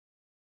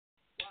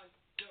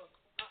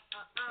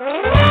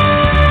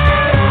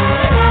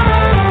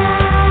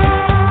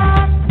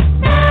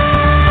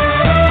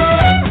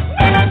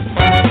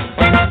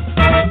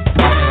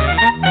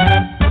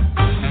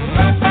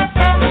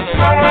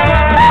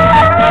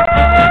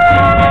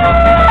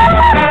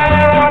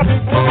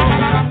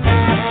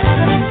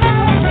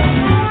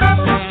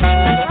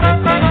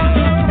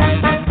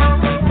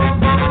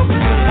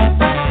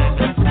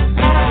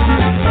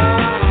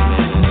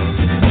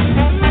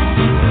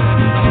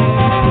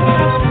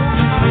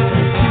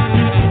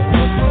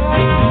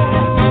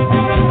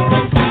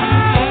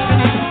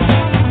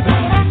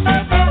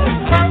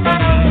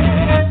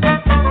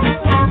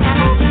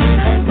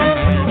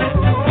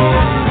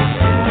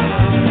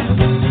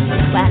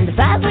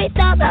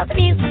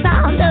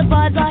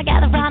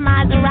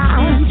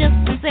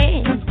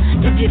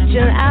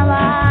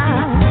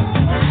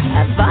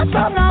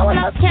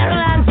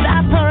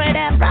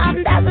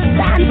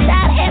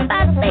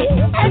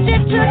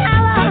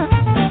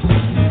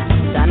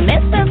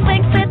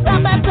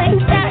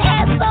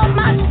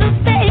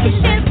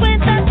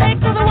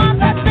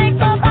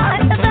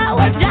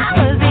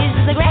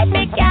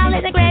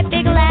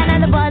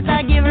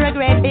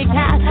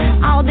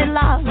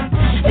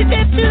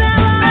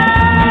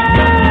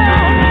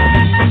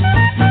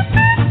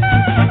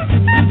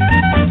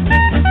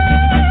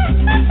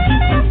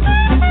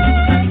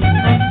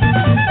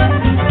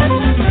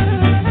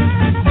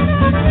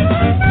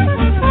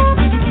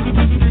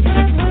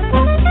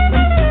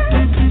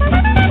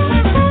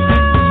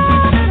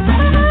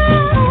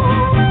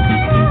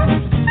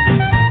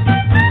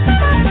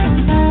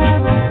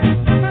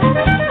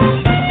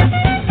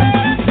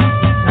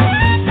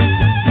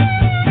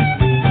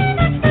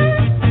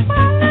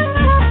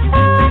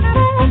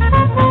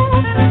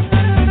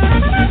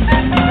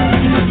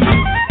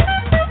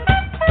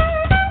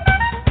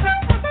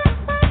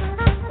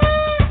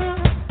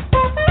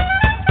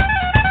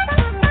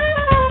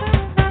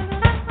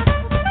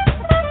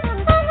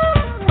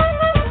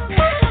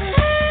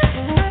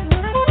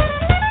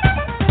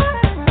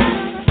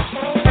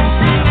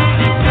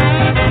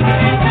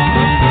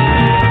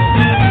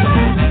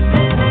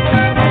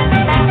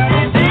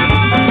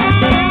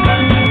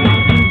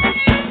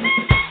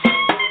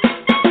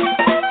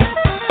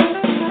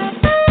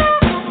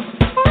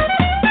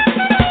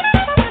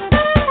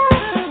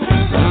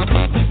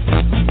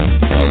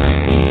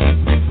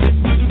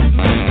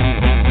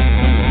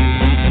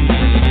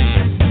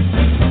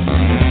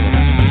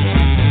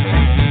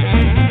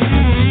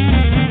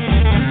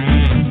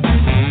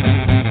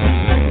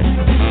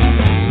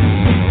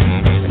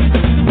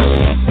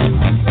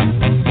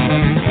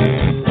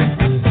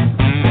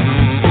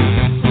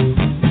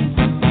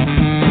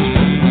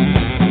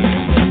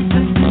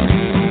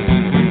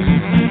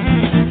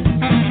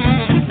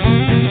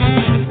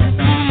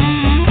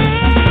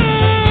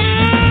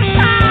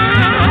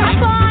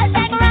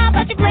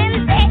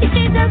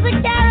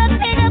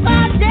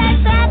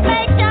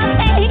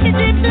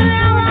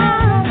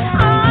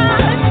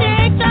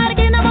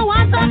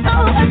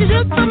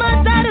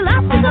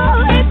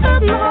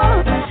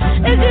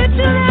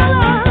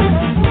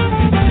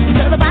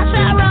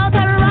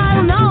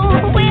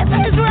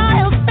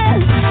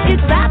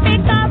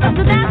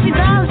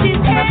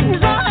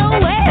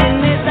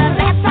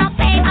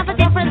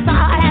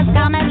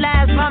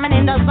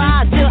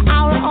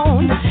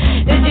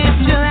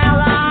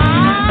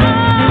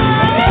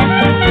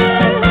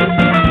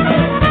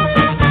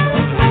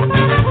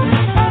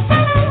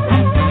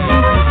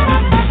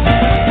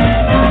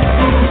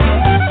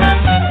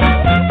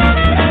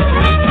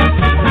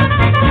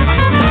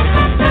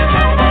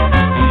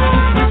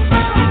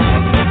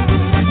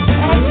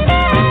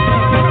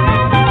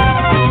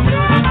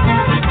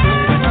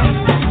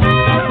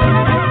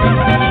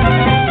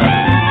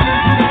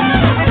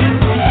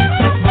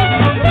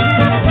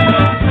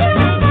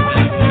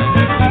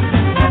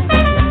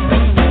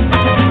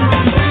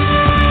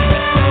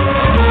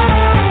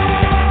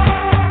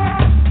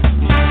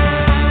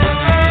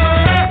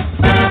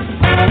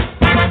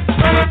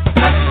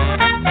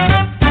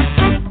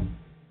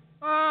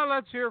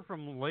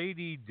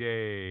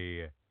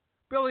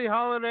 Billie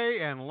Holiday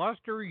and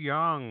Lester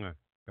Young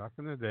back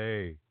in the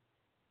day.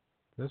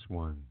 This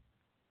one.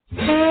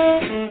 When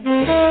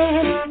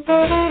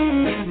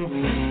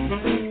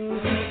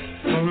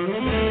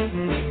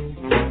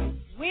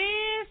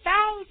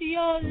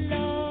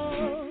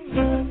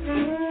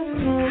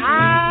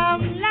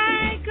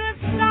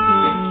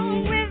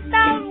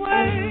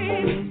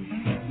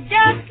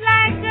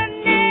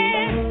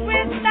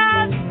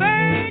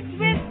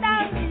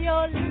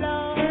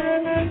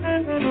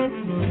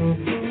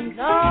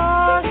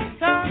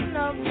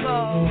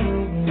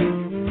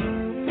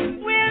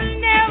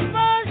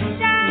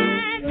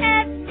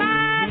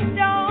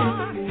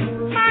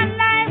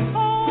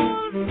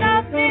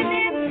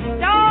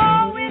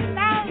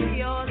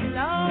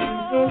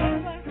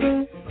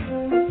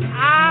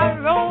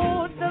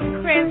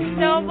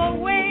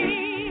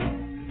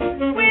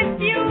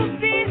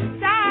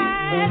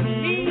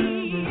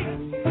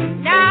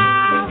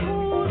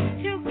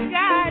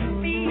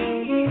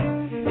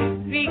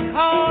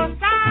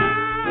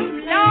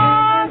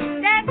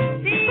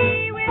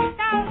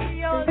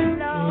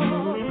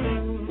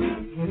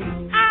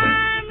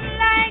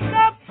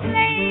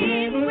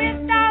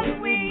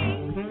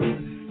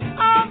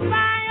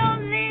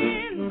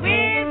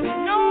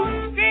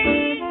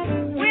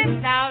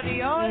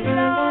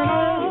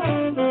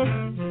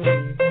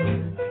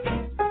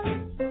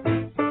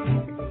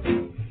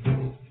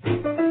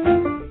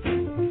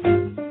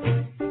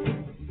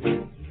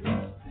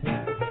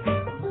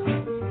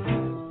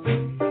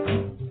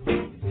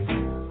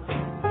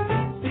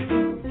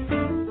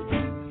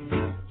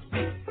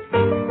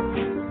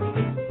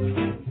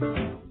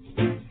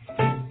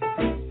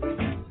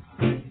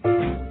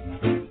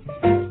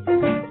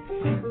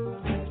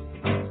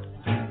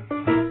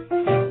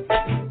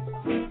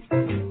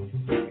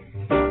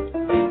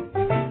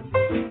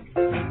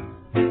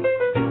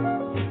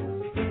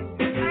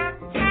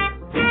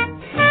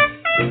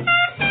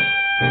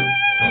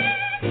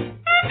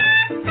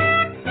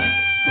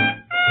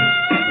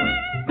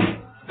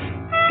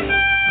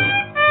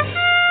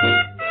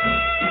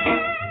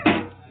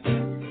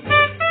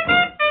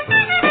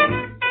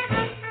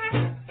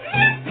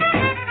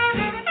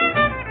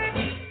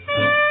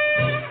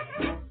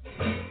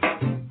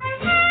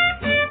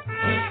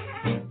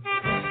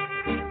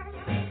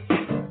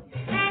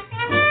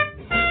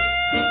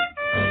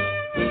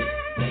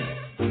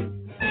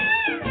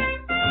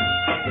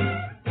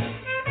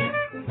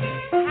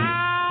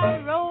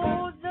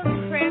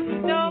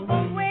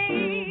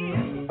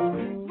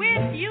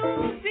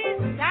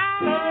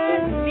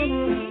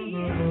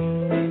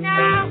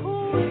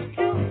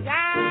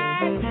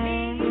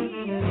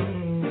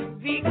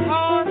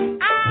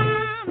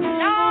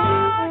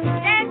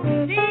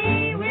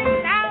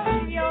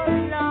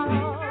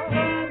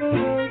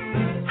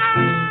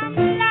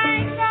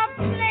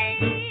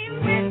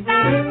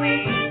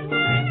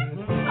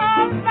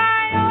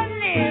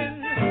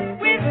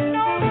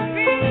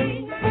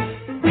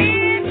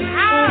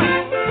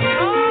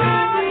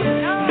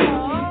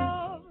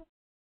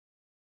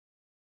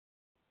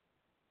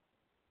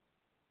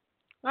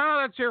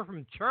Let's hear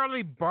from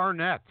Charlie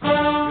Barnett. The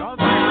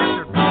All-Night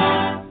Record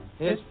Man.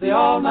 It's the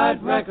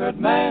All-Night Record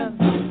Man.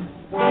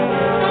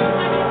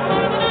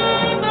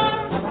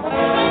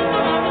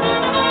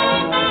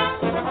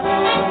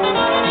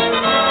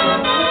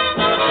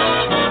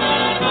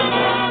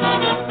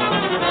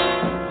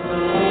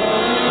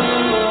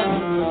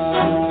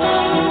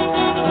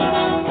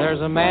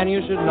 There's a man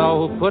you should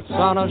know who puts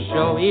on a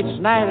show each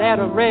night at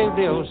a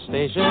radio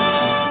station.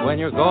 When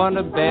you're going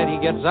to bed, he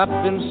gets up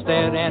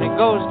instead, and he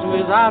goes to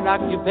his odd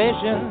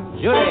occupation.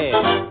 Judy.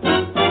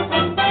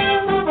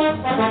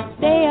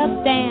 Stay up,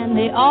 Stan,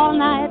 the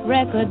all-night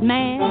record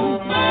man.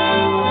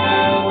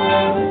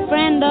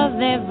 Friend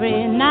of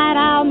every night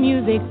owl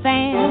music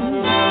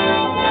fan.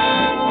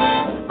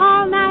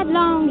 All night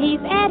long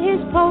he's at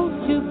his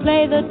post to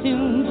play the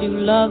tunes you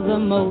love the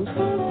most.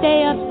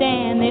 Stay up,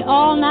 Stan, the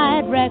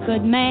all-night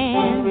record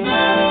man.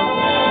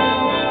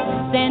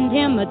 Send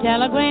him a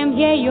telegram,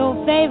 hear your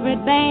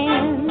favorite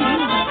band.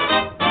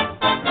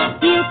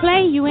 He'll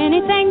play you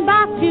anything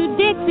back to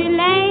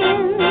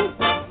Dixieland.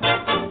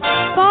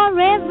 For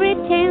every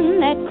 10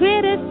 that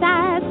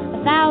criticize,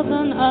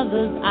 1,000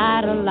 others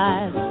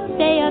idolize.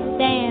 Stay up,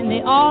 Stan,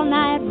 the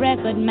all-night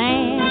record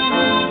man.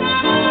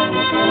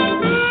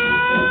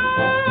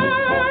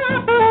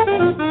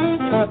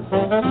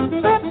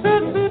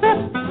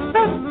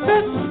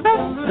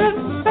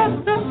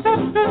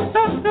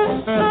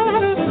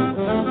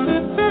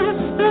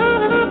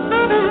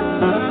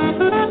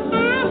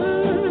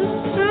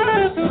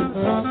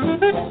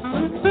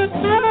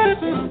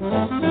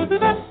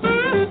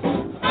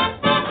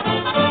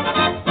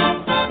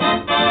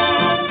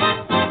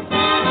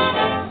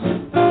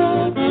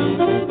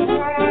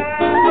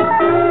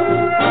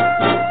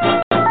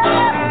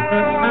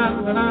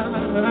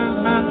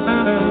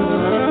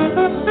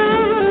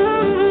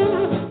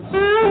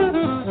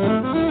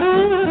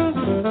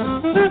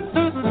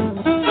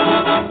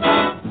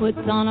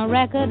 On a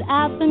record,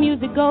 out the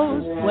music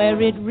goes.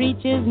 Where it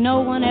reaches, no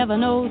one ever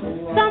knows.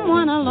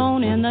 Someone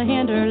alone in the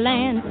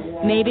hinterland,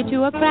 maybe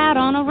to a crowd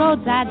on a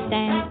roadside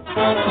stand.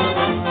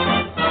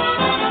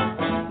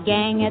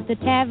 Gang at the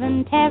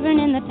tavern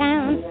in the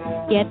town.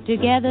 Get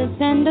together,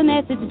 send a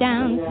message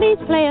down. Please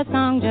play a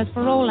song just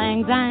for old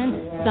Lang Syne.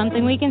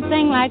 Something we can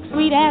sing like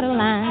Sweet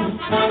Adeline.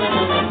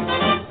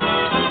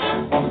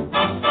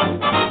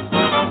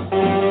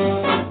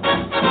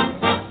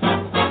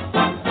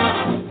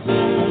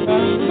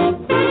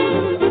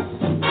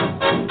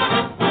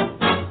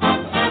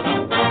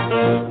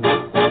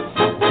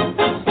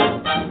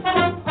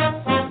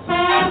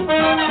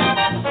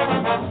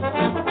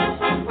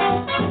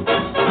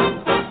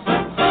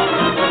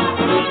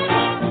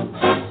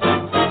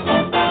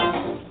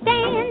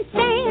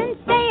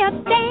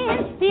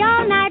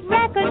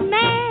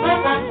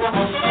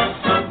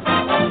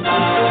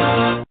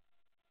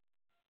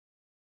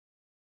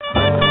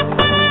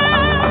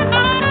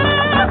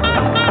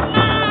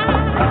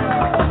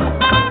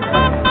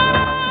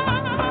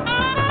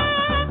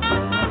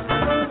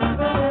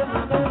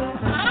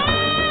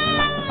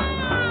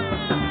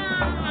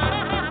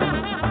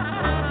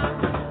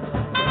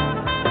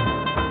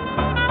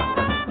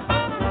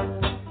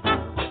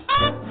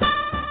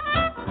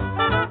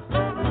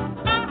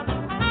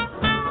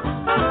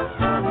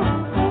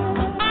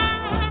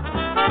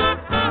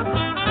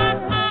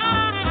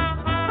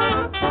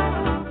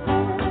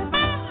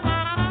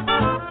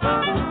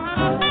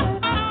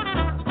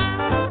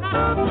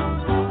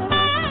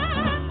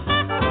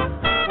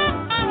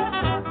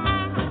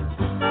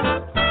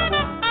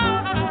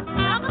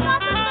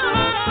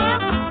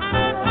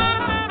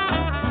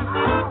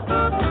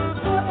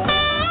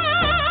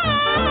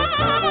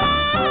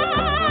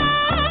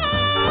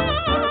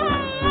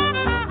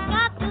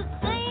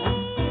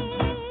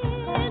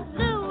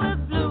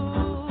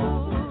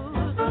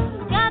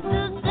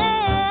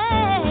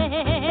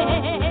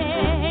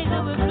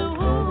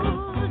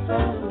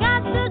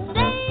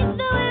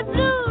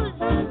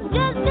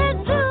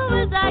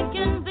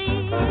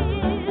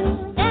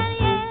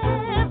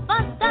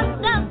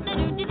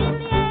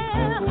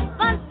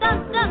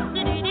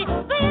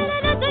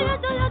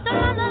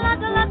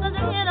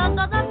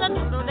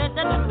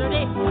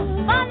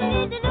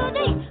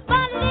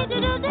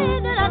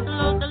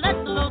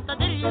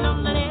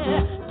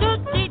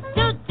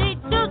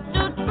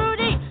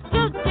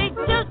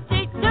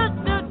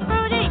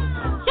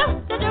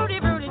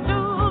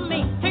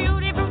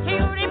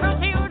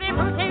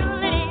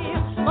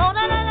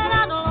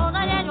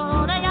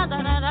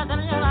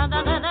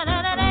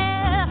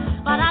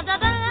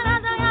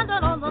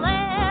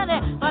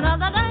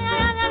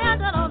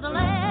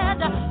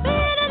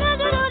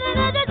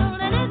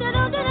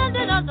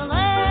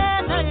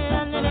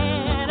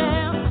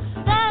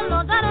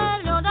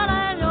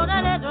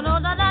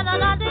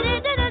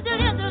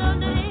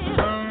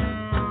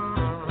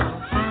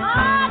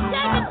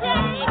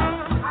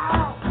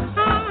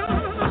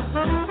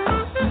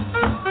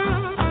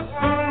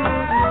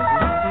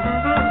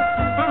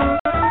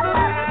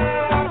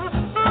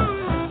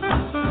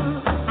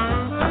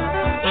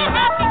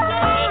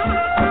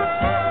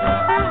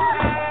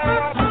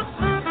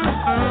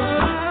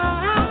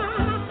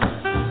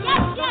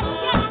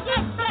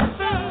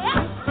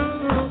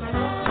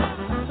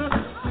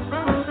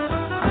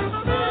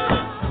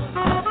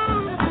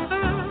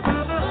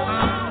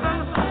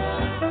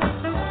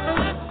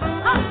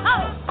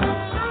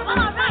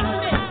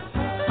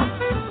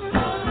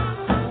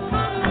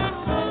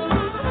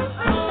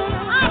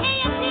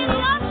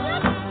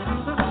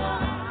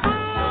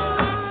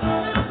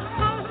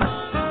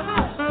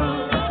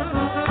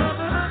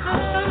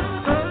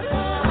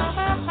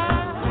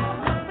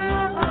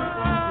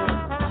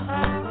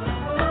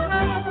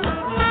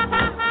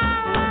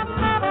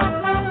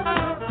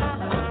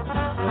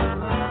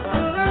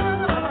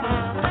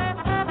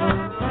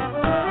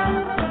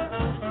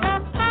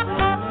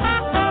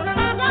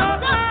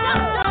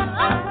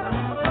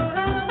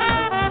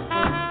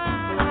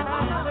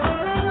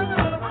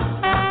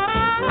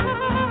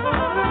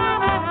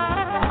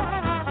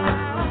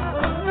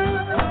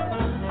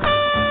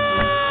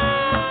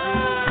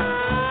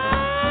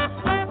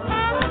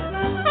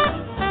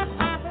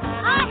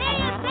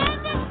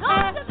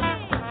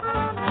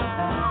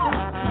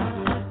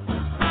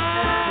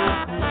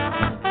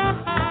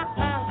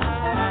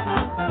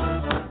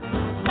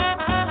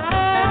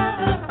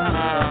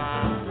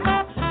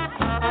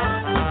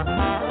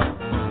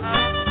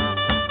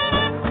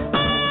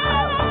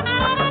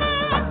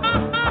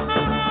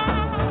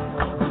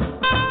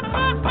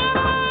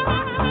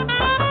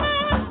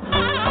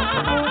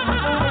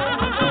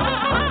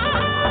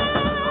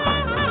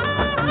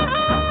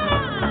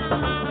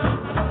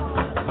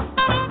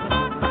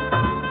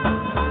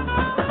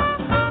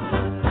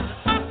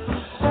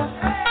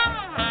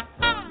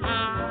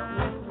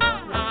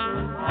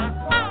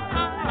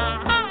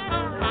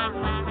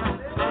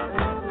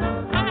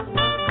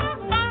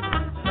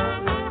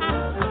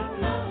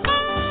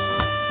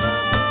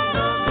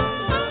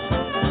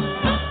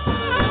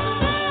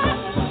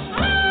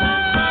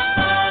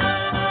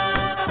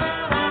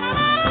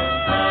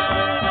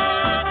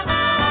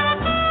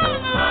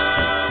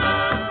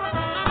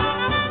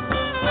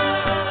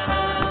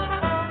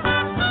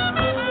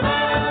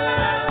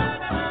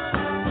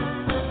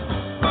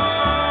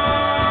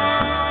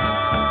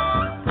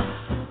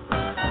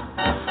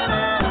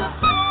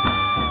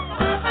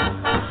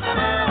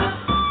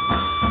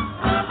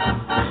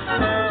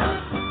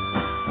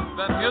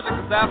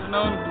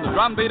 afternoon from the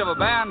drum beat of a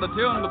band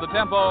attuned to the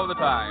tempo of the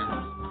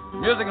times.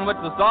 Music in which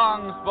the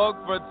song spoke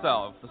for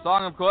itself. The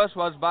song, of course,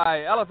 was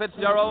by Ella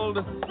Fitzgerald,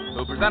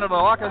 who presented an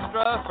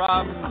orchestra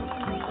from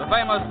the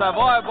famous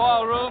Savoy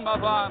Ballroom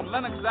up on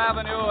Lenox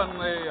Avenue in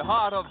the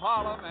heart of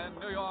Harlem in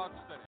New York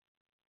City.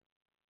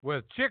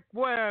 With Chick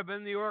Webb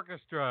in the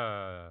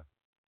orchestra.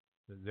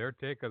 Their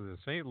take of the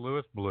St.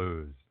 Louis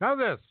Blues. Now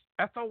this,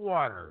 Ethel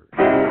Waters.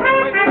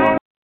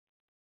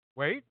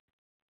 Wait.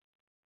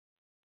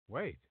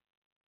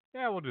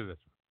 Yeah, we'll do this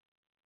one.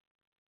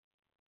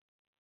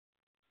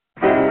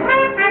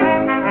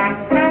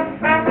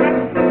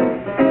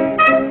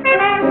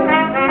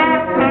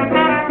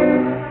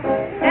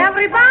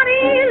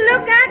 Everybody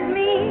look at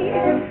me,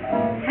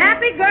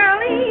 happy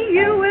girlie,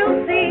 you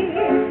will see.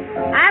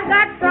 I've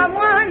got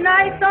someone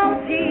nice, oh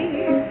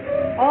gee,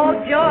 oh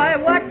joy,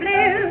 what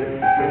bliss.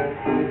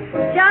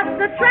 Just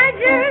the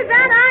treasure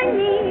that I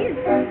need,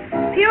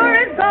 pure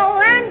as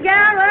gold and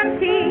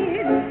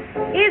guaranteed.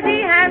 Is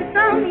he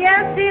handsome?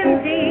 Yes,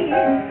 indeed.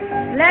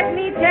 Let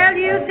me tell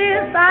you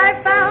this, I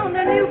found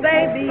a new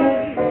baby,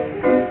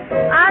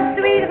 a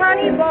sweet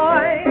honey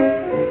boy.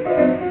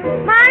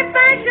 My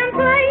fashion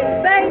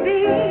place,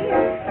 baby,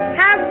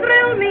 has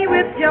thrilled me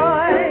with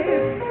joy.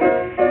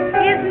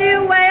 His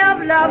new way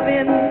of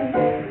loving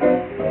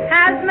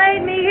has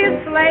made me his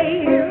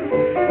slave.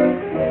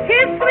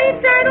 His sweet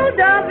turtle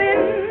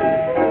doving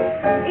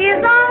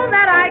is all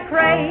that I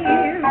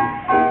crave.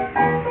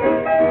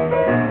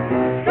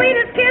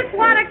 Sweetest kiss,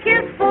 what a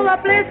kiss, full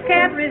of bliss,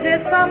 can't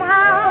resist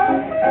somehow.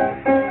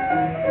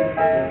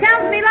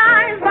 Tells me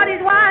lies, but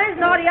he's wise,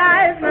 naughty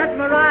eyes,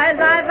 mesmerize,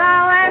 I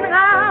vow, and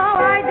how.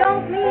 I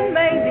don't mean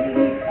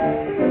maybe,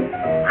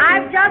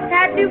 I've just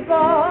had to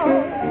fall.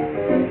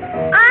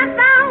 I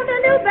found a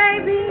new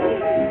baby,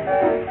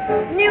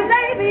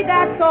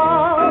 that's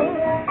all.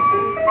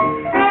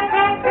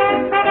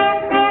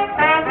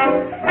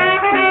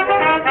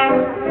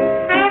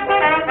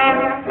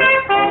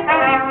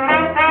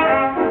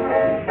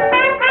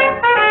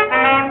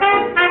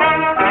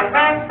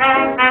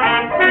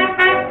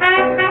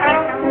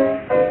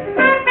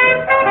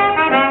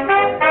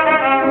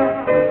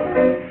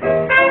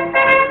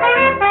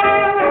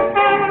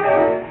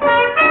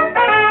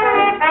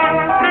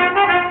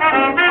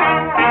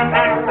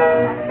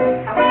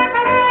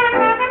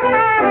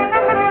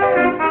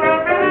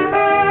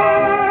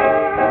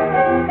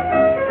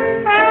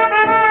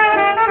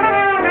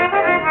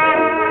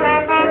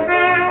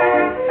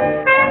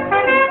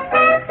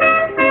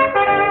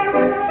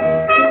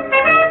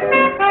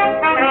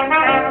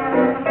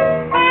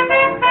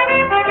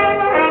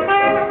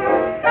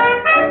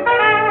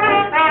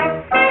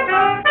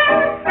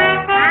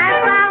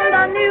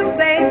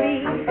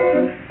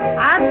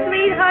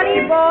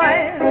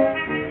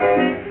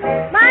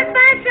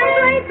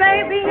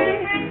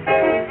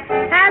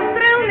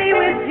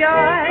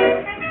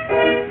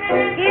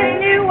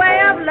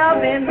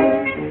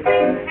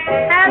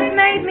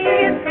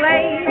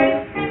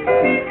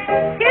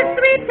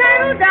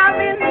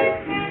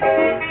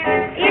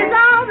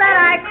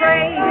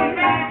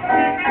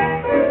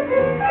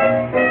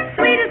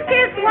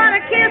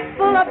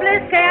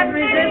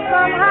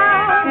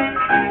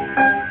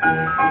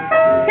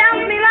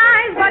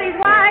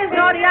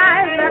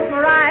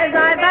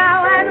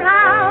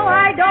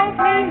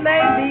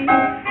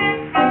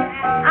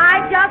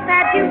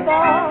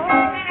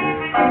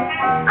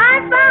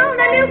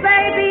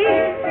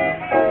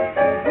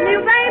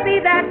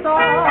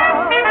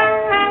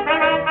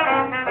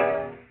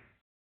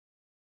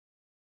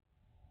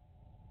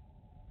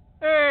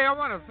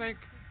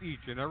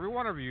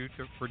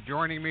 For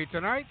joining me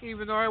tonight,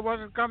 even though I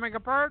wasn't coming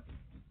apart.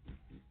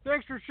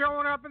 Thanks for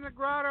showing up in the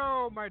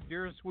grotto, my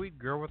dear sweet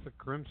girl with the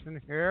crimson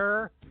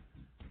hair.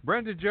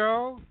 Brenda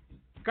Joe.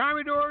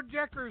 Commodore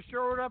Jecker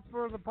showed up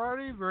for the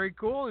party. Very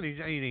cool, and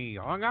he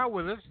hung out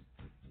with us.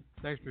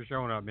 Thanks for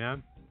showing up,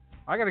 man.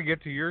 I got to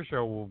get to your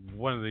show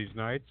one of these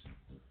nights.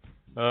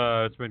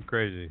 It's been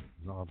crazy.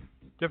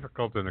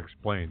 Difficult to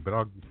explain, but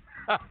I'll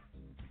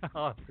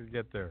have to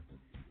get there.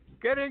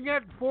 Getting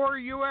it for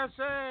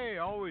USA.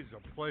 Always a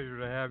pleasure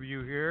to have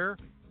you here.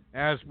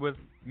 As with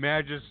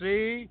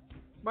Majesty,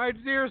 my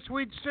dear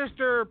sweet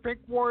sister, Pink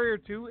Warrior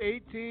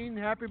 218,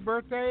 happy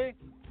birthday.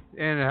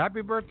 And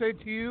happy birthday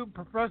to you,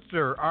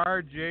 Professor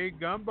R.J.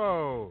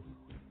 Gumbo.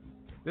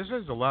 This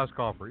is the last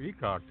call for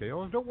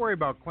e-cocktails. Don't worry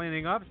about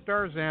cleaning up.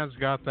 Starzan's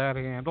got that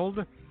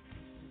handled.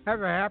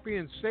 Have a happy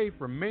and safe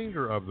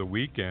remainder of the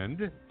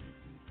weekend.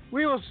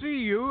 We will see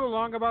you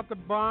along about the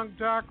Bong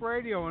Talk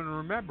Radio. And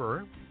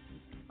remember,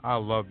 I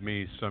love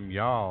me some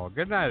y'all.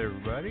 Good night,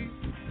 everybody.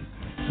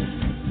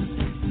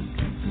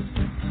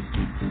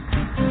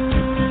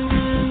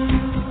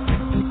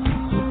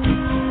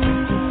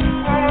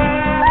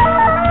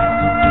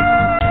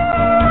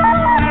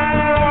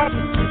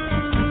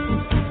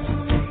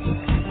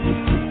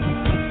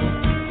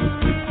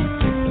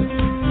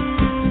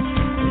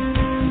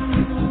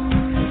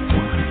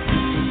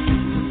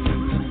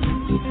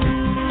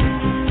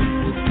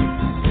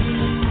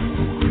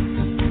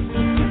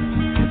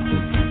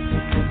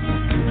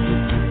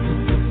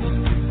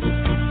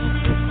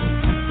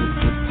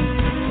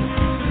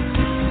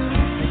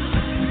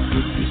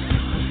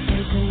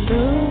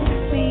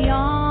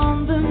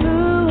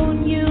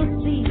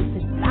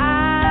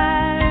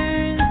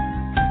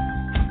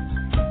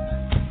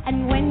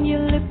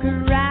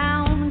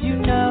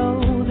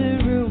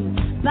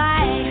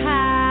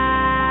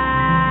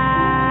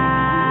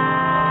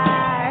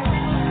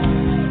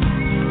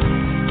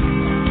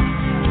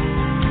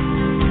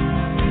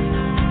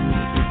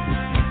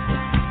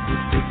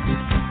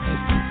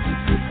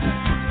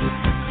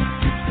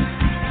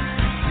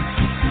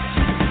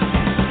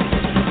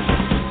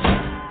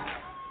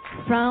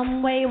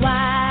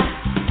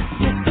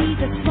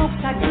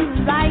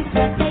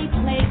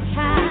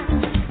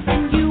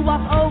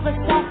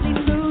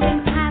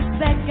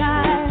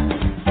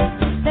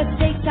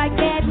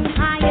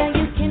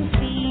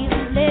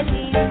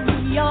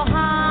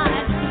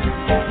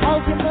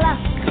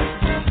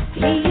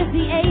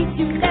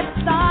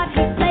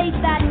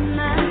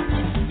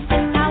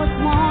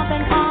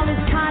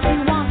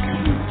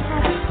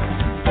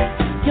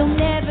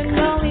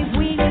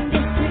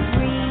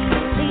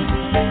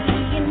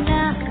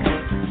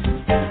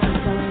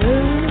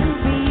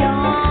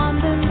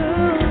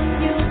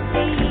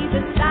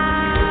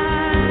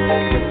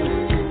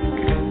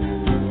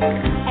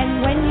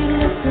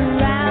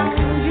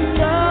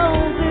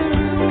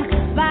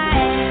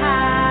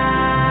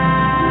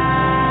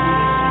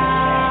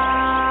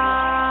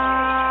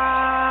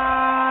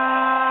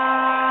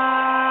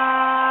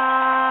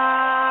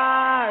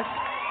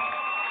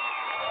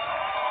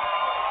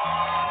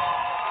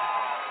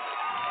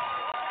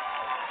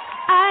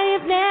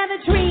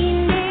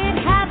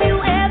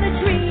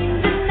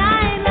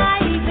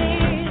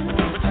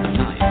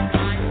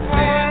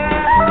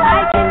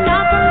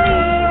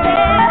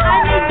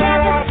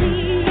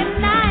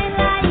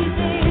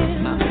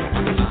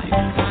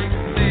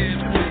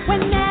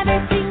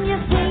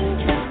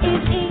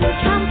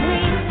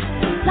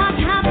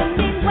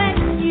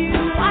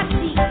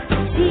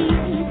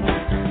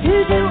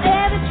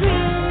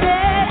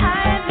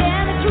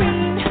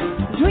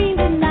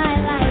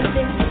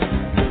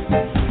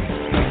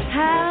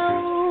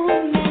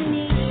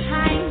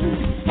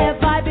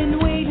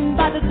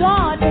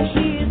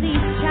 hear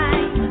these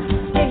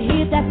chimes, to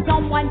hear that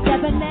someone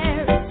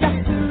debonair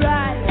just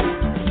arrived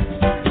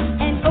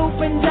and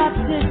opened up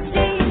to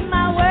see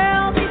my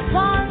world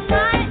before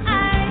my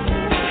eyes.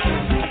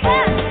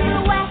 That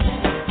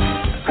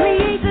silhouette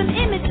creates an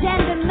image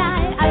and a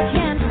night I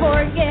can't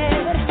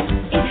forget.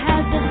 It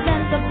has a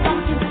sense of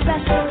something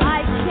special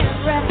I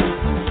can't rest.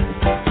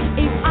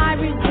 If I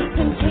resist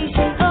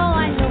temptation, oh,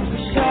 I know for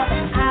sure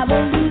I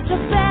will lose the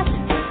best.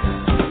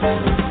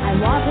 I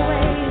walk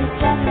away and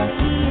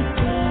suddenly it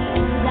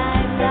seems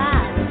I'm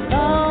not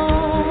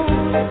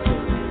alone.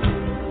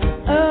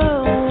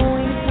 Oh,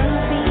 in front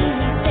of me he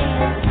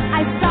stands.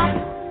 I stop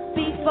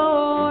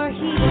before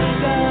he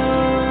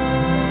goes.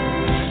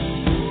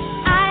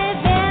 I've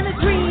never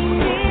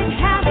dreamed it.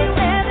 Have you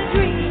ever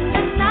dreamed a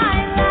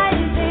night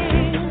like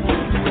this?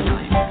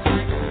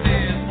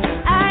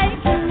 I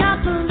cannot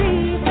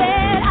believe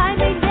it. I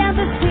may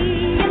never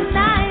see a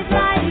night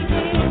like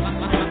this.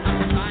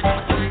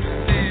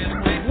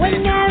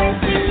 When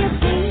everything you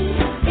think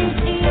is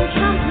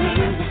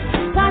incomplete,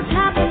 what's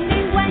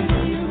happening when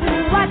you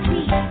watch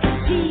me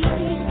cheat?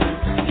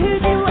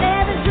 Could you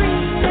ever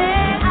dream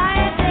it? I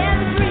have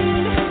never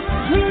dreamed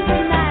a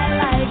night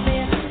like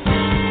this.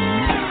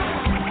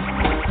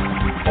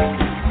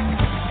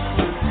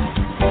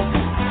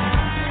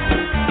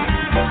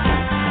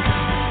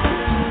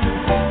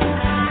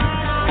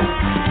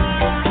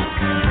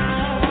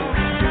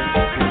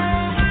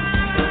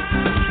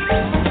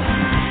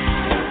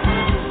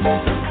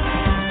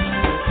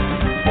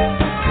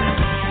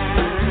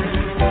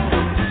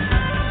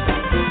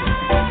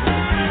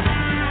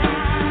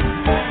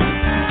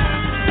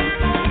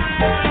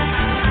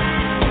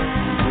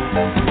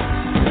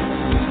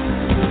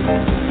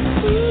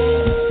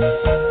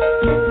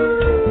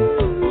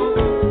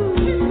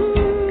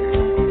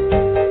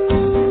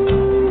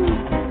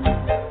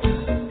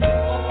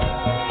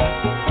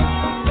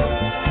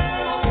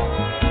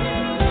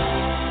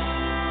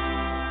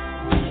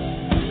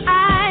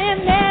 I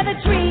have never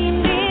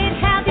dreamed it.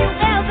 Have you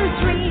ever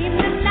dreamed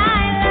a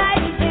night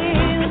like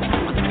this?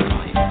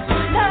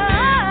 No,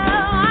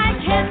 I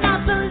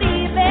cannot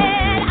believe it.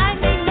 I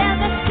may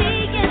never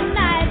see a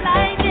night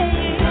like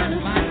this.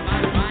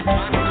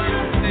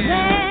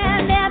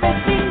 When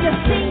everything you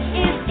think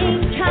is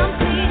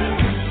incomplete,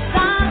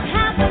 something's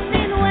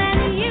happening when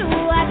you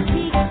are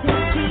cheek to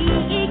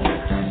cheek.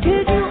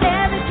 Could you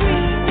ever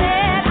dream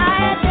it? I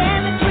have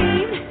never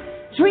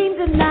dreamed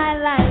a night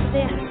like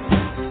this.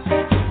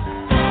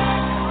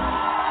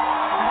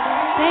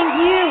 Thank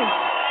you.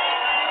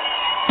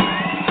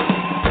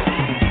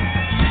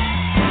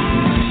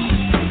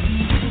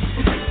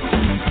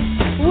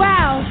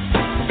 Wow.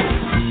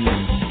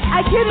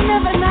 I couldn't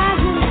have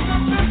imagined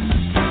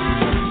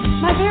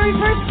my very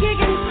first gig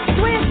in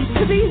Swiss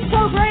to be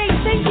so great.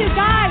 Thank you,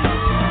 guys.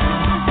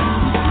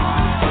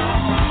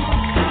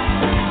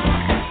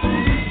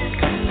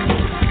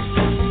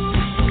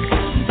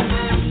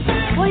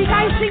 Will you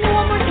guys sing it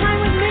one more time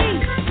with me?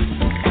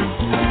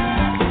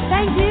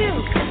 Thank you.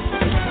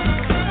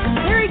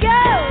 Here we go.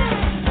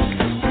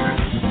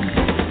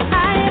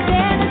 I have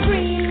never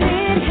dreamed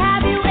it.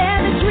 Have you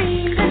ever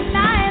dreamed a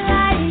night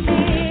like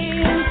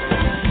this?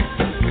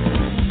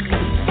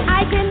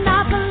 I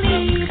cannot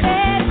believe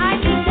it. I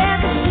can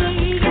never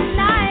see a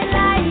night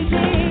like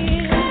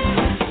this.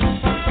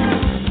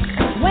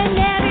 When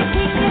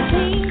everything you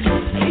think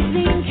is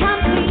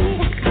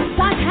incomplete,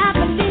 what's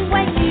happening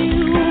when you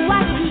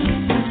watch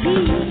TV?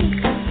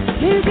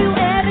 Did you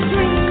ever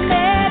dream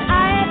it?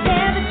 I have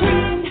never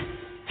dreamed.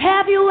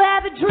 Have you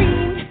ever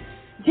dreamed?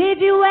 Did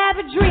you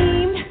ever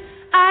dream?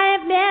 I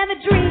have never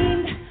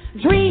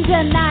dreamed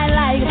a night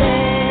like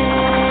this.